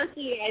 I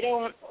honestly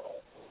don't.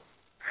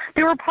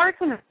 There were parts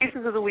when the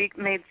Cases of the Week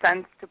made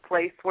sense to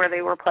place where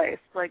they were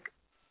placed. Like,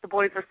 the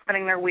boys are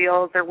spinning their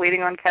wheels, they're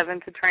waiting on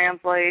Kevin to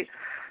translate,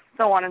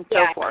 so on and so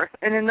forth.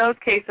 And in those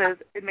cases,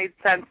 it made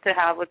sense to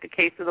have, like, the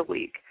Case of the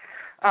Week.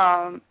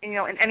 You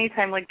know, and any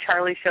time, like,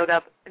 Charlie showed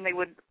up and they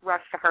would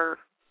rush to her,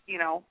 you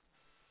know,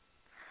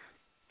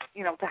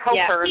 to help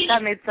her,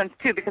 that made sense,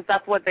 too, because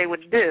that's what they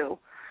would do.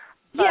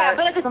 But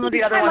some of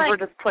the other ones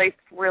were just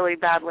placed really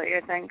badly,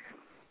 I think.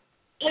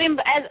 I mean,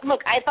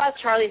 look, I thought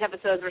Charlie's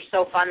episodes were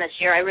so fun this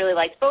year. I really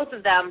liked both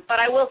of them.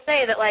 But I will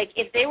say that, like,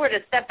 if they were to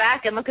step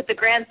back and look at the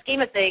grand scheme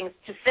of things,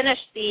 to finish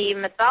the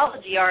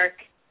mythology arc,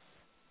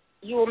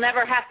 you will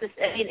never have to.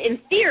 I mean,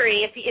 in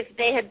theory, if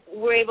they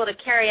were able to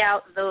carry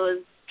out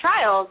those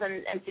trials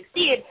and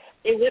succeed,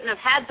 they wouldn't have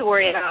had to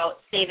worry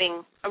about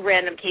saving a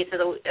random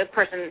a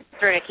person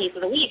during a Case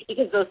of the Week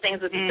because those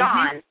things would be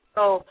gone.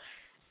 So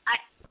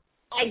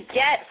I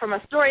get from a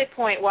story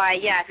point why,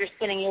 if you're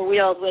spinning your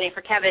wheels waiting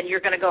for Kevin,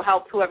 you're going to go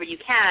help whoever you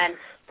can.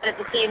 But at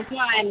the same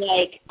time,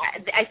 like,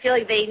 I feel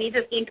like they need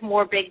to think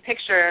more big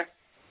picture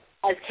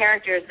as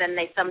characters than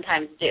they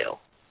sometimes do.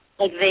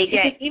 Like, they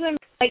get... Even,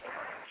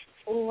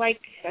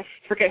 like I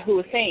forget who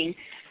was saying,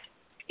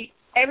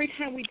 every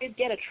time we did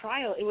get a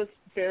trial, it was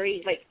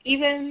very, like,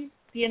 even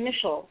the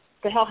initial,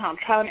 the Hellhound,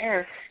 Trial and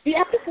Error, the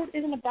episode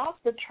isn't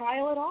about the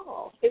trial at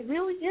all. It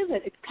really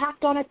isn't. It's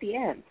tacked on at the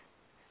end.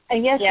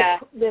 And yes,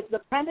 the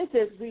premise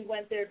is we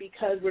went there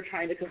because we're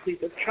trying to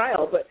complete this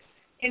trial, but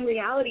in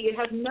reality it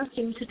has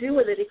nothing to do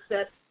with it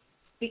except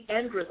the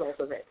end result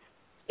of it.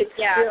 It's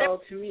still,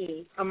 to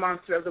me, a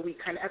Monster of the Week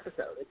kind of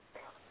episode.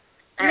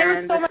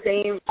 And the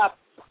same...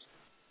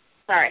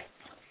 Sorry.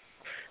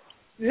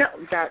 No,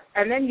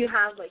 and then you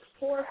have like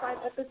 4 or 5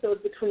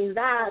 episodes between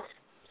that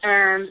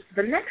and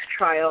the next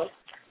trial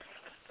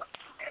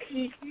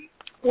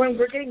when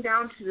we're getting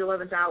down to the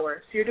 11th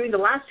hour. So you're doing the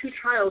last 2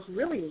 trials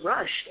really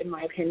rushed, in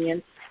my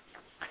opinion.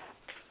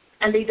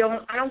 And I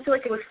don't feel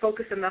like it was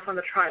focused enough on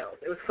the trials.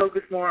 It was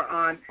focused more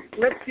on,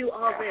 let's do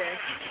all this,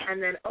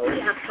 and then,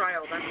 we have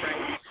trial, that's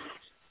right.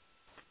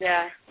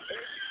 Yeah.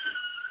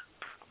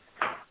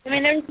 I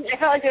mean, I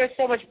felt like there was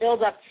so much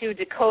build-up to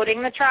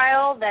decoding the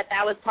trial that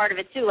was part of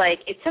it, too. Like,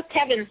 it took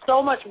Kevin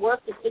so much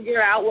work to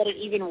figure out what it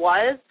even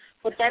was,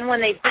 but then when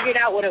they figured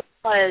out what it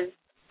was,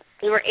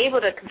 they were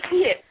able to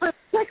complete it pretty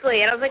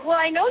quickly. And I was like, well,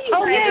 I know you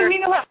guys are...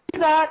 we know how to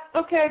do that.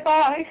 Okay,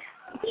 bye.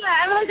 Yeah,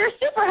 I mean, like,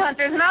 they're super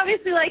hunters, and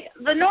obviously, like,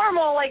 the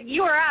normal, like,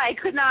 you or I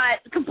could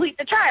not complete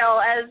the trial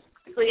as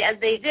quickly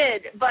as they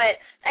did. But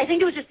I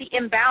think it was just the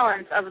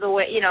imbalance of the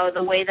way,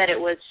 the way that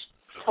it was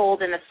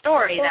told in the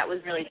story that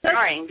was really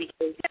jarring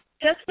because,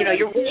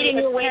 you're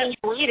waiting,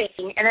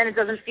 and then it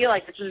doesn't feel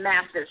like this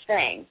massive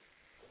thing.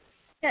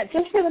 Yeah,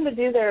 just for them to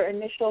do their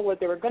initial, what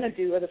they were going to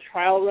do as a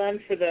trial run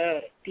for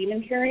the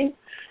demon curing,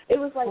 it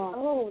was like,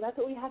 that's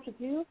what we have to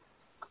do?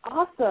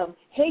 Awesome.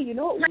 Hey, you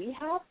know what we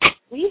have?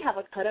 We have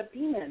a cut-up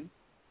demon.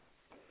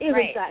 It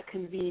was that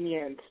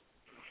convenient.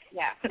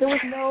 Yeah. There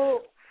was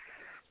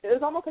it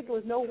was almost like there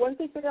was no, once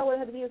they figured out what it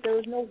had to be, there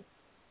was no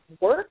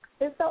work,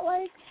 it felt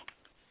like.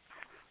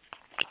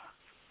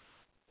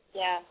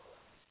 Yeah.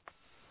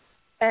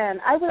 And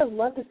I would have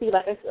loved to see,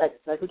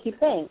 like we keep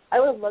saying, I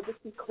would have loved to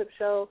see Clip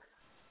Show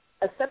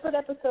a separate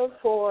episode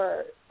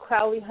for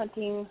Crowley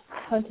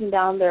hunting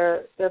down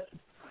their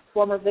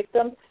former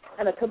victim,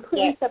 and a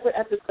completely separate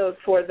episode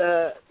for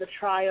the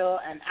trial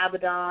and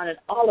Abaddon and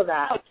all of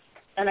that.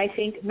 And I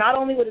think not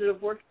only would it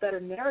have worked better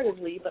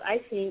narratively, but I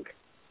think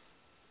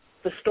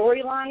the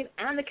storyline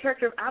and the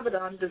character of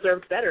Abaddon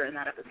deserved better in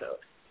that episode.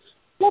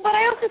 Well, but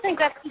I also think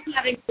that's just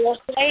having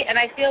foresight, and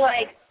I feel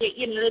like, they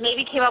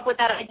maybe came up with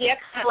that idea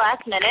kind of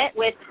last minute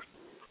with,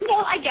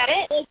 I get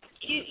it. Like,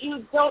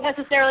 you don't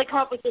necessarily come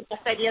up with the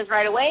best ideas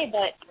right away,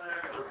 but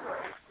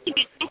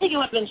think it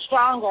would have been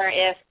stronger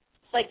if,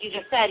 like you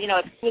just said,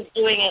 if he was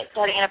doing it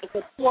starting in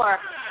episode 4,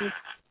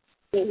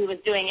 he was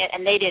doing it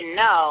and they didn't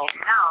know.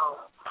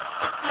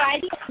 I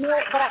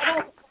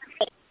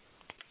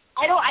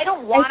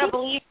don't want to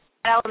believe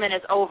that element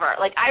is over.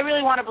 Like, I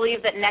really want to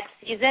believe that next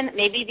season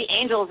maybe the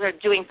Angels are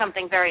doing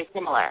something very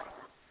similar.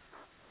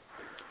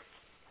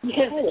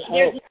 Because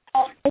there's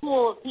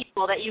multiple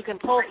people that you can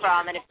pull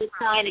from, and if you're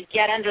trying to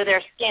get under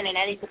their skin in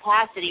any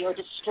capacity or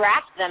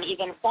distract them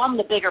even from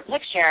the bigger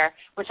picture,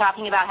 we're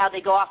talking about how they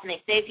go off and they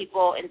save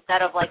people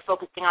instead of, like,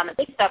 focusing on the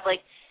big stuff.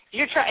 Like,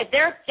 if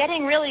they're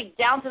getting really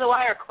down to the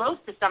wire close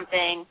to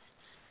something,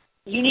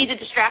 you need to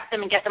distract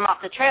them and get them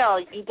off the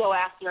trail. You go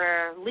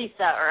after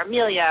Lisa or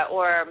Amelia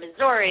or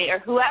Missouri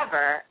or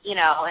whoever,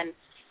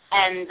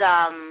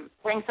 and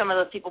bring some of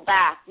those people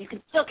back. You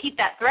can still keep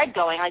that thread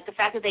going. Like, the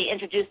fact that they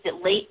introduced it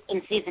late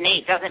in Season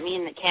 8 doesn't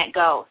mean it can't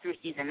go through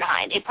Season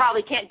 9. It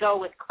probably can't go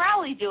with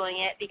Crowley doing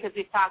it because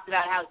we've talked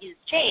about how he's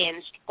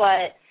changed,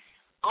 but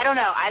I don't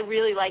know. I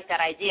really like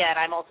that idea, and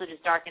I'm also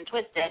just dark and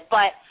twisted.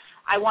 But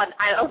I want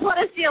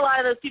to see a lot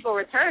of those people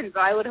return, so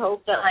I would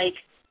hope that, like,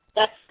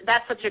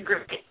 that's such a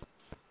great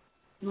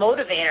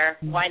motivator.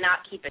 Why not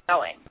keep it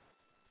going?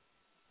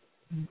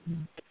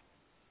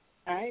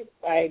 I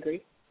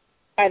agree.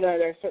 I know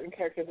there are certain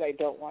characters I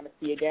don't want to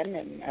see again,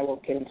 and I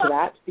won't get into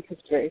that because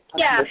it's very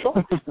controversial.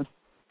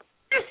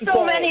 There's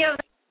so many of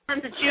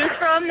them to choose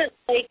from that,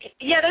 like,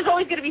 there's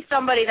always going to be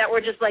somebody that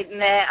we're just like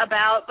meh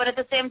about, but at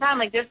the same time,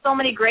 like, there's so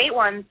many great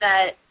ones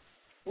that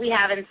we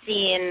haven't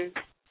seen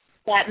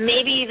that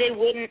maybe they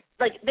wouldn't,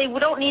 like, they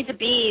don't need to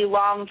be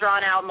long,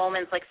 drawn-out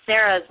moments like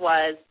Sarah's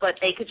was, but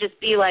they could just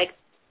be, like,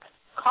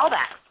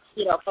 callbacks,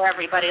 for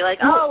everybody. Like,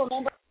 oh,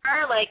 remember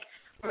her? Like,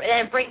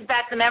 and it brings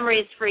back the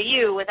memories for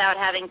you without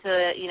having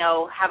to,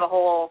 have a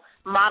whole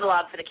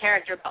monologue for the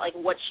character about, like,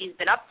 what she's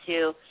been up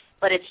to.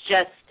 But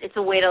it's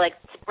a way to, like,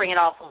 bring it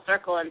all full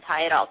circle and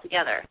tie it all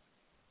together.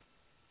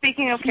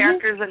 Speaking of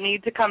characters that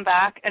need to come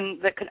back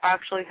and that could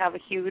actually have a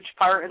huge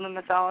part in the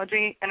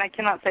mythology, and I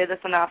cannot say this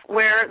enough,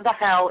 where the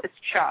hell is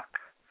Chuck?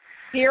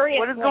 Seriously.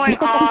 What is going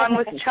on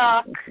with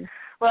Chuck?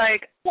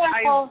 Like,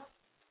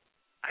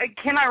 I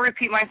cannot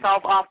repeat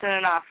myself often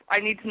enough.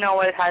 I need to know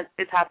what is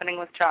happening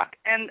with Chuck.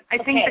 And I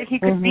think that he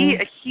could be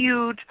a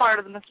huge part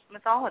of the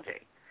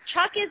mythology.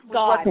 Chuck is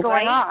God, what's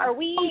going right? on? Are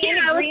we in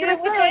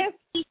agreement with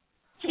this?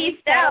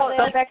 Keep out.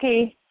 So,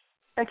 Becky,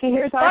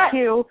 here's our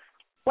cue.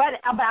 What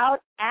about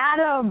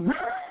Adam?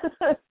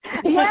 Yes,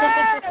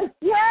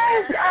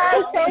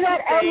 I say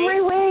that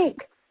every week.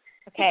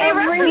 Okay. We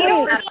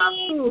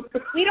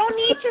don't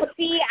need to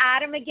see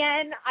Adam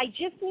again. I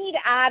just need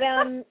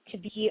Adam to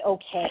be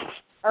okay.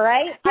 All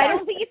right? Yes. I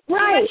don't think it's too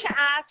much to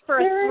ask for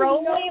a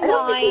throwaway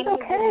line.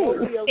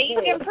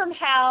 Saved him from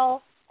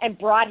hell and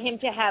brought him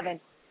to heaven.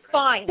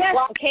 Fine. Yes.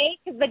 Okay?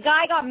 Because the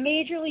guy got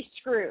majorly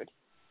screwed.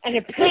 And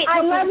it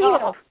I love you.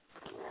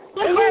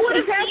 Yes,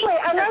 exactly.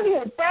 I love you.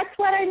 That's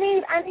what I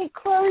need. I need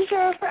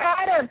closure for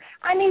Adam.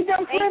 I need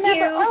them to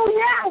remember. Oh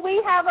yeah,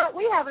 we have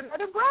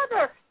another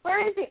brother.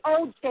 Where is he?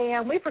 Oh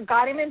damn, we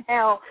forgot him in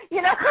hell.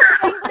 The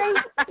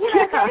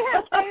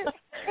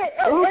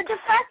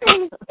fact that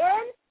he's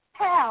in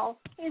hell,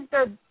 he's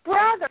their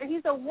brother.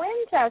 He's a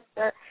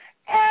Winchester.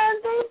 And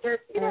they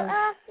just,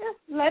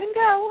 just let him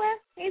go.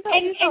 He's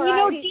and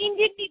Dean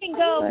didn't even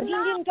go. Dean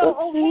didn't go,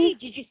 oh, hey,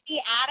 did you see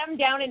Adam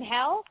down in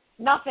hell?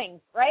 Nothing,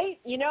 right?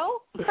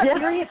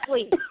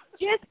 Seriously.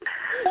 Just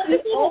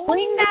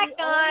bring that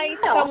guy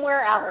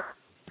somewhere else.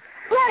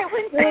 Right,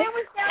 when Sam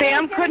was down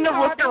Sam couldn't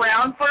have looked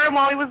around for him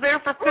while he was there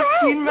for 15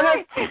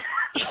 minutes. Right.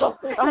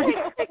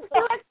 6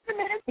 extra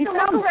minutes to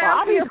look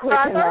around for your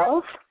brother.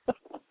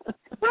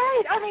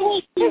 Right, I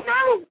mean, who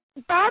knows?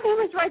 Bobby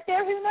was right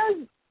there. Who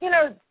knows?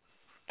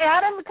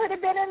 Adam could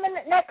have been in the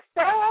next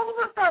cell all of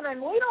a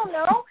sudden. We don't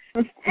know.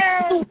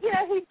 And,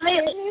 he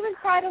didn't even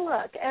try to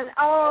look. And,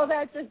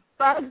 that just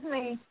bugs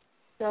me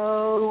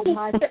so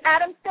much.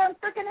 Adam's done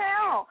freaking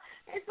hell.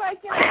 It's like,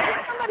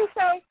 somebody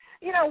say,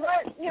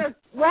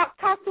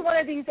 talk to one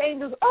of these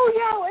angels. Oh,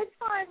 yeah, it's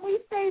fine. We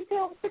saved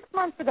him 6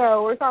 months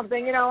ago or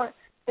something,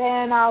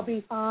 then I'll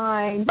be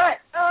fine. But,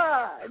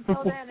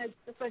 until then, it's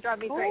just going to drive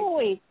me crazy.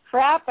 Holy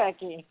crap,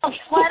 Becky.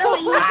 Why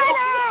don't you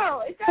know?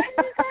 It drives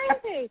me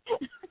crazy.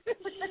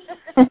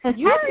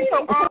 You're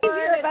even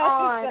crazier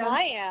about this than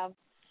I am.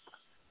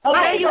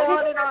 Okay, you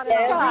on and on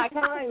and on.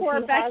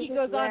 Before Becky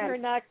goes on her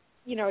next,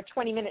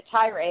 20-minute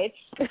tirade.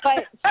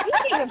 But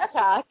speaking of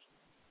Chuck,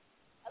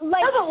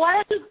 but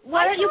why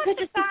don't you pitch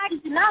a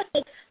season out?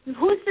 Like,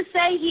 who's to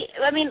say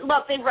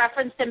look, they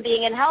referenced him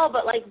being in hell,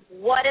 but, like,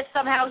 what if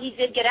somehow he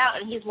did get out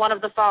and he's one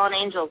of the fallen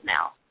angels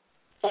now?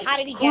 How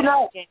did he get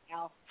out,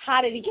 Danielle?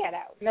 How did he get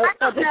out? No, and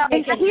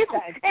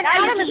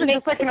Adam isn't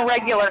just like in a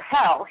regular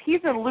hell.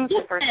 He's in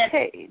Lucifer's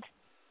cage.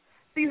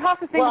 So you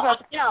have to think about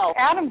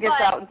Adam gets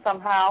out and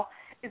somehow.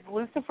 Is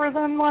Lucifer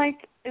then,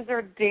 like, is there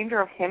a danger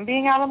of him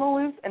being out on the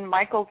loose and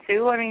Michael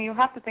too? I mean, you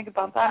have to think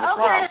about that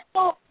as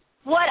well.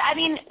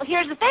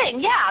 Here's the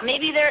thing. Yeah,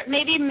 maybe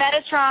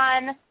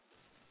Metatron,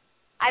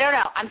 I don't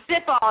know. I'm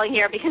spitballing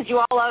here because you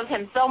all love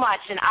him so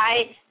much, and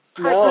I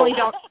personally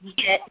don't see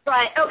it.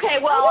 But okay,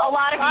 well, a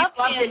lot of you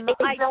loved it. It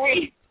was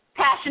very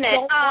passionate.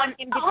 Don't want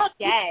him to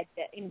be dead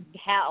in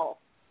hell.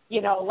 You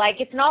know, like,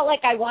 it's not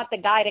like I want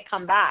the guy to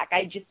come back.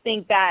 I just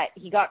think that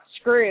he got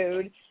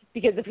screwed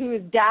because of who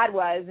his dad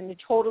was, and it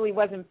totally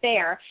wasn't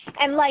fair.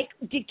 And, like,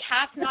 did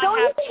Cass not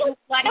have two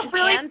bloody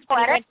hands when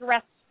he went to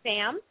rescue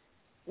Sam?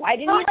 Why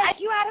didn't he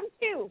rescue Adam,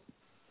 too?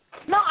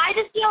 No, I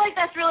just feel like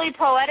that's really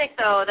poetic,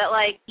 though, that,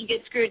 like, you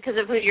get screwed because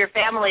of who your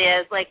family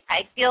is. Like,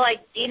 I feel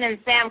like Dean and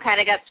Sam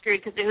kind of got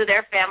screwed because of who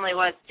their family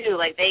was, too.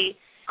 Like, they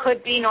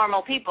could be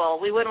normal people.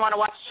 We wouldn't want to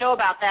watch a show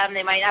about them.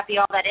 They might not be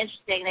all that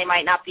interesting. They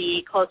might not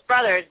be close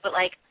brothers. But,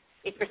 like,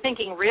 if you're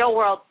thinking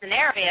real-world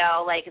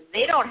scenario, like,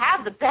 they don't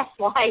have the best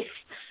life.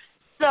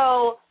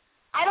 So,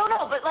 I don't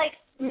know. But, like,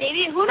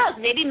 maybe, who knows,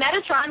 maybe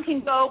Metatron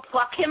can go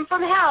pluck him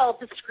from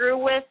hell to screw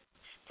with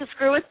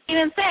Dean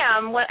and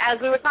Sam, as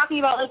we were talking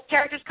about, like,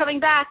 characters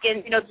coming back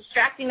and, you know,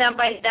 distracting them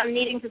by them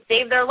needing to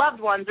save their loved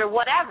ones or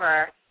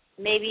whatever.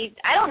 Maybe,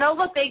 I don't know,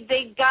 look, they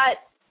got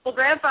the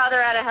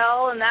grandfather out of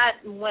hell, and that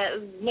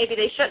maybe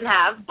they shouldn't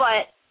have,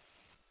 but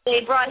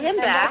they brought him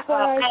back.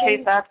 I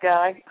hate that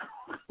guy.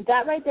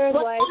 That right there is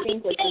why I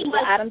think like,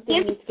 the Adam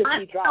thing needs to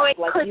be dropped.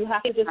 Like, you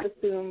have to just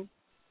assume,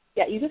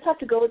 you just have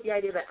to go with the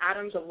idea that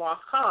Adam's a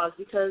lost cause,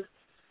 because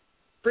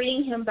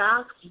bringing him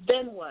back,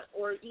 then what?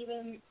 Or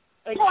even...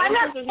 Like, no, I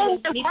don't think there's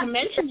a need to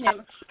mention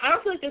him. I don't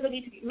feel like there's a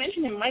need to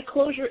mention him. My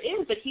closure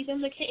is that he's in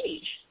the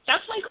cage.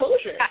 That's my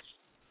closure.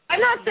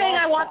 I'm not saying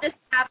I want this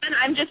to happen.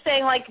 I'm just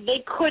saying, like,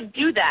 they could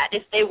do that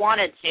if they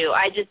wanted to.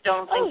 I just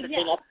don't think they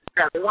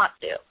necessarily want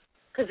to.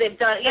 Because they've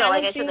done, you know,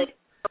 like I said, they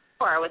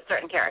before with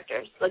certain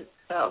characters. Like,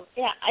 so.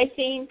 Yeah, I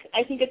think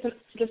it's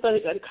just a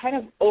kind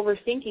of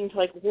overthinking to,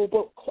 like, well,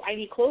 I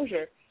need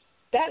closure.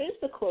 That is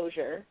the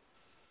closure.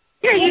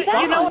 Here, you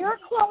know your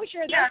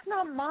closure. That's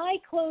not my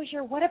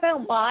closure. What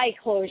about my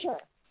closure?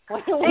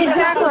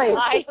 Exactly.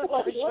 My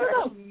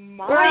closure.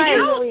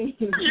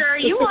 Sure,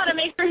 you want to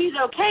make sure he's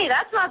okay.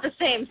 That's not the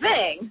same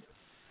thing.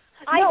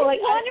 I want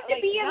him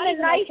to be in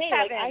the nice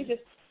heaven.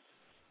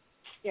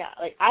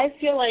 Like, I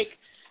feel like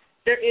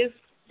there is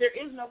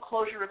no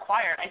closure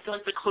required. I feel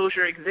like the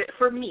closure exists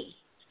for me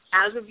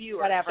as a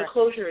viewer. Whatever. The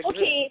closure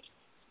exists. Okay.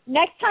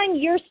 Next time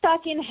you're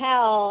stuck in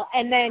hell,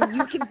 and then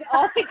you can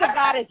all think of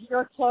that as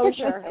your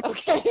closure.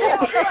 Okay.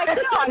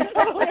 I'm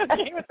totally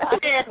okay with that.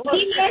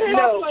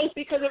 No,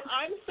 because if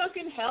I'm stuck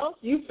in hell,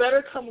 you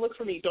better come look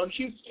for me. Don't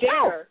you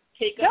dare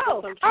take us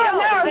to some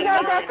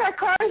no, that's our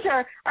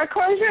closure. Our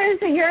closure is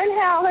that you're in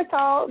hell. That's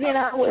all. You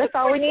know, that's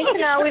all we need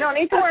to know. We don't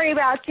need to worry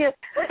about you.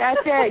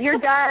 That's it. You're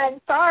done.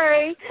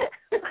 Sorry.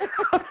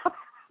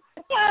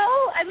 Well,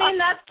 I mean,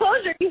 that's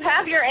closure. You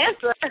have your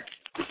answer.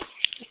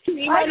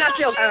 You might not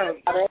feel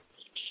good about it.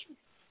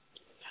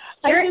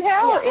 You're in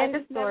hell. End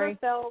of story.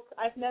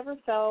 I've never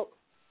felt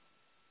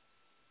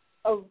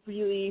a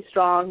really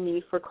strong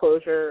need for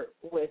closure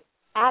with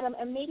Adam,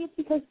 and maybe it's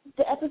because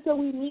the episode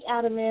we meet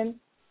Adam in,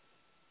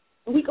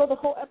 we go the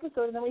whole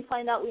episode and then we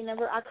find out we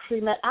never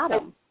actually met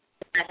Adam.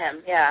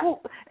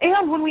 Well,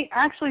 and when we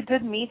actually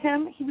did meet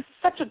him, he was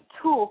such a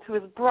tool to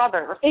his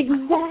brother.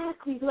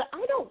 Exactly.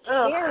 I don't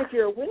care if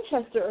you're a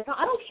Winchester or not.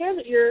 I don't care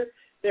that you're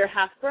their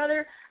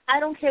half-brother. I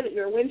don't care that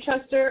you're a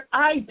Winchester.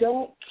 I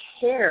don't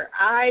care.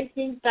 I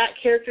think that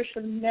character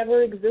should have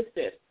never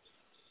existed.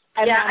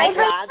 And I'm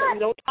glad that we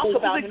don't talk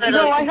about him.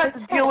 I had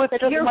to deal with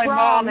just my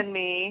mom and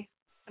me,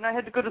 and I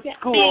had to go to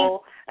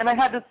school, and I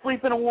had to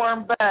sleep in a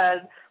warm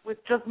bed with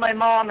just my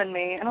mom and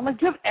me. And I'm like,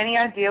 do you have any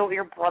idea what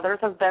your brothers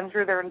have been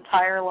through their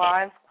entire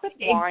lives? Quit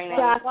whining.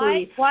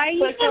 Exactly. Why are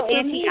you so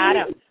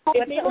anti-Adam?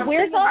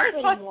 Where's all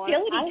this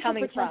hostility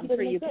coming from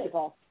for you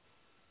people?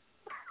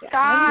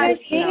 God,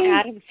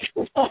 Adam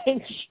so much.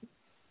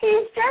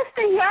 He's just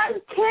a young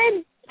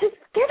kid. Just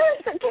get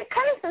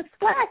kind of some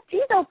slack.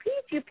 Jeez, oh,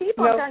 Pete, you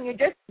people are done. You're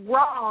just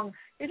wrong.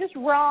 You're just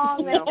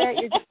wrong.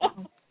 You're just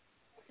wrong.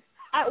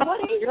 At what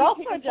age you're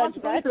also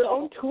judgmental your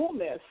own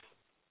coolness?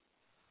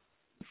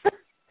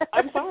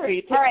 I'm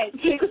sorry. All right.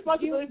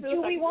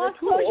 Do we want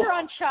closure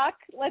on Chuck?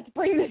 Let's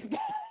bring this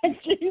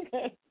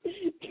back.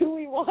 Do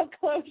we want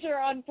closure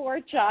on poor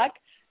Chuck,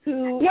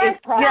 who is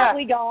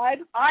probably God?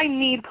 I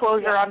need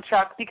closure on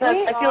Chuck because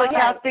I feel like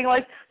Cass being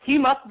like, he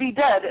must be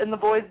dead, and the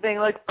boys being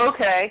like,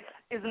 okay,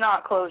 is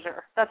not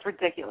closure. That's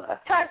ridiculous.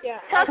 Chuck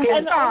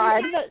is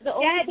God. The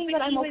only thing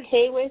that I'm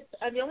okay with,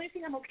 the only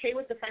thing I'm okay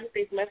with the fact that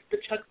they've left the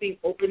Chuck being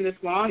open this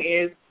long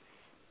is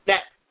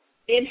that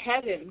in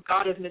heaven,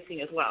 God is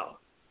missing as well.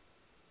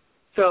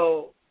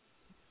 So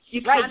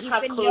you can't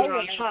have closure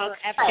on Chuck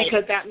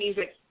because that means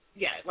that,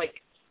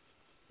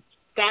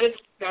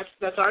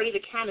 that's already the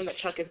canon that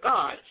Chuck is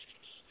God.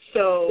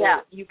 So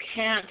we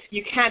can't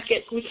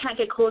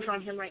get closure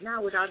on him right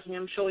now without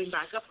him showing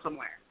back up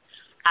somewhere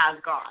as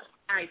God,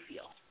 I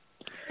feel.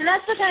 And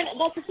that's the thing.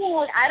 Like,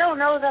 I don't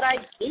know that I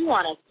do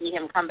want to see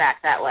him come back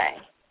that way.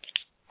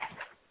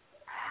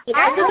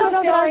 I don't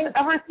know that I've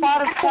ever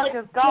thought of Chuck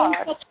as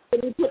God.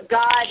 When you put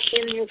God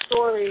in your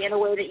story in a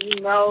way that you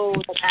know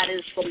that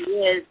is what he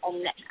is,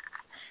 and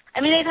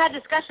I mean, they've had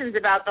discussions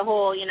about the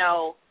whole,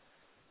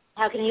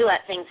 how can he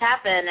let things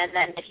happen? And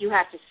then if you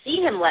have to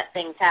see him let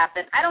things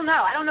happen, I don't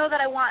know. I don't know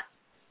that I want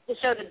the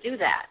show to do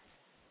that.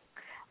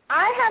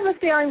 I have a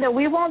feeling that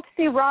we won't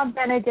see Rob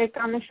Benedict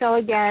on the show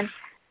again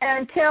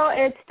until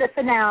it's the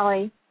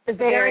finale, the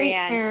very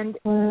end,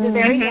 the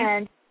very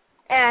end,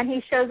 and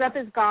he shows up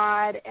as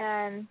God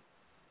and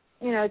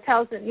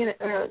tells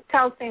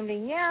Sam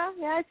Dean, yeah,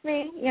 it's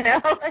me,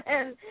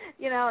 and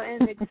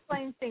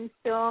explains things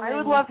to him. I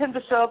would love him to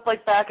show up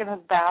back in his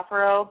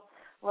bathrobe,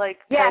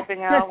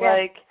 typing out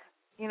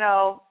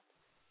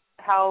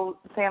how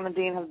Sam and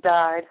Dean have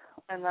died,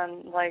 and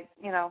then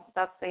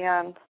that's the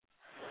end.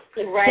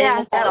 Right.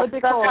 Yeah, that would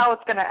be That's cool. how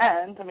it's going to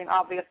end. I mean,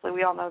 obviously,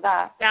 we all know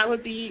that. That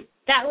would be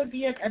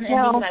an ending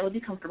that I would be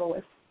comfortable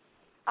with.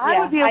 I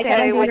would be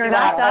okay with you're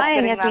not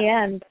dying at that. the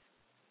end.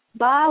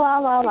 La la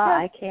la la.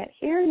 I can't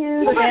hear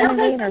you. Sam and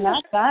Dean are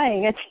not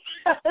dying.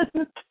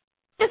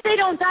 If they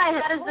don't die,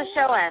 how does the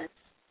show end?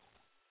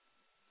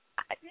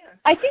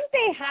 I think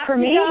they have for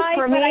to me, die,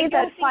 for but me, I don't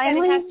that think that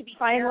it has to be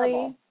finally,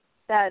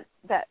 terrible.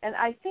 that, and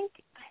I think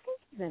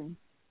even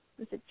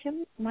was it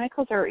Jim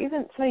Michaels or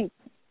even somebody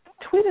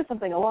tweeted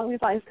something along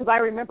these lines, because I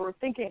remember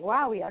thinking,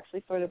 wow, he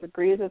actually sort of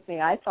agrees with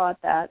me. I thought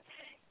that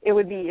it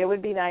would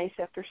be nice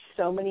after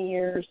so many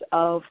years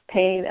of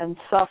pain and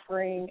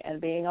suffering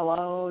and being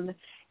alone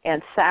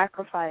and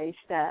sacrifice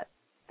that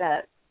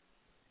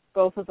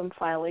both of them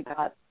finally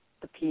got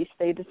the peace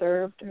they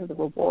deserved or the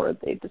reward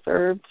they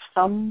deserved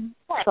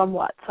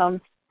somewhat somehow.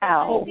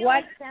 Well,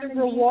 what's the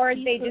reward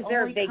they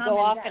deserve? They go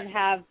off and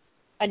have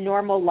a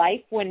normal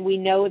life when we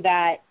know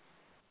that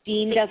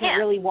Dean doesn't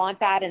really want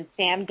that and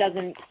Sam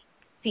doesn't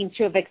seem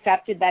to have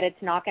accepted that it's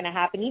not going to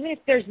happen. Even if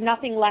there's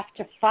nothing left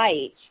to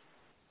fight,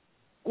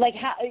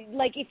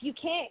 if you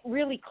can't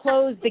really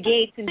close the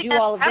gates and do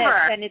all of this,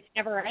 then it's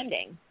never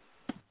ending.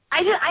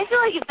 I feel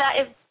like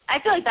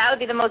I feel like that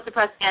would be the most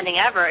depressing ending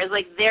ever. Is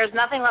there's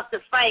nothing left to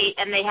fight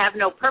and they have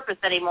no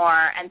purpose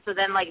anymore, and so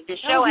then the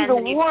show ends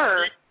and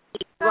you're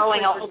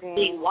growing a whole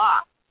big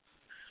loss.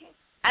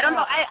 I don't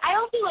know. I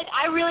don't feel like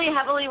I really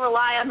heavily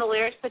rely on the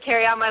lyrics to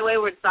Carry On My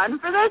Wayward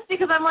Son for this,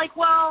 because I'm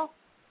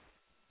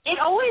it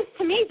always,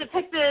 to me,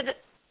 depicted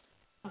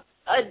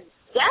a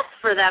death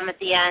for them at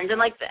the end. And,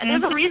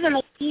 there's a reason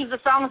they choose the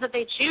songs that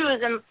they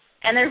choose,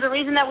 and there's a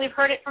reason that we've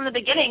heard it from the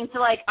beginning to,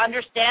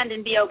 understand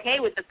and be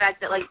okay with the fact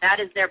that, that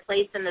is their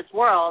place in this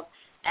world,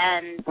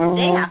 and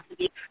they have to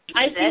be.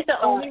 I think the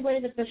only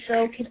way that the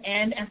show can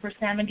end and for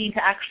Sam and Dean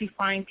to actually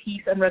find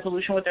peace and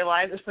resolution with their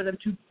lives is for them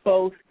to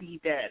both be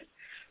dead.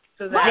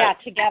 So that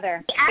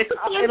together.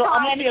 It'll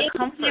almost be a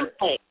comfort.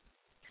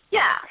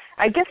 Yeah.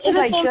 I guess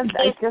I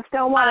just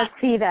don't want to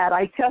see that.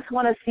 I just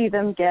want to see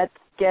them get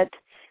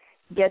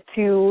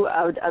to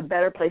a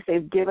better place.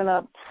 They've given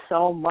up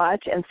so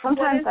much, and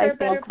sometimes I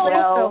think,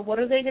 what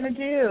are they going to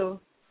do?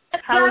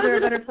 How is there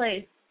a better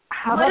place?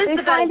 How about they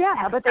find out?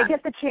 How about they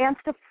get the chance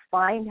to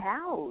find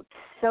out?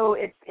 So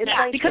it's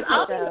like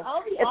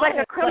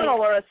a criminal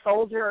or a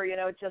soldier,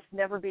 just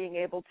never being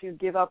able to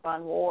give up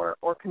on war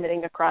or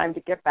committing a crime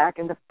to get back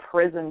into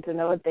prison to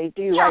know what they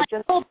do.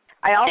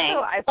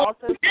 I've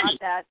also thought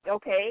that,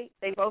 okay,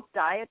 they both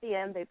die at the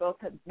end, they both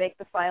make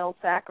the final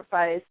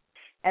sacrifice,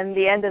 and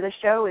the end of the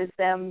show is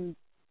them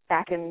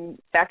back in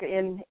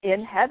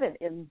heaven,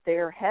 in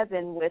their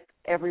heaven with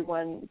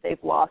everyone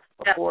they've lost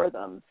before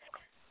them.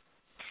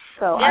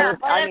 So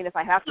I mean, if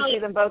I have to see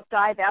them both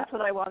die, that's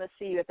what I want to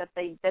see. That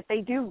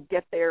they do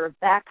get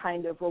that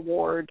kind of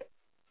reward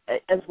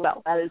as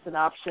well. That is an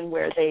option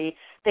where they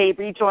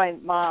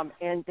rejoin Mom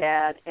and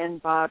Dad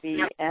and Bobby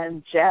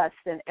and Jess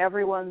and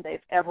everyone they've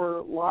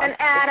ever lost and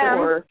Adam.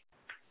 before.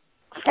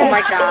 Oh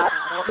my God!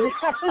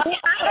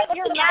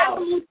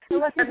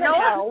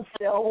 No,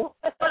 still.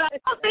 But I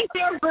don't think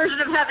their version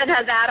of heaven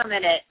has Adam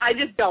in it. I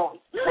just don't.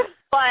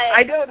 But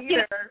I don't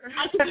either.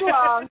 I could be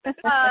wrong.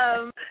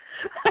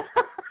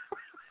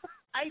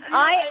 I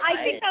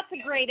think that's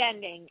a great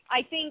ending.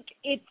 I think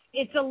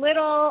it's a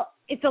little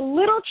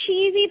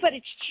cheesy, but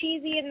it's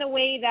cheesy in the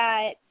way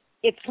that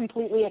it's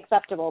completely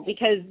acceptable,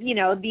 because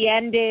the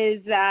end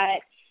is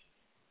that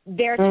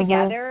they're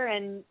together,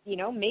 and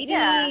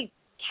maybe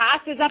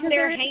Cass is up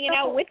there hanging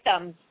out with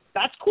them.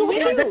 That's cool.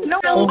 There's no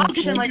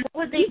option. What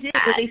would they do?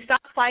 Would they stop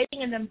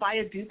fighting and then buy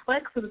a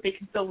duplex so that they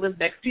can still live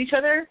next to each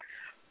other?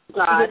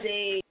 God.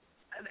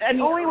 And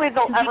the only way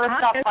they'll ever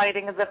stop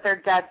fighting is if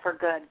they're dead for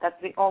good. That's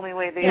the only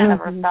way they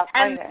ever stop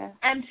fighting.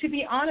 And to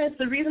be honest,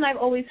 the reason I've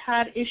always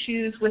had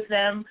issues with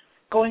them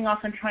going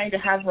off and trying to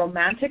have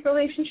romantic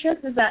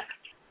relationships is that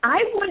I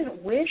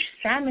wouldn't wish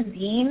Sam and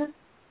Dean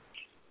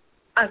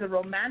as a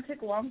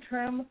romantic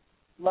long-term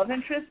love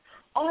interest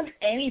on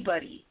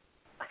anybody.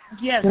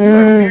 Yes, you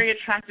are a very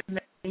attractive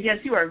man. Yes,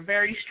 you are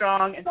very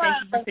strong, and thank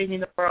you for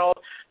saving the world.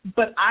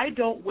 But I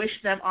don't wish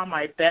them on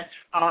my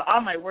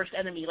worst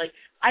enemy.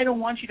 I don't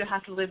want you to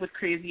have to live with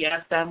crazy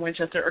ass Sam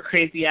Winchester or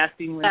crazy ass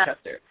Dean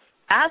Winchester.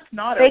 That's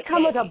not okay. They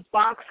come with a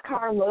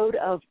boxcar load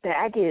of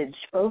baggage,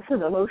 both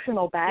of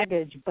emotional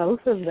baggage, both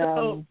of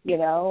them.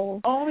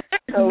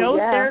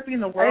 Therapy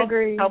in the world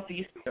to help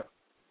these two.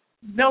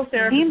 No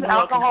therapy. Dean's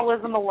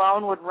alcoholism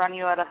alone would run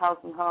you out of house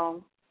and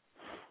home.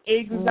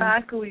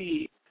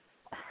 Exactly.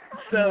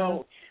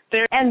 So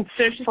there's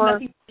just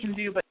nothing you can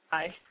do but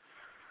die.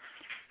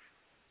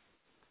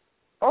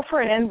 Or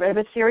for an end of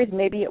a series,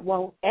 maybe it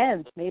won't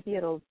end. Maybe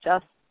it'll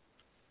just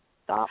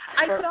stop.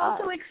 I could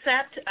also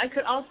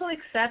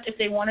accept if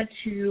they wanted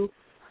to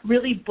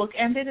really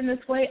bookend it in this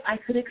way, I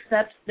could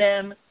accept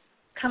them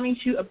coming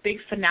to a big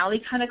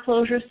finale kind of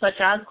closure, such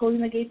as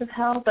closing the gates of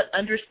hell, but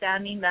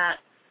understanding that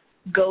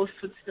ghosts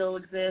would still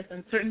exist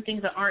and certain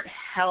things that aren't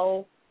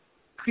hell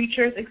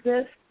creatures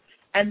exist,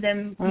 and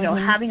then, you know,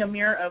 having a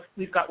mirror of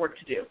we've got work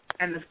to do,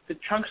 and the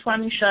trunk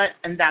slamming shut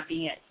and that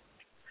being it.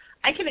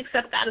 I can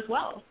accept that as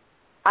well.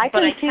 I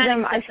can see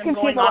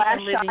going the off last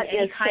and living shot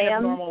any is kind Sam.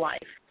 of normal life.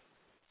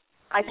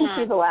 I can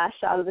see the last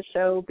shot of the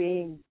show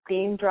being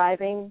Dean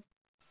driving,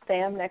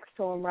 Sam next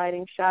to him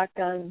riding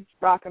shotgun,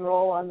 rock and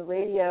roll on the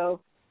radio,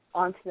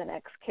 onto the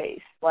next case.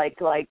 Like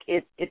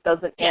it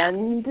doesn't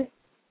end.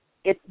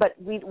 But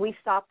we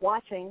stop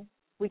watching.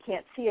 We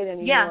can't see it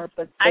anymore.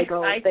 But they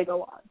go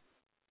on.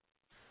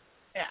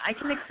 Yeah, I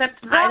can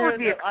accept either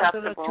of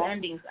those two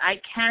endings. I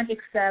can't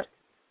accept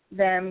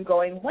them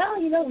going,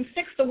 well, you know, we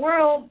fixed the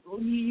world.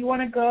 You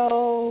want to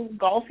go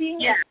golfing?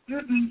 Yeah. No,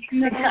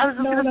 I was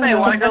just going to say,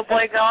 want to go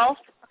play golf?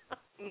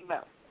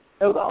 No.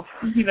 No golf.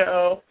 You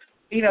know,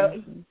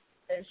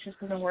 it just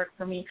doesn't work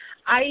for me.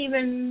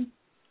 It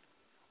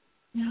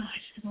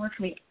just doesn't work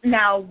for me.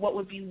 Now, what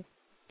would be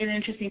an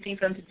interesting thing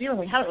for them to do, and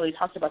we haven't really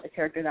talked about the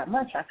character that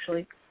much,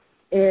 actually,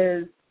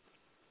 is,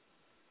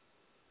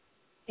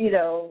 you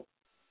know,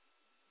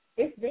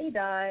 if they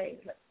die,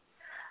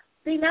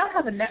 they now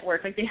have a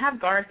network. Like, they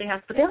have Garth,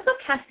 but they also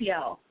have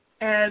Castiel.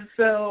 And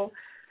so...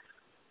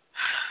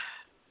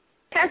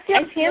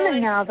 Castiel's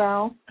human now,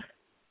 though.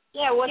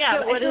 Yeah, I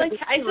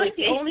feel like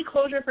the only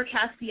closure for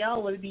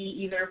Castiel would be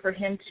either for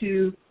him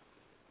to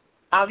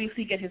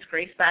obviously get his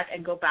grace back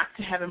and go back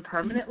to heaven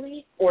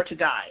permanently, or to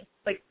die.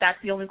 Like, that's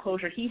the only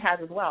closure he has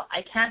as well.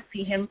 I can't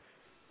see him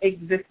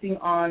existing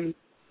on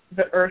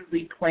the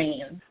earthly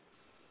plane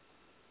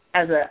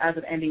as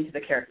an ending to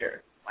the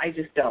character. I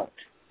just don't.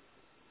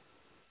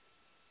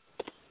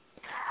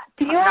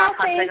 Do you not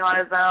hunting on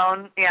his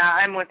own. Yeah,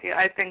 I'm with you.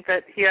 I think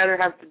that he either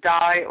has to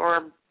die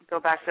or go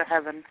back to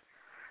heaven.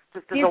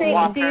 Just as a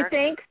walker. Do you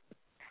think?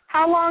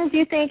 How long do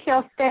you think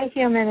he'll stay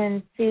human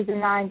in season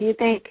 9? Do you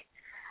think,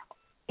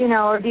 you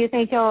know, or do you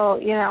think he'll,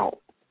 you know,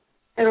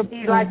 it'll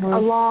be like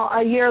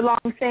a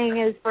year-long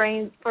thing as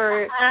brains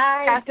for?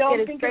 I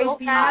don't think it'll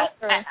be. I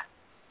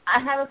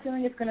have a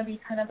feeling it's going to be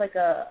kind of like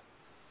a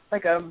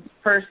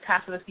first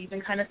half of the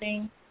season kind of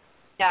thing.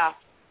 Yeah.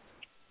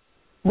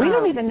 We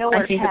don't even know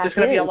where I think that there's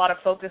going to be a lot of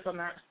focus on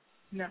that.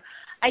 No,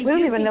 we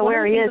don't even know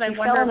where he is. He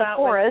fell in the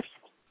forest,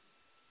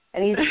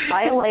 and he's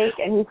by a lake,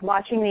 and he's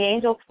watching the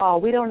angels fall.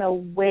 We don't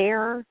know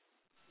where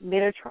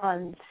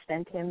Metatron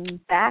sent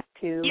him back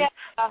to,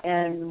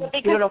 and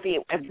we don't know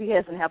if he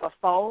doesn't have a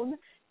phone.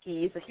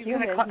 He's a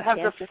human. He's going to have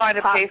to find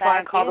a payphone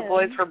and call the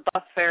boys for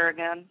bus fare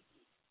again.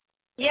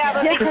 Yeah,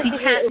 but because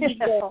he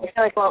can't, I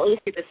feel like, well, at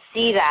least we could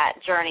see that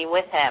journey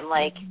with him.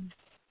 Like,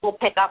 we'll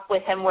pick up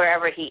with him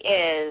wherever he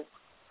is,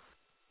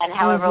 and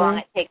however long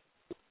it takes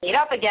to meet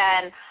up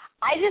again.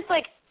 I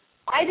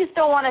just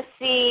don't want to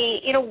see,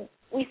 you know,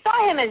 we saw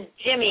him as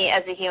Jimmy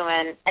as a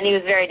human, and he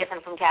was very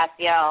different from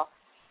Castiel.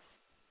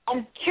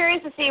 I'm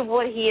curious to see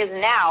what he is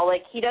now.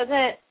 Like, he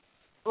doesn't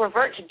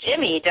revert to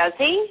Jimmy, does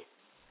he?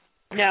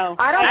 No.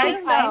 I don't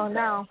think so,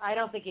 no. I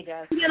don't think he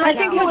does. Yeah, I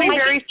think he'll be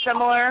very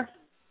similar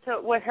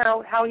to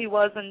how he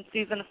was in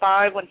season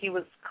 5 when he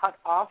was cut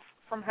off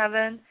from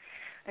heaven,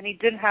 and he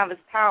didn't have his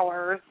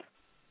powers,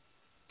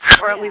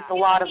 or at least a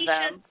lot of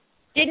them.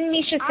 Didn't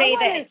Misha say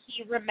that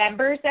he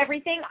remembers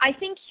everything? I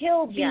think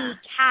he'll be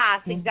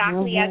cast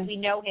exactly as we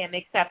know him,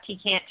 except he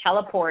can't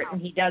teleport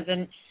and he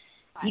doesn't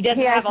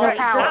have all his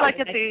powers. Like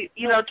at the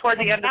toward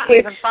the end of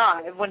season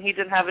 5 when he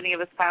didn't have any of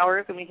his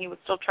powers. I mean, he was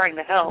still trying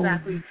to help.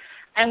 Exactly.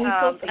 And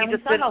we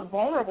saw how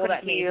vulnerable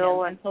that made him,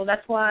 and so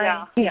that's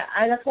why.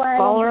 That's why.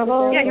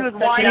 Vulnerable. Yeah, he was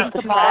whining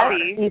to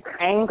Bobby. He's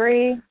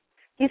angry.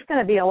 He's going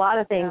to be a lot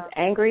of things: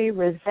 angry,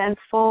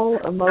 resentful,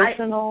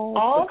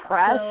 emotional,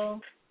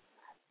 depressed.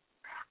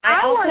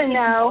 I want to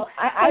know.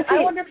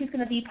 I wonder if he's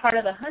going to be part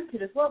of the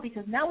hunted as well,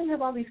 because now we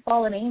have all these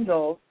fallen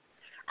angels.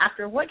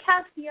 After what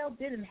Castiel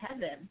did in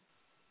heaven,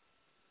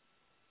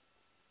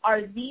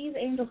 are these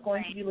angels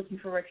going to be looking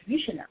for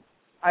retribution now?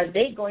 Are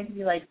they going to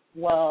be like,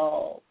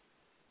 well,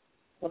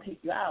 we'll take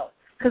you out?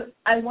 Because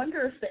I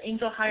wonder if the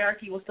angel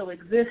hierarchy will still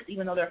exist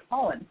even though they're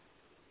fallen.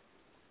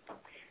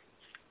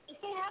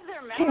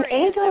 Can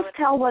angels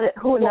tell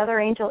who another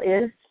angel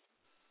is?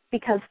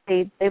 Because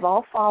they've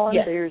all fallen.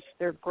 Yes.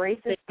 Their grace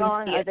is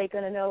gone. Are they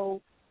going to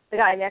know the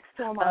guy next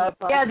to them on the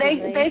bus? Yeah,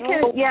 they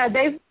can. Yeah,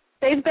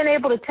 they've been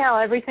able to tell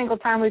every single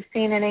time we've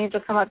seen an angel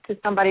come up to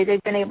somebody.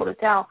 They've been able to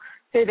tell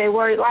who they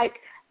were. Like,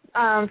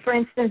 for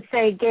instance,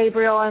 say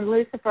Gabriel and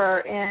Lucifer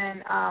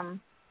in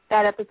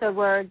that episode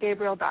where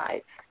Gabriel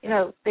died. You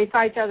know, they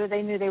saw each other.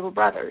 They knew they were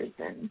brothers.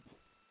 And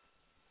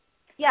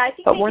yeah, I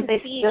think they can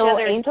see each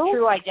other's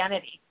true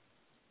identity.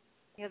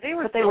 Yeah, they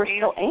were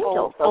still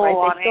angels, though,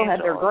 right? They still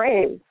had their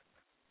graves.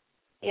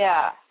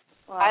 Yeah.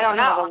 Well, I don't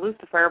know. Have a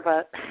Lucifer,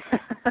 but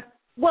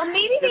well,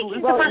 maybe they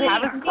can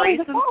have his grace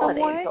in some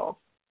way.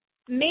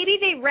 Maybe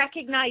they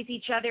recognize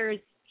each other's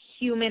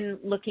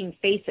human-looking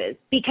faces,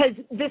 because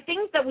the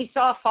things that we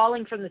saw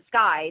falling from the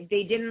sky,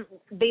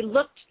 they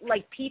looked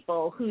like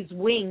people whose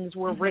wings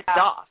were ripped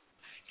off.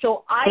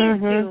 So I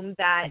assume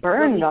that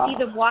when we see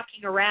them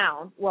walking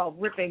around,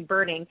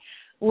 burning,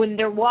 when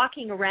they're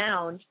walking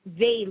around,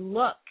 they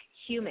look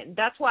human.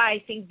 That's why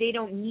I think they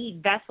don't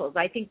need vessels.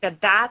 I think that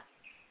that's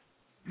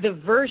the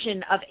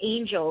version of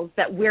angels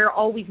that we're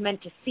always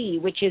meant to see,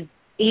 which is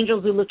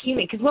angels who look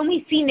human. Because when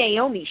we see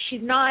Naomi,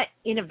 she's not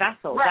in a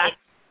vessel. Right. That's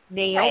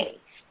Naomi. Right.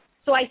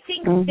 So I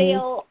think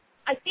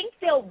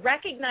they'll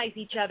recognize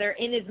each other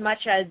in as much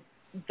as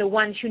the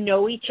ones who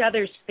know each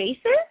other's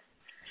faces.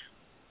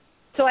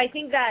 So I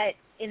think that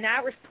in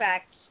that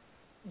respect,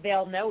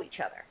 they'll know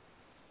each other.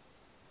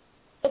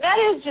 But that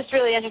is just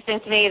really interesting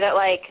to me that,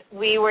 like,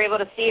 we were able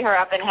to see her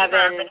up in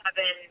heaven,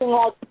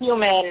 like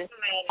human,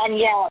 and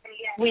yet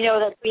we know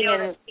that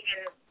demons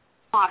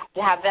have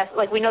to have vessels.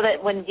 Like, we know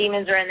that when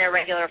demons are in their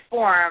regular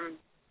form,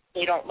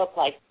 they don't look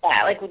like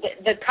that. Like,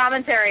 the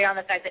commentary on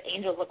the fact that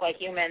angels look like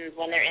humans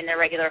when they're in their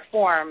regular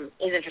form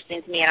is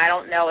interesting to me, and I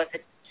don't know if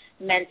it's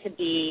meant to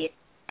be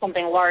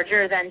something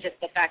larger than just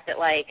the fact that,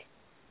 like,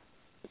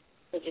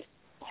 they just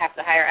have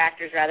to hire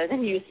actors rather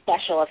than use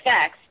special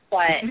effects,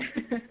 but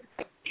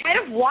I kind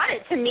of want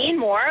it to mean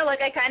more. Like,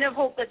 I kind of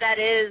hope that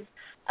is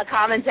a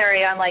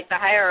commentary on, like, the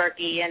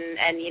hierarchy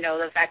and you know,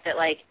 the fact that,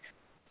 like,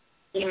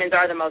 demons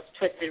are the most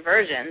twisted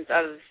versions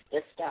of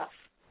this stuff,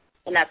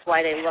 and that's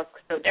why they look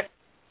so different.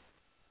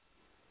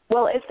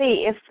 Well,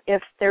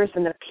 if there's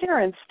an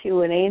appearance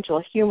to an angel,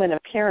 a human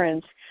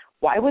appearance,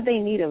 why would they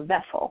need a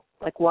vessel?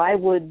 Like, why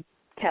would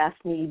Cass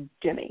need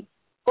Jimmy?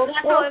 Well,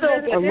 that's also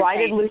or why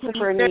did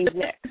Lucifer need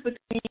Nick?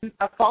 Between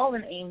a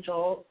fallen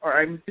angel,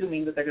 or I'm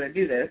assuming that they're going to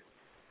do this,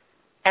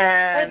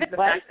 and the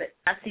fact that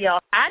Castiel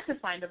had to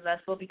find a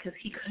vessel because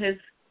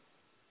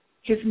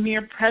his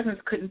mere presence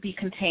couldn't be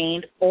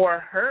contained or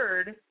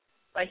heard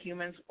by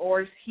humans,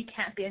 or he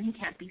can't be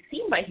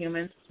seen by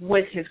humans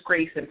with his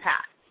grace and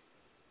path.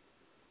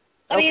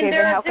 Okay, then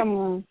how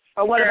come?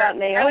 But what about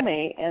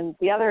Naomi and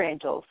the other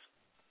angels?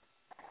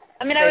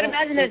 I mean, I would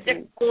imagine there's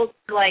different rules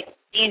for, like,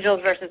 angels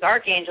versus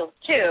archangels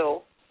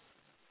too,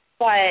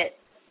 but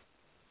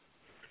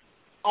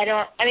I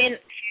don't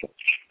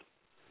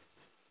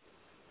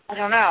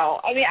know.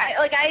 I mean,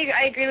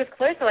 I agree with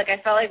Clarissa. Like,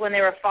 I felt like when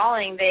they were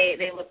falling,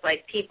 they looked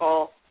like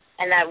people,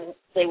 and that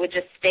they would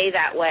just stay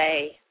that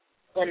way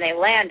when they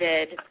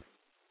landed.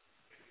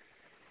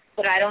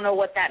 But I don't know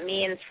what that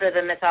means for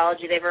the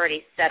mythology they've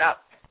already set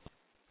up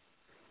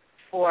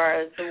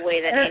for the way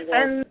that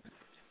angels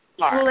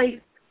are. Well,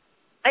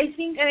 I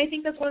think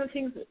that's one of the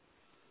things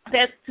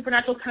that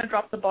Supernatural kind of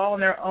dropped the ball in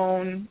their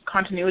own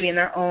continuity and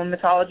their own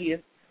mythology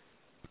is,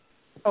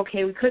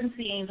 okay, we couldn't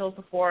see angels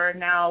before,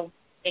 now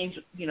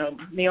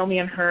Naomi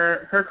and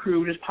her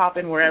crew just pop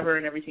in wherever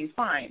and everything's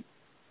fine.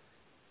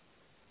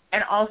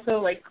 And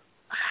also, like,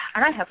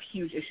 and I have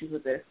huge issues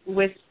with this,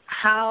 with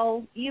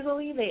how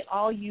easily they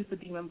all use the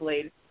demon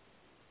blade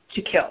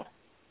to kill.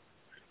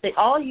 They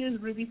all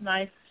use Ruby's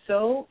knife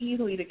so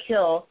easily to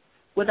kill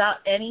without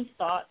any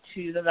thought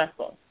to the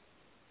vessel.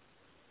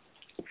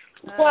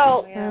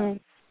 Well, and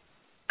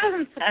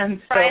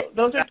so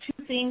those are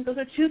two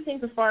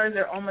things as far as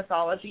their own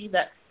mythology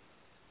that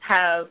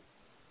have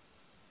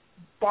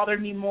bothered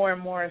me more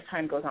and more as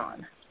time goes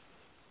on.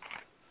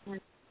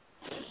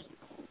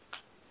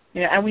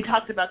 You know, and we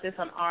talked about this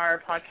on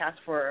our podcast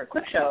for a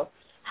quick show,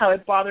 how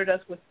it bothered us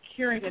with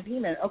curing a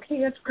demon.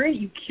 Okay, that's great.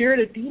 You cured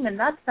a demon.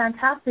 That's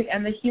fantastic.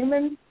 And the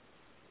humans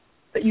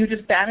that you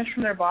just banished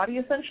from their body,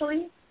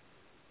 essentially,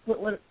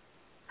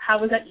 how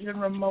was that even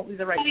remotely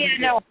the right thing to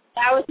do? No,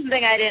 that was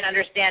something I didn't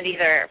understand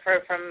either.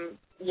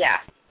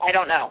 I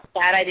don't know.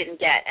 That I didn't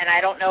get, and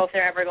I don't know if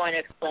they're ever going to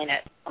explain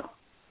it.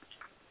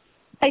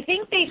 I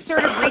think they've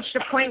sort of reached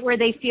a point where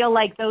they feel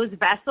like those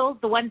vessels,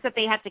 the ones that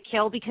they had to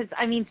kill, because,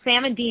 I mean,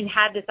 Sam and Dean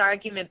had this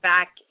argument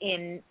back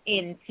in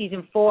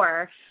season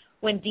 4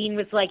 when Dean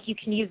was like, you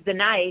can use the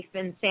knife,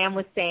 and Sam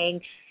was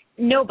saying,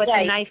 no, but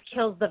the knife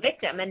kills the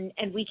victim,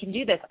 and we can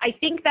do this. I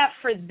think that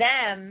for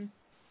them,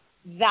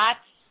 that's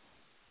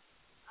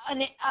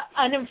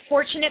an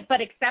unfortunate but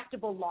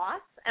acceptable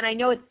loss, and I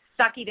know it's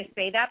sucky to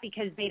say that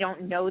because they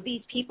don't know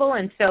these people,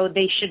 and so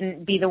they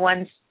shouldn't be the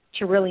ones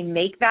to really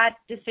make that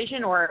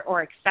decision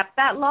or accept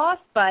that loss.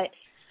 But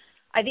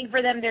I think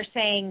for them, they're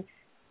saying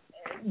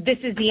this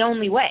is the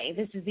only way.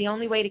 This is the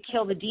only way to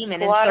kill the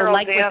demon. And so,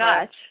 like with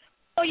us.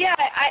 Oh yeah,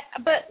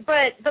 but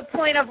the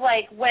point of,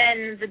 like,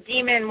 when the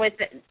demon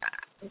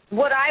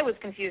what I was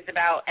confused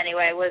about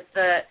anyway was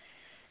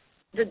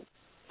the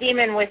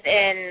demon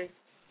within.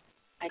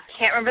 I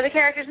can't remember the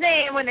character's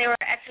name when they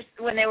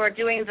were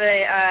doing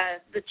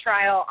the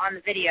trial on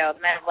the video, the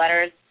Men of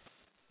Letters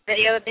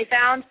video that they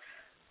found.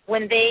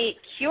 When they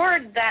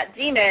cured that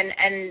demon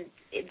and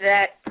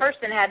that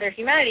person had their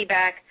humanity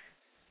back,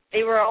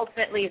 they were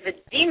ultimately the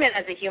demon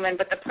as a human,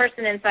 but the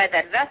person inside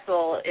that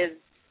vessel is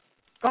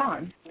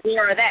gone.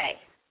 Where are they?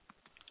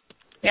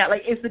 Yeah,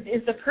 like is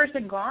the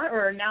person gone,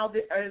 or now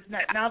that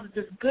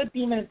this good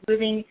demon is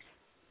living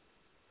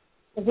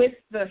with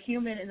the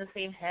human in the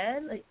same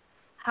head? Like,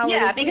 how?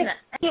 Yeah,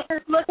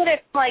 because look at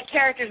it like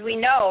characters we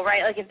know,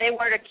 right? Like if they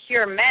were to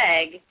cure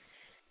Meg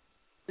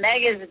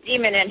is a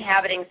demon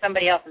inhabiting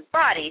somebody else's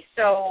body.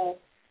 So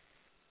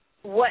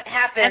what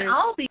happens?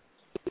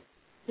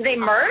 Do they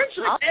merge?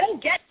 Like, I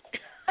don't get.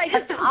 I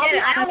just don't get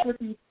it. I don't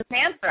get the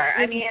answer.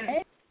 I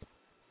mean,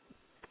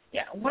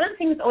 yeah. One of the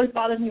things that always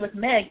bothers me with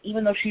Meg,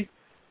 even though she's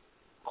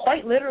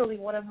quite literally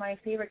one of my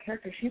favorite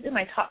characters, she's in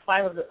my top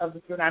 5 of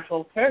the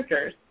supernatural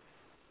characters.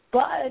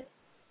 But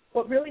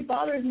what really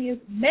bothers me is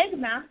Meg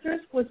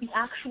Masters was the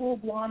actual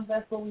blonde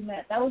vessel we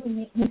met. That was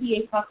the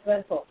movie APOC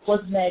vessel.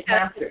 Was Meg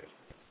Masters?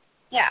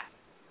 Yeah.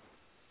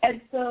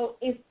 And so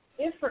if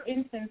for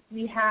instance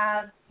we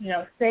have,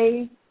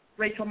 say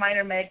Rachel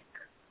Miner Meg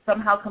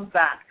somehow comes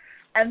back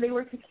and they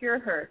were to cure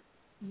her,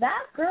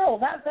 that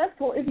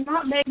vessel is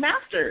not Meg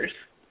Masters.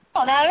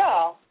 Oh, not at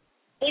all.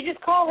 They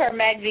just call her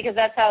Meg because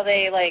that's how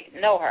they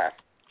know her.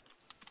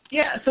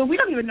 Yeah, so we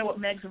don't even know what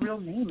Meg's real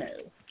name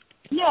is.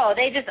 No,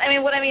 they just. I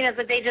mean, what I mean is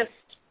that they just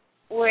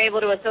were able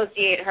to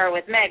associate her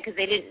with Meg because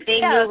they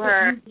knew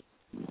her.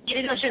 You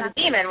didn't know she was a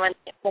demon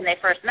when they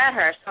first met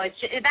her. So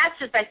that's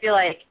just, I feel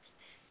like,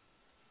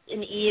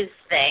 an Eve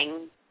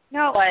thing.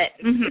 No, but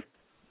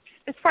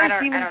as far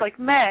as demons like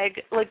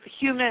Meg, like the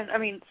human, I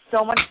mean,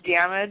 so much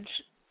damage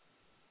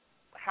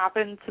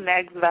happened to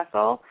Meg's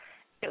vessel.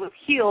 It was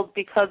healed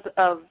because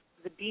of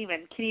the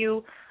demon. Can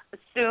you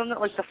assume that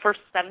like the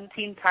first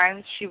 17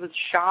 times she was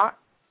shot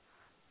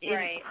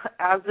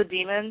as the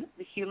demon,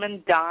 the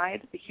human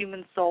died, the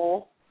human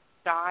soul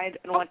died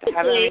and went to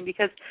heaven? I mean,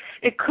 because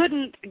it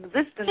couldn't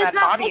exist in that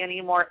body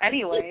anymore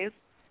anyways.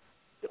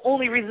 The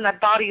only reason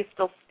that body is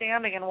still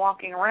standing and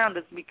walking around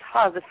is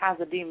because it has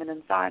a demon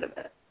inside of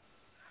it.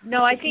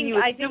 No, I think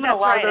that's in a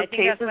lot right. of those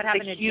cases,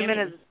 the human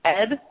is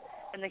dead,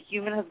 and the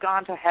human has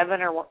gone to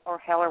heaven or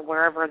hell or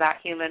wherever that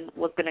human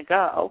was going to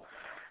go.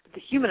 But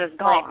the human is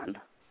gone.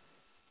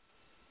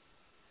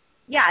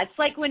 Yeah, it's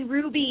like when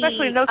Ruby...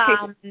 Especially in those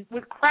cases,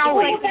 with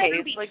Crowley's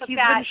case, like he's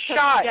been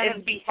shot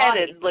and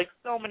beheaded like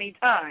so many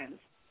times.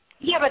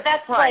 Yeah, but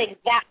that's like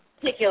that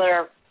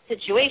particular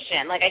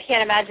situation. Like, I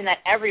can't imagine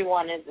that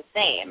everyone is the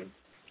same.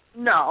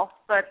 No,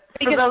 but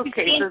for those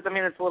cases, I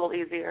mean, it's a little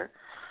easier.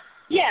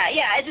 Yeah,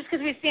 it's just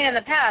because we've seen in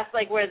the past,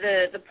 like, where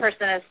the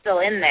person is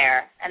still in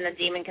there and the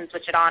demon can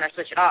switch it on or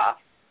switch it off.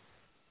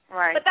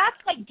 Right. But that's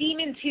like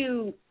demons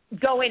who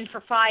go in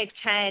for 5,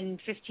 10,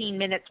 15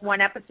 minutes, one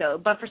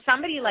episode. But for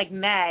somebody like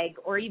Meg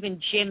or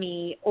even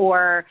Jimmy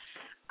or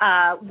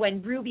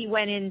when Ruby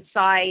went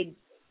inside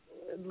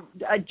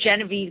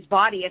Genevieve's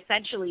body,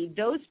 essentially,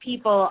 those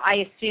people,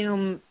 I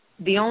assume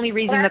the only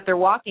reason that they're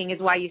walking is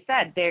why you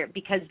said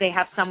because they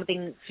have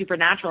something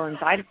supernatural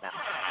inside of them.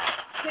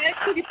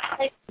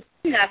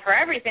 Yeah, that for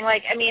everything.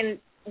 Like, I mean,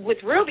 with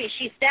Ruby,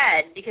 she's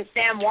dead because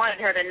Sam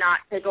wanted her to not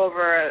take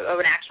over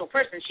an actual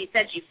person. She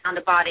said she found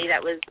a body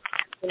that was,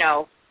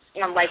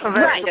 like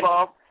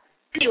vegetable.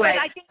 Anyway,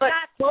 but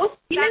most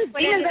demons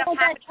don't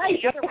die.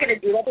 You're not going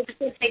to do that. They're just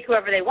going to take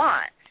whoever they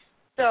want.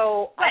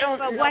 So I don't.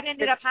 But what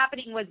ended up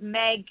happening was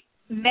Meg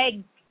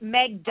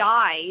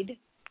died,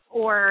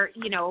 or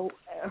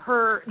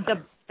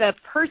the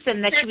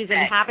person that she was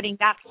inhabiting,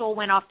 that soul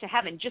went off to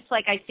heaven. Just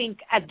like I think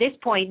at this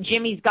point,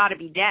 Jimmy's got to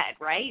be dead,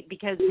 right?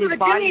 Because his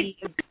body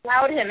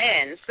allowed him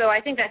in. So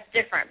I think that's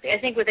different. I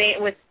think with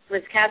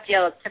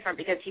Castiel, it's different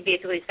because he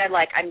basically said,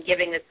 like, I'm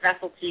giving this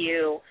vessel to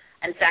you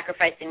and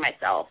sacrificing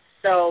myself.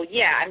 So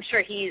yeah, I'm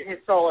sure his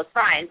soul is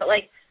fine. But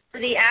like for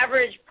the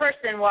average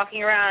person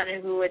walking around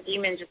and who a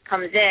demon just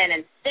comes in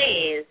and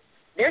stays,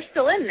 they're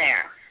still in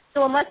there.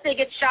 So unless they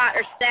get shot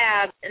or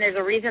stabbed and there's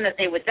a reason that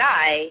they would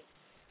die,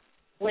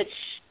 which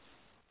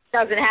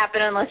doesn't happen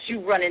unless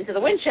you run into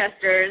the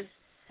Winchesters.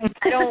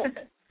 So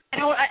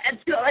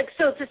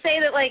to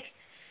say that like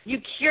you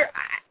cure,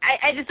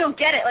 I just don't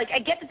get it. Like I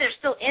get that they're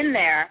still in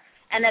there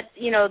and that,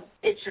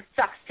 it just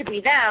sucks to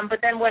be them, but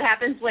then what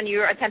happens when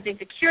you're attempting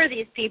to cure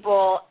these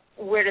people?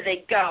 Where do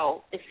they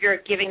go if you're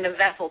giving the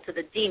vessel to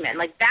the demon?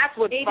 Like that's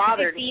what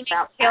bothered me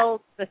about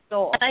kills the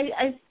soul.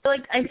 I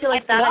feel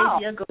like that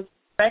idea goes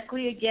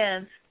directly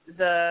against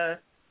the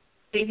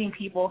saving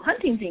people,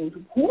 hunting things.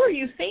 Who are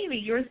you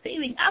saving? You're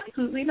saving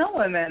absolutely no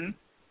one then.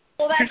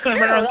 Well, that's true.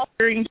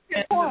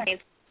 That's point.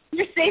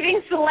 You're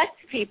saving select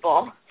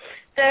people.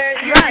 They're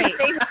right.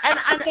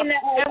 And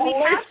we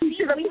have seen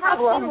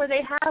where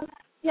they have,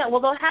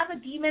 they'll have a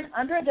demon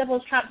under a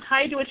devil's trap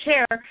tied to a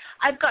chair.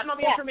 I've gotten all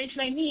the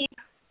information I need.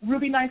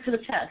 Ruby knife to the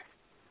chest.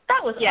 That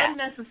was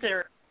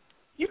unnecessary.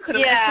 You could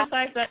have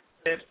exercised that.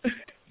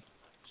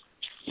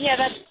 Yeah,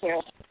 that's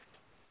true.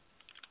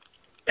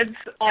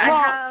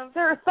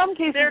 There are some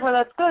cases where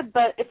that's good,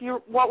 but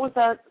what was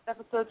that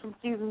episode from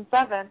season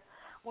 7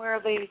 where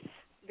they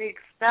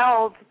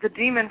expelled the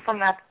demon from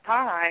that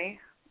tie?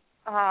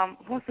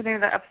 What's the name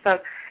of that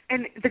episode?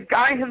 And the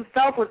guy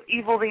himself was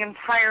evil the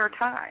entire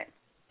time.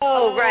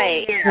 Oh,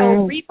 right.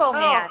 Oh, Repo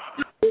Man.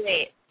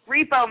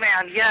 Repo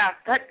Man, yeah.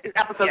 That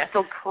episode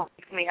still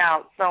creeps me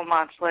out so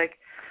much. Like,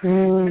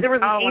 There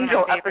was an one of my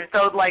angel favorites.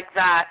 episode like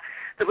that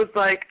was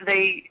like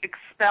they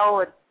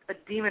expel a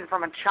demon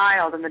from a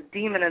child, and the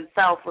demon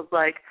itself was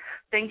like,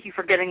 "Thank you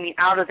for getting me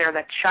out of there.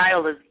 That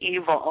child is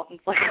evil."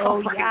 It's like,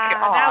 oh my yeah,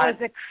 God. that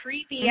was a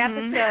creepy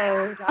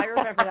episode. I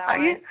remember that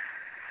one.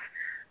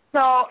 So,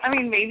 I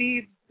mean,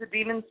 maybe the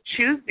demons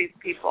choose these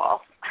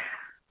people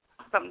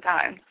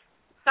sometimes.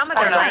 Some of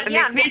I them, don't know. It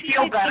yeah, makes me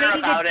feel better maybe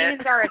about the it.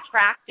 demons are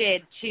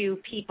attracted to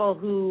people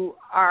who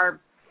are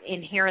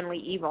inherently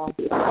evil.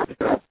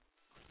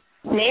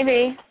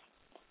 Maybe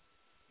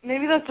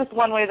that's just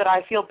one way that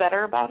I feel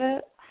better about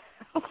it.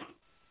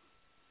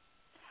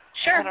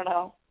 Sure. I don't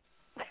know.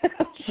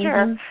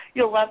 Sure.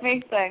 You'll let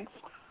me? Thanks.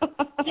 Yeah,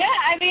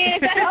 I mean,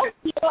 if that helps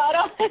you, I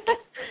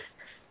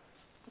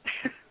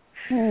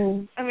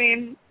don't... I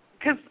mean,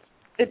 because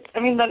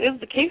that is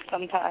the case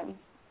sometimes.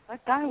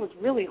 That guy was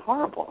really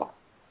horrible.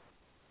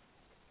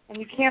 And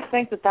you can't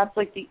think that that's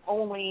like the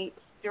only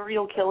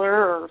serial killer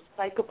or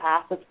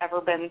psychopath that's ever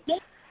been,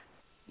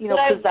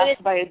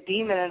 possessed by a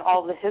demon in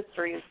all the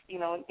histories,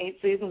 in 8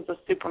 seasons of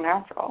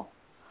Supernatural.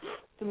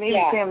 So maybe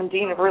Sam and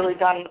Dean have really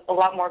done a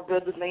lot more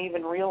good than they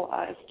even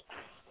realized.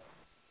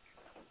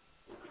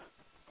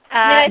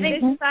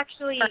 This is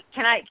actually,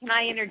 can I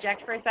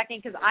interject for a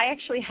second? Because I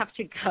actually have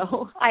to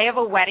go. I have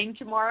a wedding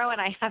tomorrow,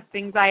 and I have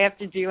things I have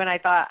to do, and I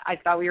thought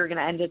we were going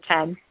to end at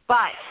 10.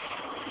 But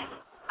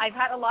I've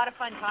had a lot of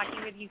fun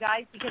talking with you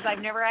guys because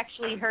I've never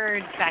actually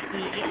heard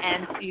Becky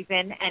and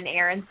Susan and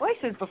Aaron's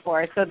voices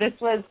before. So this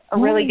was a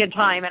really good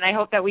time, and I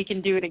hope that we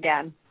can do it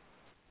again.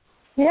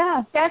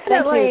 Yeah,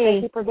 definitely.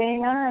 Thank you for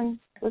being on.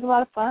 It was a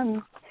lot of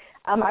fun.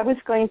 I was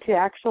going to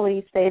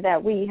actually say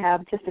that we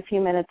have just a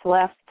few minutes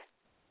left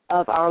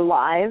of our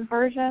live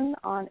version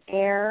on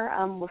air.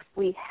 If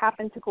we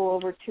happen to go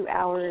over 2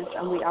 hours,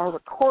 we are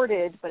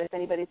recorded, but if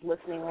anybody's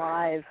listening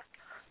live,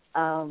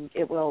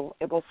 it will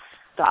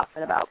stop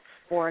in about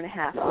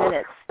 4.5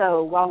 minutes.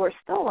 So while we're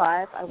still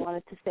live, I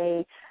wanted to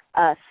say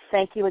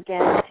thank you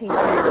again to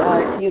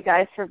you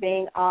guys for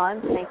being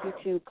on. Thank you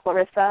to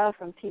Clarissa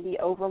from TV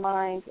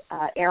Overmind,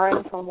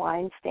 Aaron from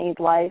Wine Stained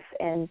Life,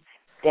 and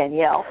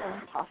Danielle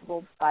from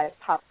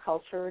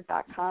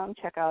PossibleByPopCulture.com.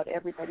 Check out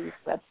everybody's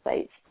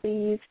websites,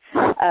 please.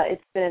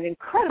 It's been an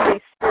incredibly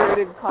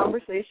spirited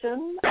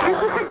conversation.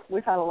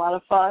 We've had a lot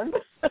of fun,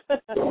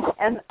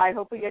 and I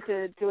hope we get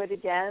to do it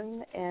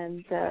again.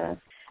 And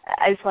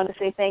I just want to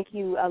say thank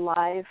you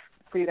live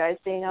for you guys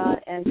being on,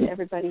 and to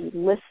everybody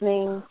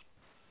listening.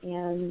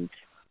 And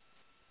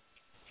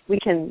we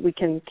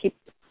can keep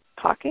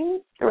talking,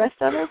 the rest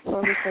of us,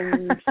 or we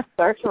can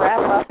start to wrap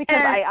up, because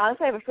I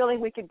honestly have a feeling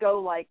we could go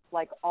like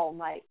all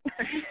night.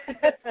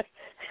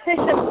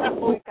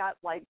 We've got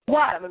 7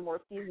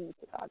 more seasons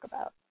to talk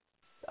about.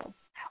 So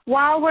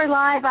while we're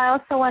live, I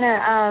also want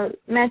to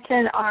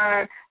mention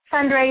our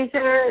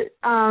fundraiser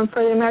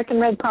for the American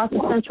Red Cross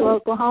of Central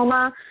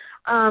Oklahoma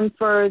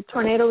for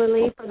tornado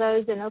relief for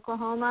those in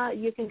Oklahoma.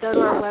 You can go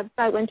to our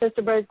website,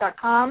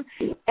 winchesterbirds.com,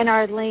 and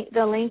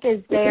the link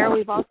is there.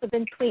 We've also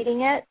been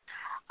tweeting it.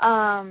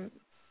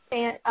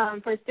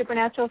 For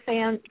Supernatural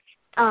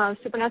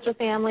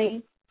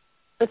Family,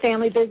 the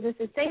family business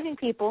is saving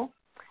people,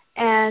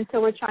 and so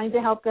we're trying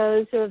to help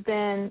those who have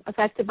been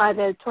affected by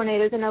the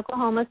tornadoes in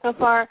Oklahoma. So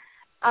far,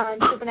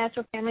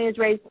 Supernatural Family has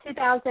raised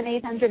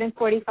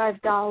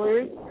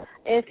 $2,845.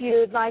 If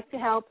you'd like to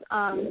help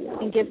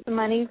and give some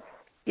money,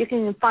 you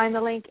can find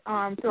the link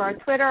through our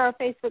Twitter or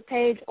Facebook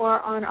page or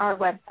on our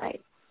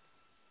website.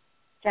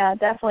 Yeah,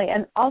 definitely.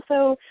 And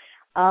also,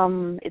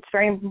 it's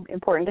very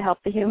important to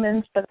help the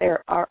humans, but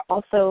there are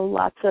also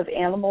lots of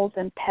animals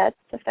and pets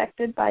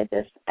affected by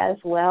this as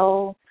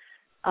well.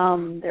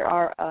 There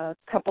are a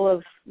couple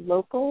of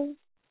local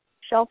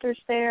shelters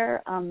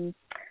there.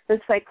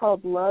 There's a site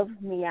called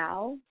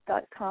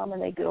lovemeow.com,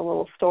 and they did a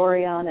little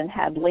story on and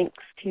had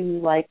links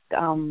to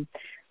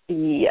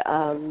the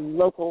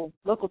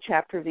local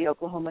chapter of the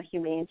Oklahoma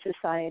Humane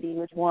Society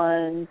was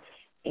one,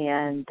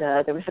 and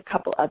there was a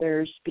couple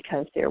others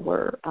because there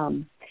were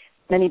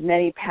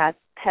many pets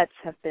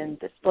have been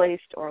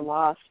displaced or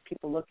lost,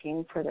 people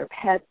looking for their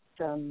pets.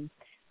 Some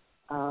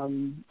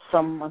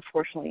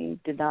unfortunately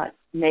did not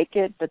make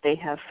it, but they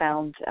have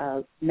found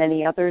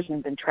many others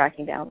and been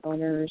tracking down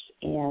owners,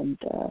 and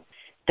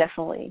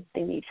definitely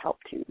they need help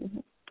too.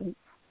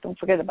 Don't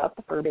forget about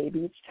the fur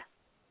babies.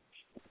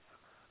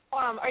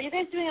 Are you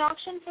guys doing an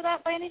auction for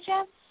that by any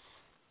chance?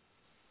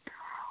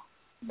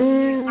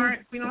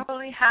 We don't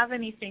really have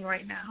anything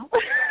right now.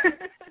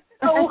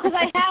 Oh, because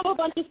I have a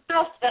bunch of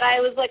stuff that I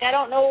was like, I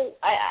don't know.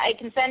 I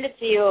can send it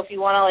to you if you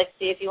want to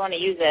see if you want to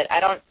use it. I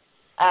don't.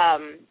 I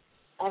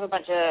have a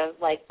bunch of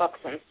books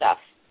and stuff.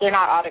 They're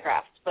not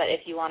autographed, but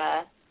if you want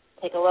to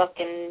take a look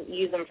and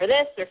use them for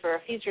this or for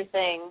a future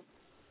thing,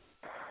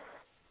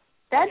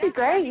 that'd be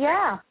great.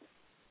 Yeah.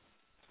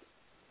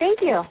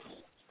 Thank you.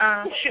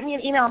 Shoot me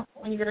an email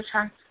when you get a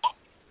chance.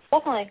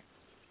 Definitely.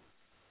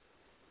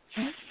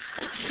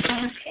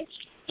 Okay.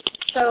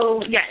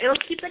 So, yeah, it'll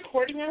keep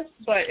recording us,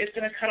 but it's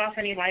going to cut off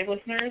any live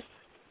listeners.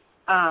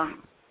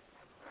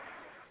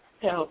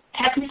 So,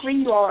 technically,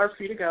 you all are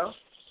free to go.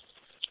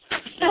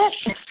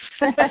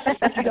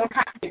 You don't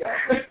have to go.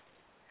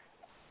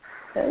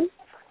 Okay.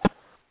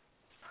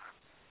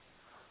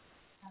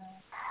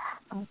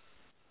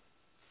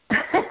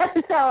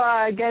 So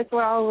I guess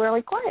we're all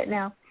really quiet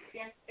now.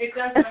 Yeah, it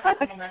does affect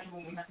the momentum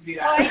when we have to do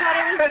that. Oh, I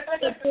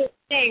thought it was the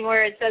thing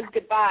where it says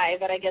goodbye,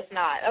 but I guess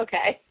not.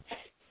 Okay.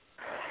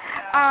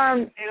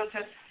 It'll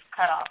just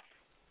cut off.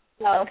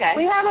 Oh, okay.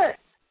 We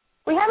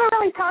haven't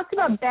really talked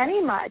about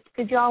Benny much.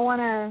 Did you all want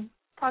to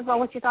talk about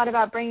what you thought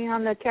about bringing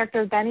on the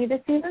character of Benny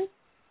this season?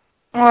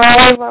 Oh,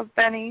 I love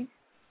Benny.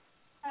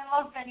 I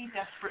love Benny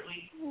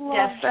desperately.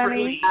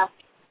 Benny.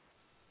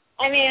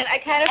 I mean, I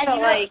kind of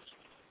felt like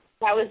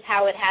that was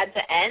how it had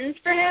to end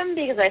for him,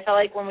 because I felt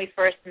like when we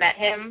first met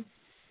him,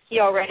 he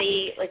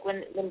already, like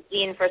when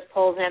Dean first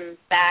pulled him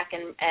back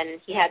and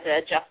he had to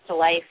adjust to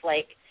life,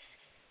 like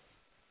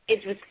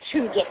it was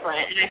too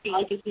different, and I feel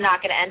like it's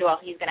not going to end well.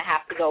 He's going to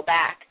have to go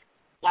back.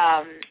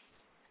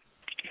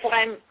 But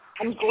I'm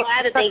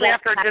glad that Especially they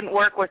after it didn't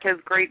work with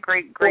his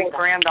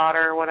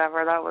great-great-great-granddaughter or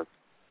whatever. That was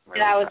really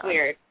that was sad.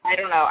 weird. I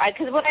don't know.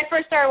 Because when I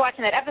first started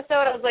watching that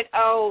episode, I was like,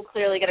 oh,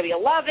 clearly going to be a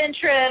love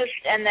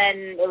interest, and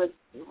then it was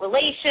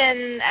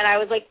relation, and I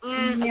was like,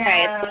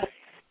 okay.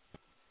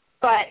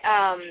 But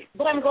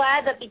I'm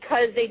glad that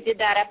because they did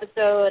that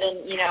episode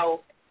and, you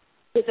know,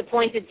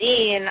 disappointed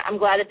Dean, I'm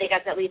glad that they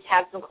got to at least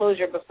have some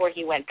closure before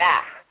he went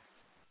back.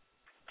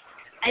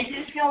 I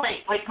just feel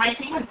like my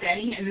thing with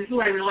Benny, and this is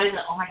where I realized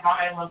that, oh my God,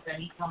 I love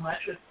Benny so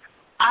much, was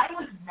I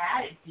was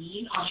mad at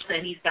Dean on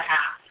Benny's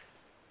behalf.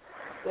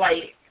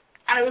 Like,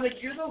 I was like,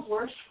 you're the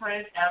worst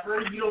friend ever.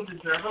 You don't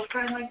deserve a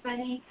friend like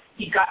Benny.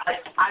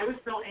 I was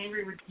so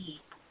angry with Dean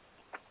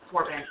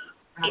for Benny.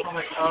 And I was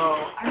like,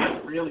 oh, I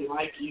don't really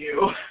like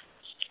you.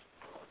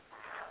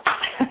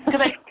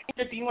 Because I think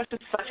that Dean was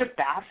just such a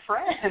bad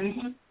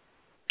friend.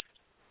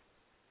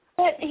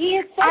 But he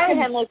had said to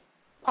him, like,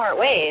 part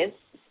ways.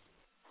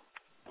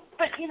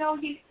 But, you know,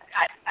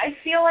 I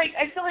feel like,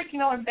 you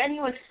know, when Benny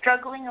was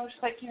struggling, I was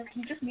just like, you know,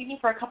 can you just meet me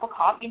for a cup of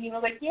coffee? And he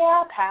was like,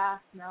 yeah, pass.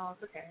 No,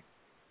 it's okay.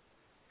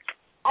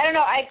 I don't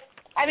know.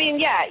 I mean,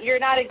 yeah, you're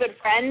not a good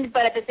friend,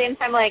 but at the same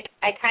time, like,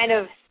 I kind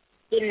of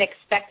didn't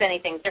expect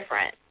anything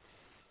different.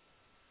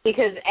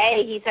 Because,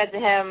 A, he said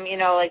to him, you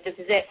know, like, this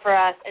is it for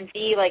us, and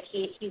B, like,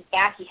 he's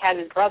back, he has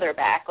his brother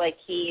back. Like,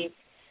 he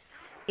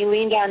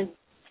leaned on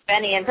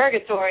Benny in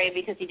Purgatory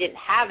because he didn't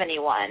have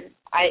anyone.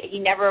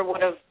 He never would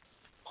have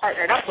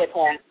partnered up with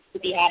him if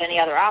he had any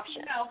other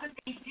option. No, but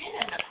they did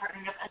end up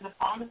partnering up, and the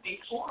bond that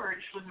they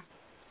forged was,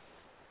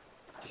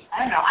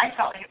 I don't know, I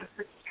felt like it was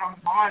such a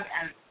strong bond,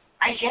 and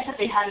I get that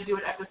they had to do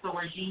an episode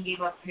where Gene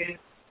gave up his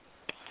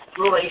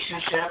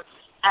relationship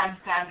and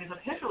Sam gave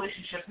up his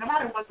relationship, no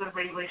matter what the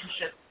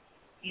relationship,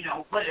 you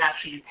know, what it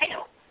actually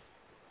entails.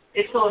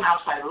 It's still an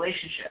outside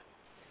relationship.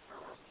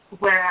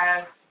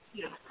 Whereas,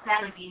 you know,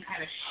 Sam and Dean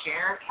kind of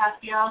share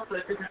Castiel, so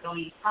it's not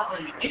really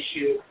an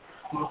issue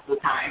most of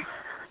the time.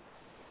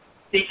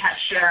 They can't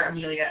share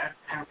Amelia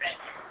and Rick.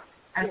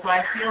 And so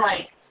I feel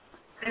like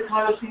it's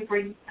one of those things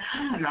where,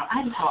 I don't know,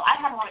 I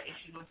had a lot of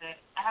issues with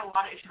it. I had a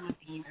lot of issues with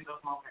Dean in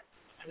those moments.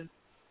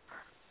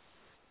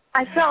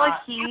 I felt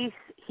like he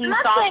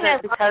thought that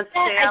because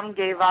Sam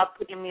gave up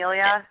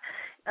Amelia,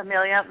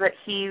 that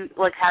he,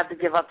 like, had to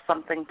give up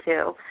something,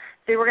 too.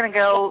 If they were going to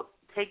go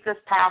take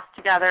this path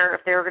together,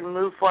 if they were going to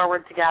move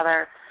forward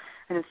together,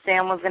 and if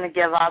Sam was going to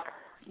give up,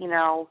 you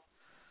know,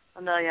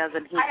 Amelia,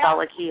 then he felt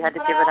like he had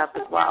to give it up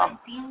as well.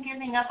 Like Dean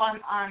giving up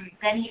on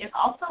Benny is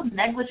also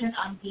negligent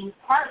on Dean's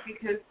part,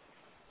 because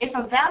if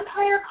a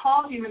vampire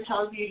calls you and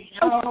tells you,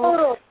 you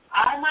know,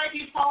 I might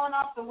be falling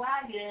off the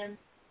wagon,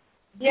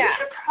 you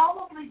should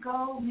probably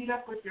go meet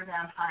up with your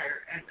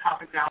vampire and chop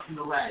it down from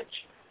the ledge.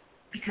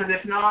 Because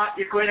if not,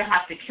 you're going to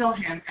have to kill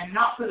him, and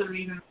not for the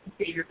reason to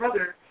save your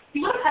brother.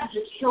 You would have had to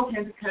just kill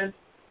him because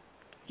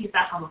he's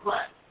back on the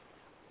blood.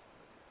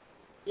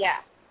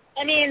 Yeah.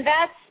 I mean,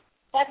 that's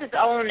its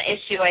own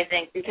issue, I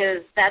think,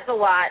 because that's a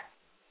lot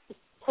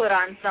put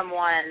on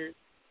someone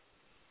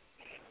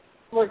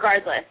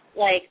regardless.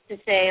 Like, to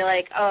say,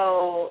 like,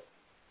 oh,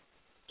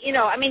 you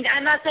know, I mean,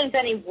 I'm not saying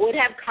Benny would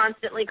have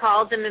constantly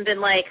called him and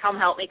been like, come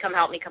help me, come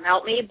help me, come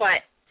help me,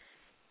 but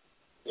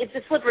it's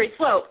a slippery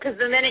slope, because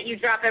the minute you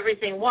drop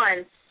everything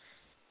once,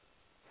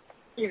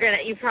 you're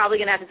probably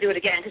gonna have to do it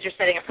again because you're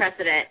setting a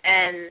precedent.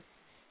 And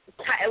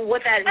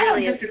what that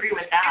really is, I don't disagree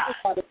with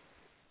that.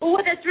 Well,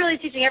 what that's really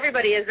teaching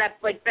everybody is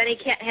that, like, Benny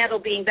can't handle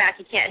being back.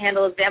 He can't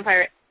handle his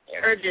vampire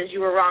urges.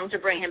 You were wrong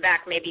to bring him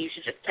back. Maybe you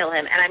should just kill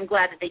him. And I'm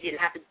glad that they didn't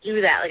have to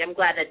do that. Like, I'm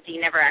glad that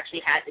Dean never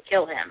actually had to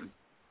kill him.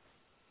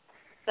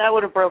 That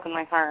would have broken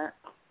my heart.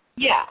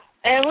 Yeah.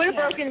 And it would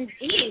have broken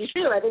Dean,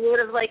 too. I think it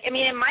would have, like, I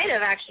mean, it might have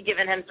actually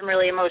given him some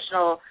really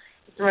emotional,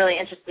 some really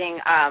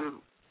interesting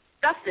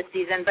stuff this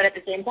season. But at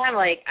the same time,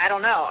 like, I don't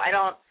know.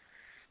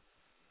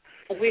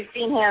 We've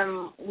seen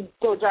him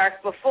go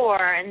dark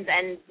before and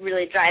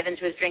really drive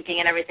into his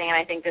drinking and everything, and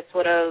I think this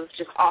would have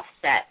just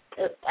offset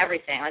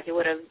everything. Like, he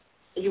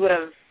would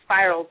have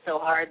spiraled so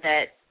hard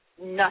that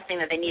nothing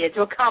that they needed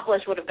to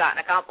accomplish would have gotten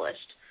accomplished.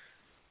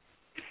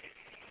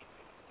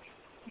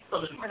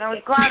 And I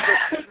was glad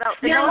that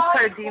was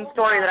part of Dean's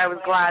story that I was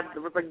glad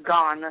that was like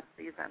gone this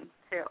season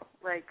too.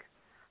 Like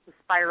the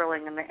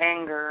spiraling and the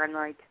anger and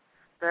like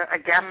I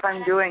guess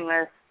I'm doing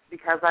this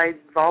because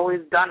I've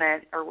always done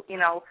it, or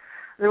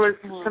there was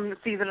some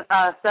season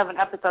 7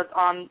 episodes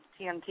on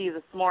TNT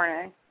this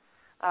morning.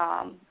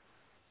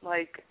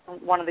 Like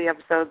one of the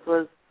episodes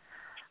was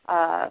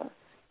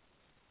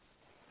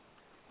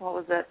what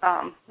was it?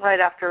 Right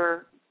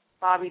after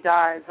Bobby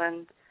dies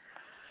and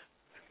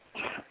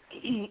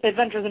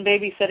Adventures in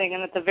Babysitting,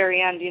 and at the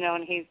very end,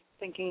 and he's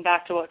thinking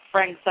back to what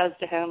Frank says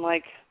to him,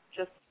 like,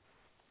 just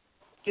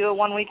do it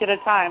 1 week at a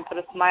time, put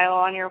a smile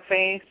on your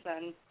face,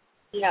 and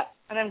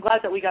And I'm glad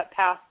that we got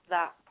past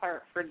that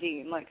part for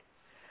Dean, like,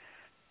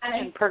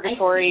 and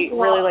Purgatory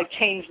really like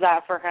changed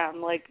that for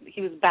him. Like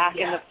he was back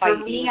in the fight,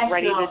 he was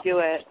ready to do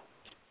it.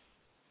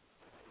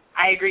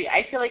 I agree.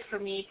 I feel like for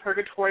me,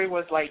 Purgatory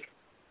was like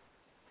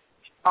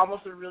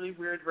almost a really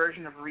weird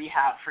version of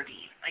rehab for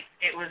Dean. Like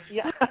it was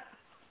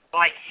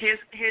like his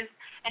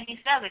and he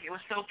said like it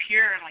was so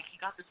pure and like he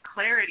got this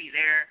clarity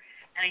there,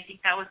 and I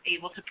think that was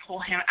able to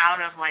pull him out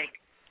of like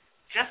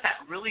just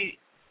that really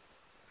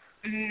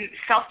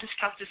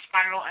self-destructive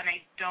spiral. And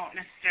I don't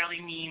necessarily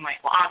mean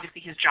like, well,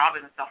 obviously his job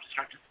is a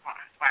self-destructive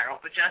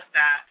spiral, but just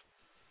that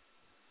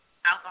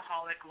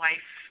alcoholic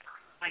life,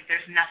 like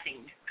there's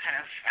nothing kind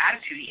of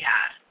attitude he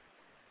had.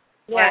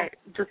 Right,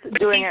 just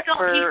doing it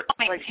for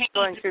like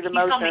going through the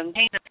motions.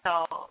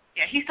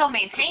 He still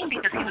maintained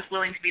because he was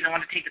willing to be the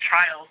one to take the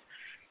trials,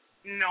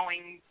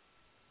 knowing,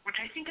 which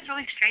I think is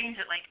really strange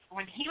that like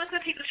when he was going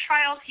to take the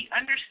trials, he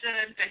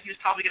understood that he was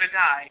probably going to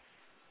die.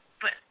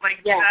 But like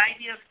the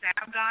idea of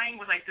Sam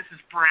dying was like, this is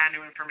brand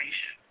new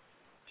information.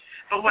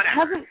 But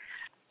whatever.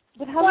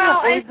 But hasn't that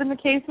always been the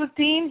case with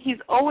Dean?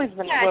 He's always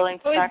been willing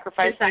to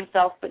sacrifice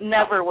himself, but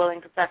never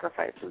willing to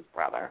sacrifice his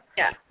brother.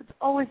 Yeah. It's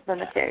always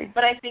been the case.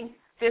 But I think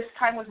this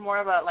time was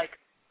more about like,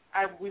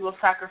 we will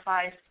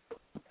sacrifice.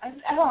 I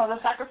don't know,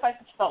 the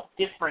sacrifices felt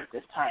different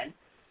this time.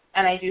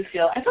 And I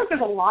feel like there's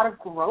a lot of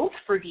growth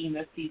for Dean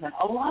this season,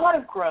 a lot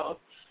of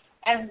growth.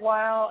 And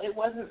while it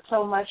wasn't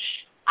so much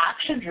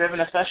action-driven,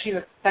 especially in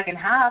the second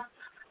half,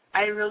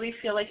 I really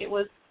feel like it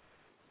was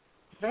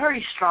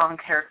very strong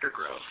character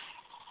growth.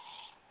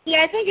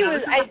 Yeah, I think it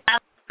was. I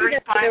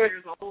 35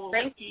 years old.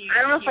 I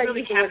don't know if I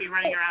really can't be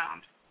running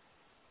around.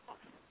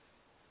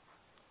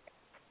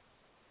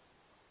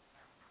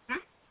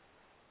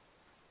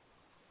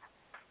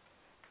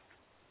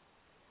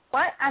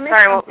 What? I missed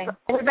something.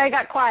 Everybody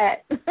got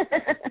quiet.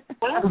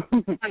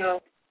 Hello.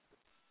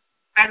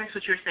 I missed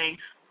what you were saying.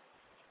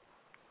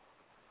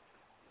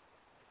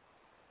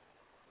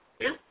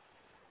 Yeah?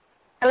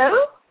 Hello?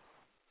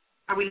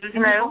 Are we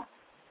losing people?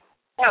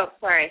 Oh,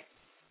 sorry.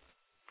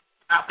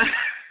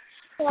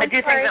 I do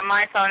think that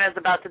my phone is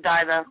about to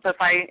die, though, so if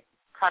I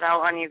cut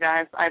out on you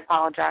guys, I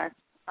apologize.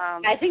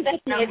 I think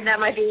that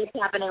might be what's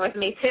happening with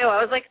me, too.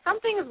 I was like,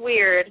 something is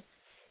weird.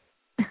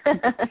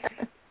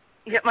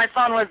 Yeah, my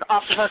phone was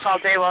off the hook all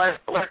day while I was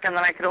at work, and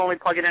then I could only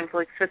plug it in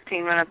for like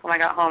 15 minutes when I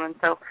got home, and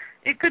so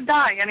it could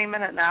die any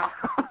minute now.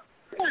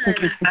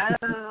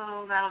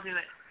 Oh, that'll do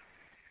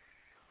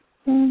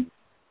it.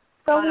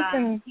 So we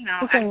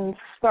can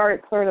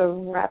start sort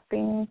of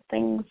wrapping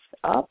things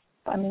up.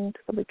 I mean,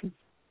 so we can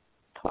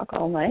talk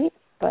all night,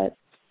 but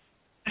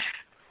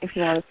if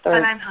you want to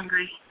start, but I'm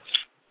hungry.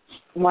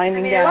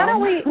 Winding down, why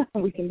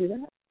don't we can do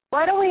that.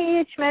 Why don't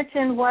we each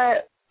mention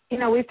what,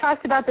 we've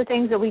talked about the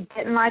things that we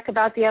didn't like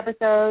about the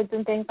episodes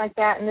and things like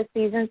that in the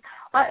season.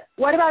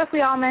 What about if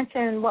we all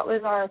mention what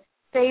was our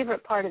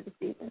favorite part of the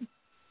season?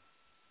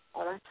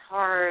 Oh, that's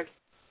hard.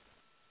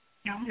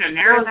 You want me to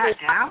narrow that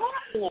down?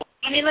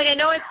 I mean, like, I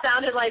know it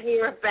sounded like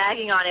we were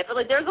bagging on it, but,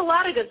 like, there's a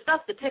lot of good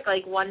stuff to pick,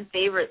 like, one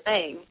favorite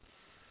thing.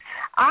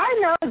 I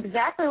know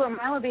exactly what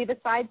mine would be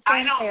besides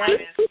Sam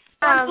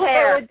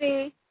Hair. It would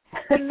be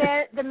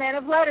the Men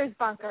of Letters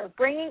bunker.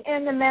 Bringing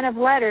in the Men of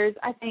Letters,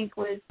 I think,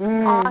 was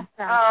awesome.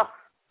 Oh,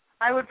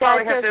 I would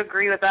probably have to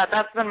agree with that.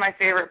 That's been my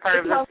favorite part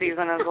of this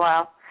season as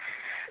well.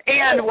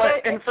 And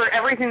for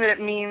everything that it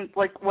means,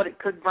 like what it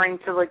could bring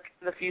to like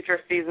the future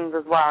seasons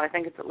as well. I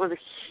think it was a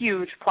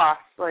huge plus.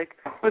 Like,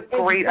 it was a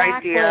great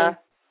idea.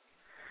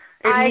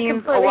 It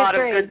means a lot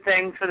of good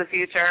things for the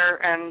future,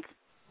 and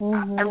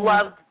I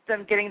loved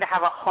them getting to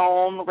have a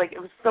home. Like, it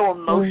was so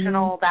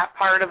emotional, that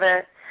part of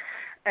it.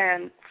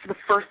 And for the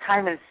first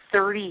time in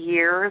 30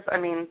 years, I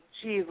mean,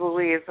 geez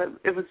Louise,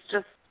 it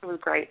was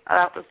great.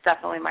 That was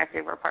definitely my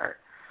favorite part.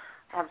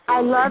 Absolutely.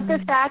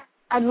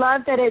 I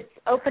love that it's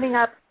opening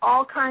up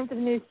all kinds of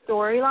new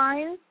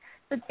storylines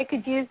that they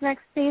could use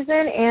next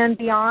season and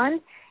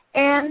beyond.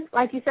 And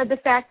like you said, the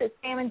fact that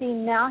Sam and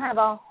Dean now have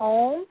a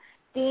home.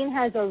 Dean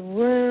has a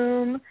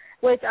room,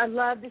 which I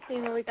love the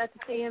scene where we got to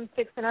see him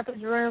fixing up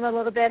his room a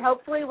little bit.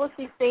 Hopefully we'll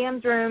see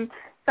Sam's room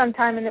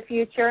sometime in the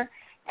future.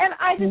 And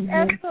I just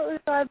absolutely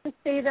love to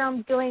see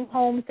them doing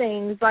home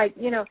things like,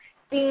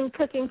 Dean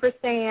cooking for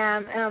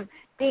Sam,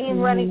 Dean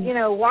running,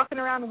 walking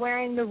around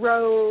wearing the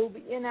robe,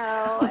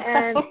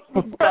 and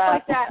stuff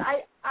like that.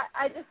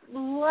 I just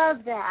love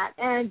that.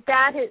 And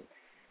that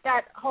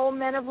that whole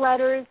Men of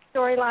Letters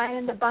storyline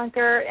in the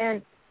bunker,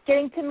 and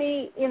getting to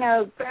meet,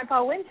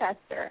 Grandpa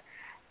Winchester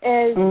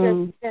is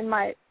just been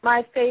my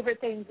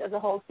favorite things of the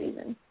whole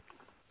season.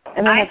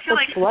 And they have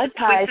such blood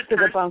ties to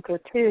the bunker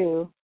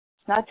too.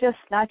 Not just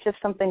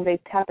something they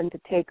happen to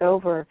take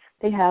over.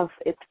 They have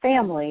it's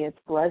family, it's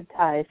blood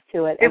ties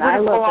to it. It and would I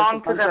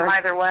belong to them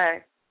either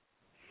way.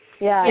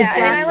 Yeah,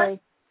 exactly. And I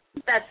like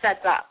that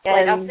sets up.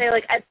 Like I'll say,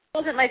 it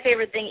wasn't my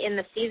favorite thing in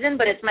the season,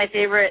 but it's my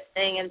favorite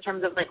thing in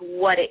terms of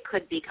what it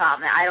could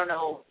become. I don't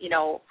know,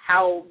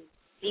 how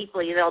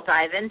deeply they'll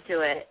dive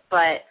into it,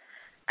 but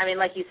I mean,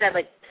 like you said,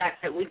 the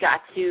fact that we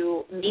got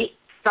to meet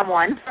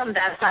someone from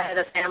that side of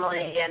the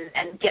family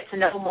and get to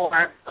know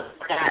more of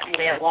that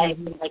way of life,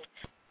 and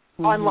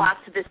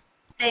unlocks this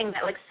thing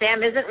that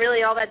Sam isn't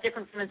really all that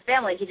different from his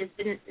family. He just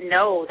didn't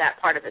know that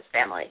part of his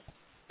family.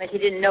 He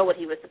didn't know what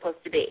he was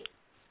supposed to be.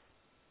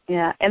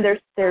 Yeah, and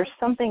there's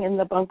something in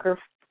the bunker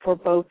for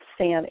both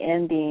Sam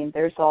and Dean.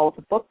 There's all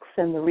the books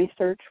and the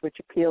research which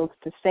appeals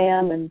to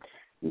Sam and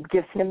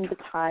gives him the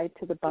tie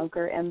to the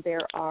bunker, and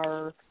there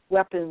are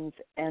weapons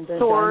and a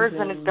swords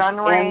dungeon, and a gun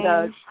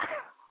range.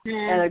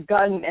 And a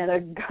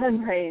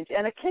gun range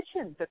and a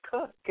kitchen to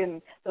cook,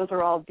 and those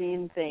are all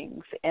Dean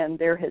things, and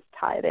they're his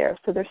tie there.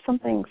 So there's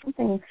something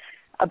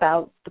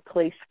about the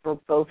place for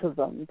both of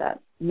them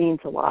that means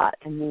a lot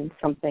and means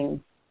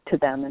something to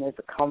them and is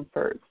a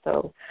comfort.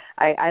 So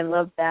I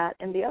love that.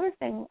 And the other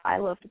thing I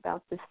loved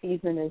about this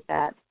season is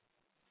that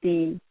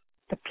the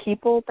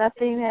people that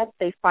they met,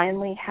 they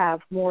finally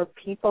have more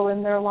people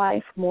in their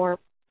life, more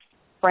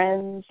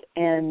friends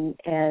and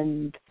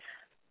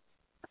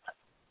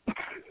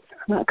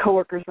not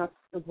coworkers, not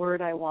the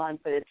word I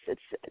want, but it's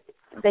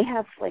they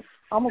have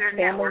almost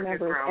their family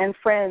members and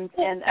friends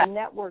and a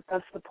network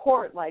of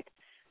support.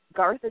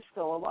 Garth is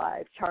still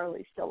alive,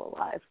 Charlie's still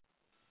alive.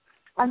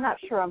 I'm not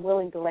sure I'm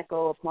willing to let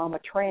go of Mama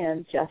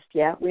Tran just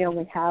yet. We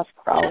only have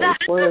Crowley's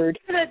word.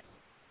 I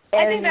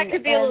think that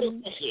could be a little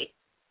fishy.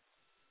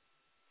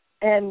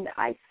 And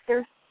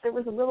there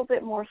was a little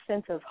bit more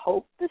sense of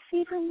hope this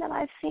season than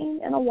I've seen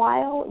in a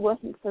while. It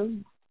wasn't so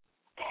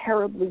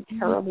terribly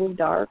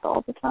dark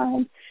all the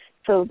time.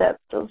 So that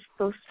those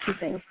two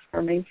things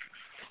for me.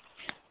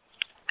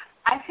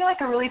 I feel like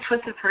a really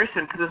twisted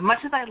person because as much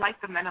as I like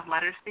the Men of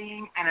Letters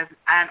thing, and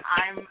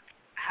I'm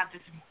have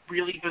this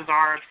really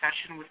bizarre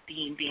obsession with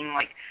Dean being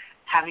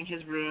having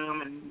his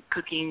room and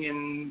cooking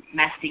and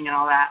nesting and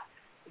all that,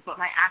 but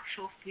my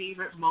actual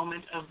favorite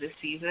moment of this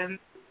season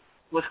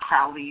was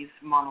Crowley's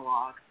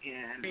monologue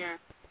in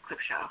Clip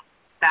Show.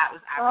 That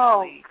was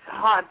absolutely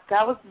God,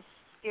 that was the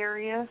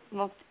scariest,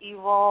 most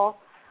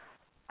evil.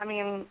 I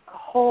mean,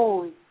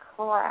 holy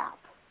crap!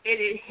 It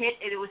hit.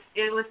 It was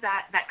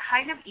that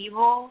kind of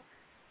evil.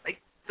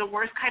 The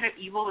worst kind of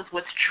evil is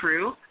what's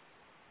true.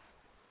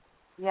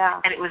 Yeah.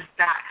 And it was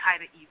that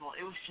kind of evil.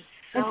 It was just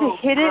so and to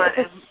hit good. it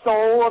at the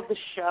soul of the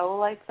show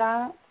like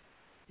that.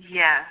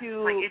 Yeah.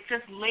 It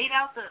just laid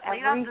out the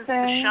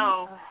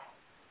show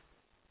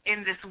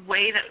in this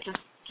way that just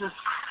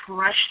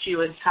crushed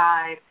you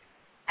inside,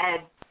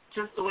 and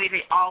just the way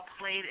they all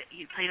played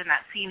in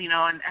that scene,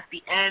 and at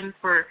the end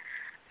for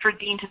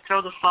Dean to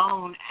throw the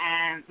phone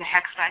and the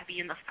hex guy be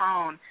in the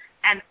phone,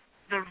 and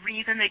the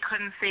reason they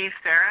couldn't save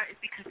Sarah is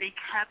because they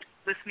kept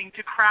listening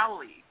to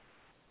Crowley.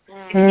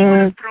 If he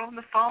would have thrown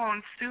the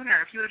phone sooner,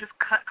 if he would have just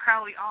cut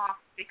Crowley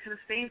off, they could have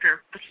saved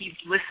her. But he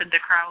listened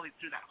to Crowley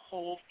through that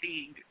whole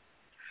thing.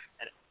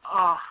 And,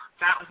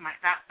 that was my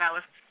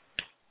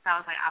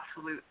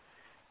absolute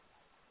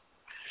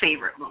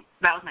favorite moment.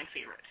 That was my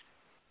favorite.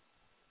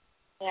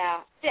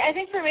 Yeah. See, I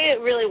think for me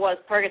it really was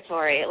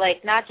purgatory.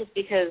 Not just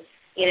because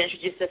it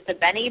introduced us to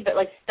Benny, but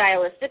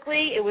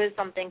stylistically it was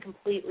something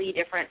completely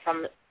different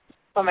from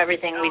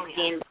everything we've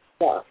seen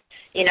before.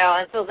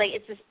 And so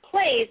it's this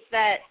place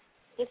that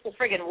just the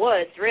friggin'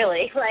 woods,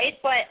 really, right?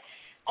 But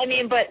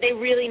they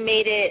really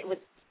made it with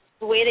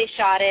the way they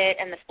shot it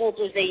and the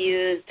filters they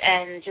used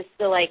and just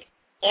the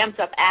amped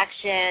up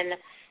action,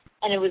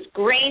 and it was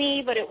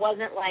grainy, but it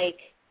wasn't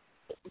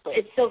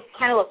it still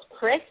kind of looks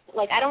crisp.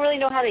 I don't really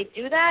know how they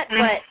do that,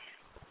 but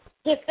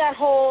just that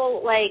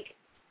whole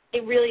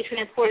it really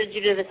transported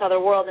you to this other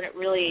world, and it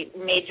really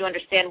made you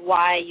understand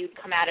why you'd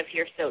come out of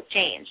here so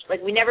changed.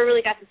 We never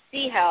really got to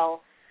see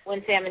hell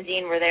when Sam and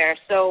Dean were there.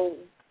 So,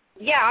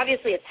 yeah,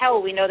 obviously it's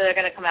hell. We know that they're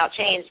going to come out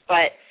changed,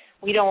 but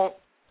we don't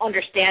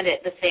understand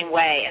it the same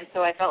way. And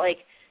so I felt like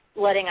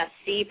letting us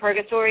see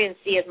purgatory and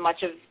see as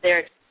much of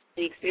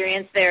the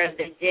experience there as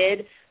they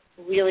did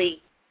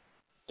really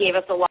gave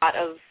us a lot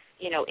of,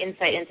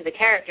 insight into the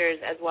characters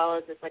as well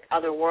as this,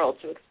 other world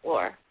to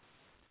explore.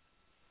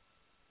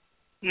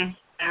 Yeah.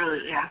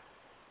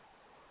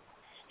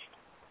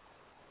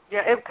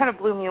 Yeah, it kind of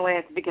blew me away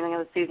at the beginning of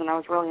the season. I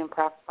was really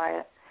impressed by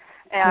it.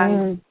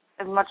 And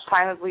as much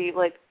time as we,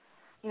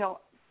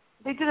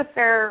 they did a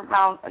fair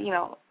amount of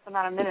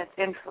minutes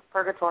in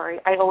Purgatory,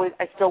 I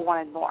still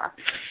wanted more.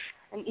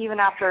 And even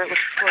after it was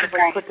sort of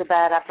put to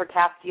bed, after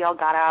Castiel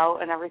got out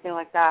and everything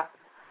like that,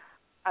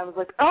 I was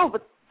like, oh,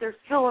 but there's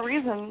still a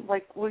reason.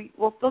 Like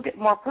we'll still get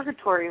more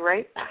purgatory,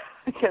 right?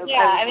 Because yeah,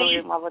 I was really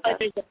in love with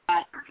it.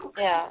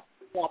 Yeah,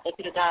 they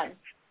could have done.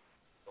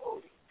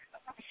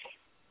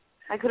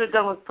 I could have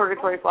done with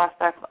purgatory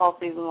flashbacks all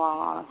season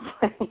long,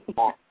 honestly.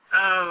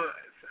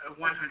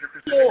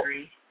 100%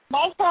 agree.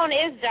 My phone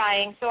is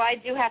dying, so I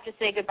do have to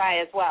say goodbye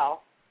as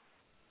well.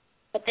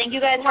 But thank you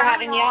guys for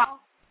having me on.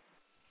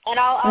 And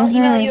I'll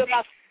email you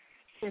about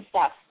some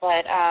stuff,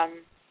 but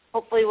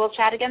hopefully we'll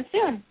chat again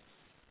soon.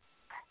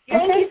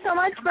 Thank you so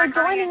much for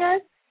joining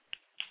us.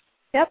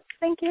 Yep,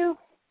 thank you.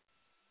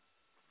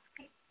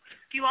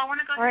 Do you all want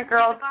to go all right,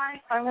 girls,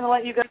 I'm going to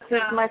let you go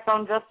because my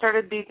phone just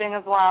started beeping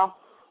as well.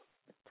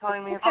 It's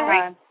telling me it's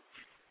time.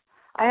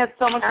 I had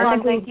so much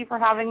fun. Thank you for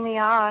having me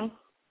on.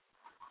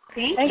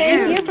 Thank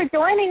you for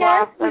joining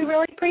us. We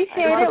really appreciate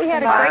it. We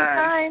had a great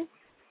time.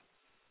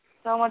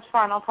 So much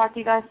fun. I'll talk to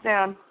you guys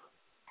soon.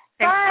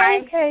 Bye.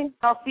 Okay.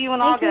 I'll see you in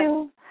Thank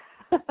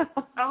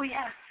August. Oh,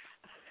 yes.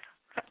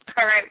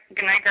 All right.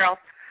 Good night, girls.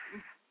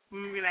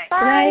 Good night. Bye.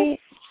 Good night.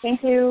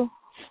 Thank you.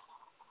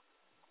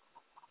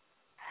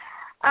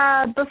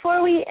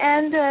 Before we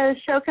end the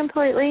show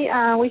completely,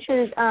 we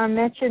should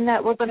mention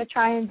that we're going to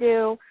try and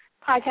do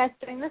podcasts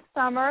during the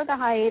summer, the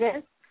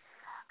hiatus.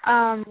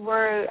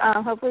 We're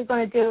hopefully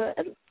going to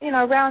do,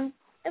 around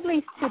at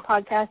least 2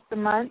 podcasts a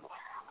month.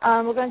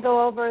 We're going to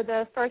go over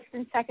the first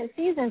and second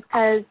seasons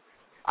because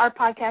our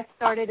podcast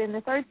started in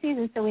the 3rd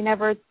season, so we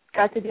never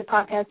got to do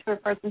podcasts for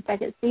first and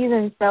second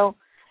season. So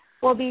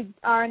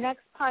our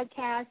next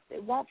podcast,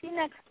 it won't be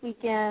next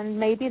weekend,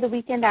 maybe the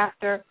weekend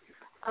after,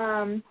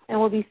 and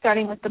we'll be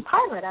starting with the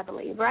pilot, I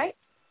believe, right?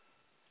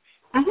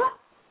 Mm-hmm.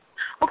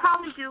 We'll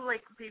probably do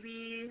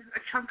maybe a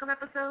chunk of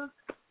episodes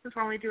since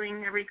we're only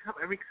doing every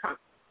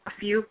a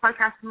few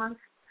podcasts a month.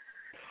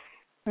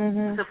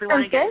 Mm-hmm. So if we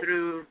want to get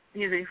through,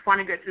 if we want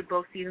to get through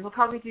both seasons, we'll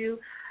probably do,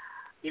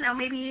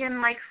 maybe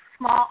in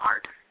small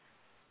arcs.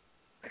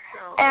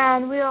 So.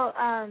 And we'll,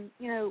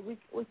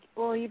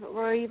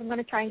 we're even going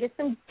to try and get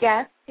some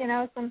guests,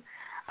 some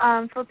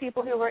for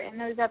people who were in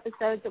those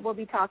episodes that we'll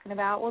be talking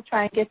about. We'll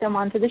try and get them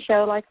onto the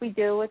show like we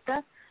do with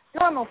the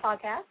normal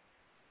podcast.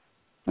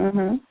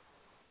 Mhm.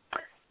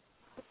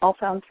 All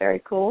sounds very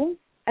cool.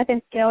 I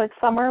think it's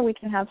summer. We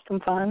can have some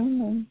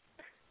fun.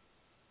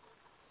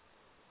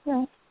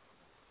 And,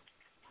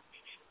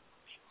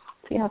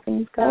 see how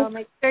things go. So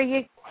make sure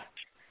you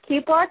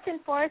keep watching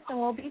for us, and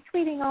we'll be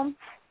tweeting them.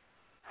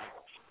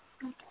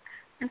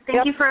 And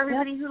thank you for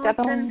everybody who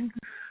listened.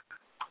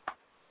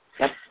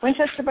 Yep,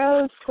 Winchester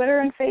Bros, Twitter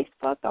and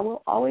Facebook. I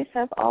will always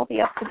have all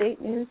the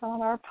up-to-date news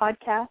on our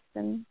podcast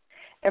and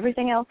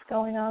everything else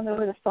going on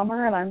over the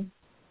summer. And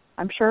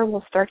I'm sure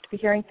we'll start to be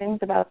hearing things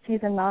about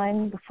season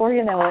 9 before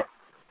you know it.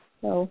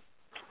 So.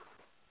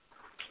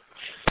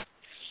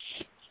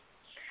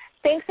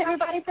 Thanks,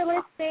 everybody, for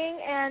listening,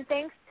 and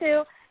thanks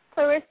to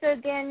Clarissa,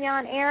 Danielle,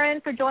 and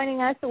Aaron for joining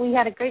us. We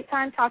had a great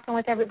time talking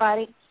with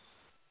everybody.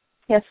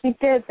 Yes, we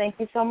did. Thank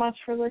you so much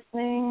for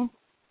listening.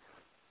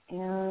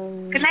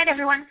 And good night,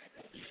 everyone.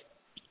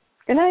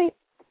 Good night.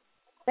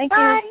 Thank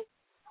you.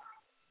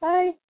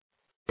 Bye.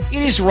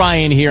 It is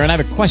Ryan here, and I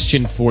have a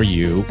question for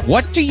you.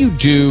 What do you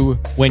do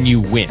when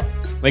you win?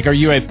 Like, are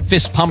you a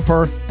fist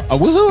pumper, a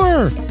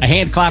woohooer, a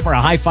hand clapper,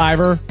 a high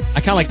fiver?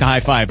 I kind of like the high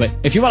five, but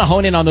if you want to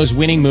hone in on those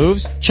winning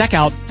moves, check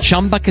out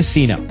Chumba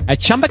Casino. At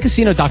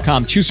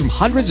ChumbaCasino.com, choose from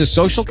hundreds of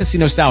social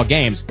casino-style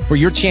games for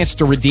your chance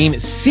to redeem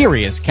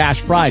serious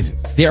cash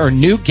prizes. There are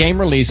new game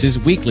releases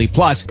weekly,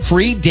 plus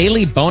free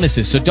daily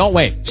bonuses, so don't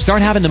wait.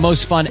 Start having the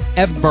most fun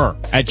ever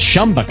at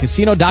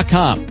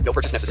ChumbaCasino.com. No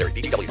purchase necessary.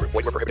 VGW Group.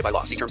 Void where prohibited by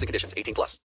law. See terms and conditions. 18+.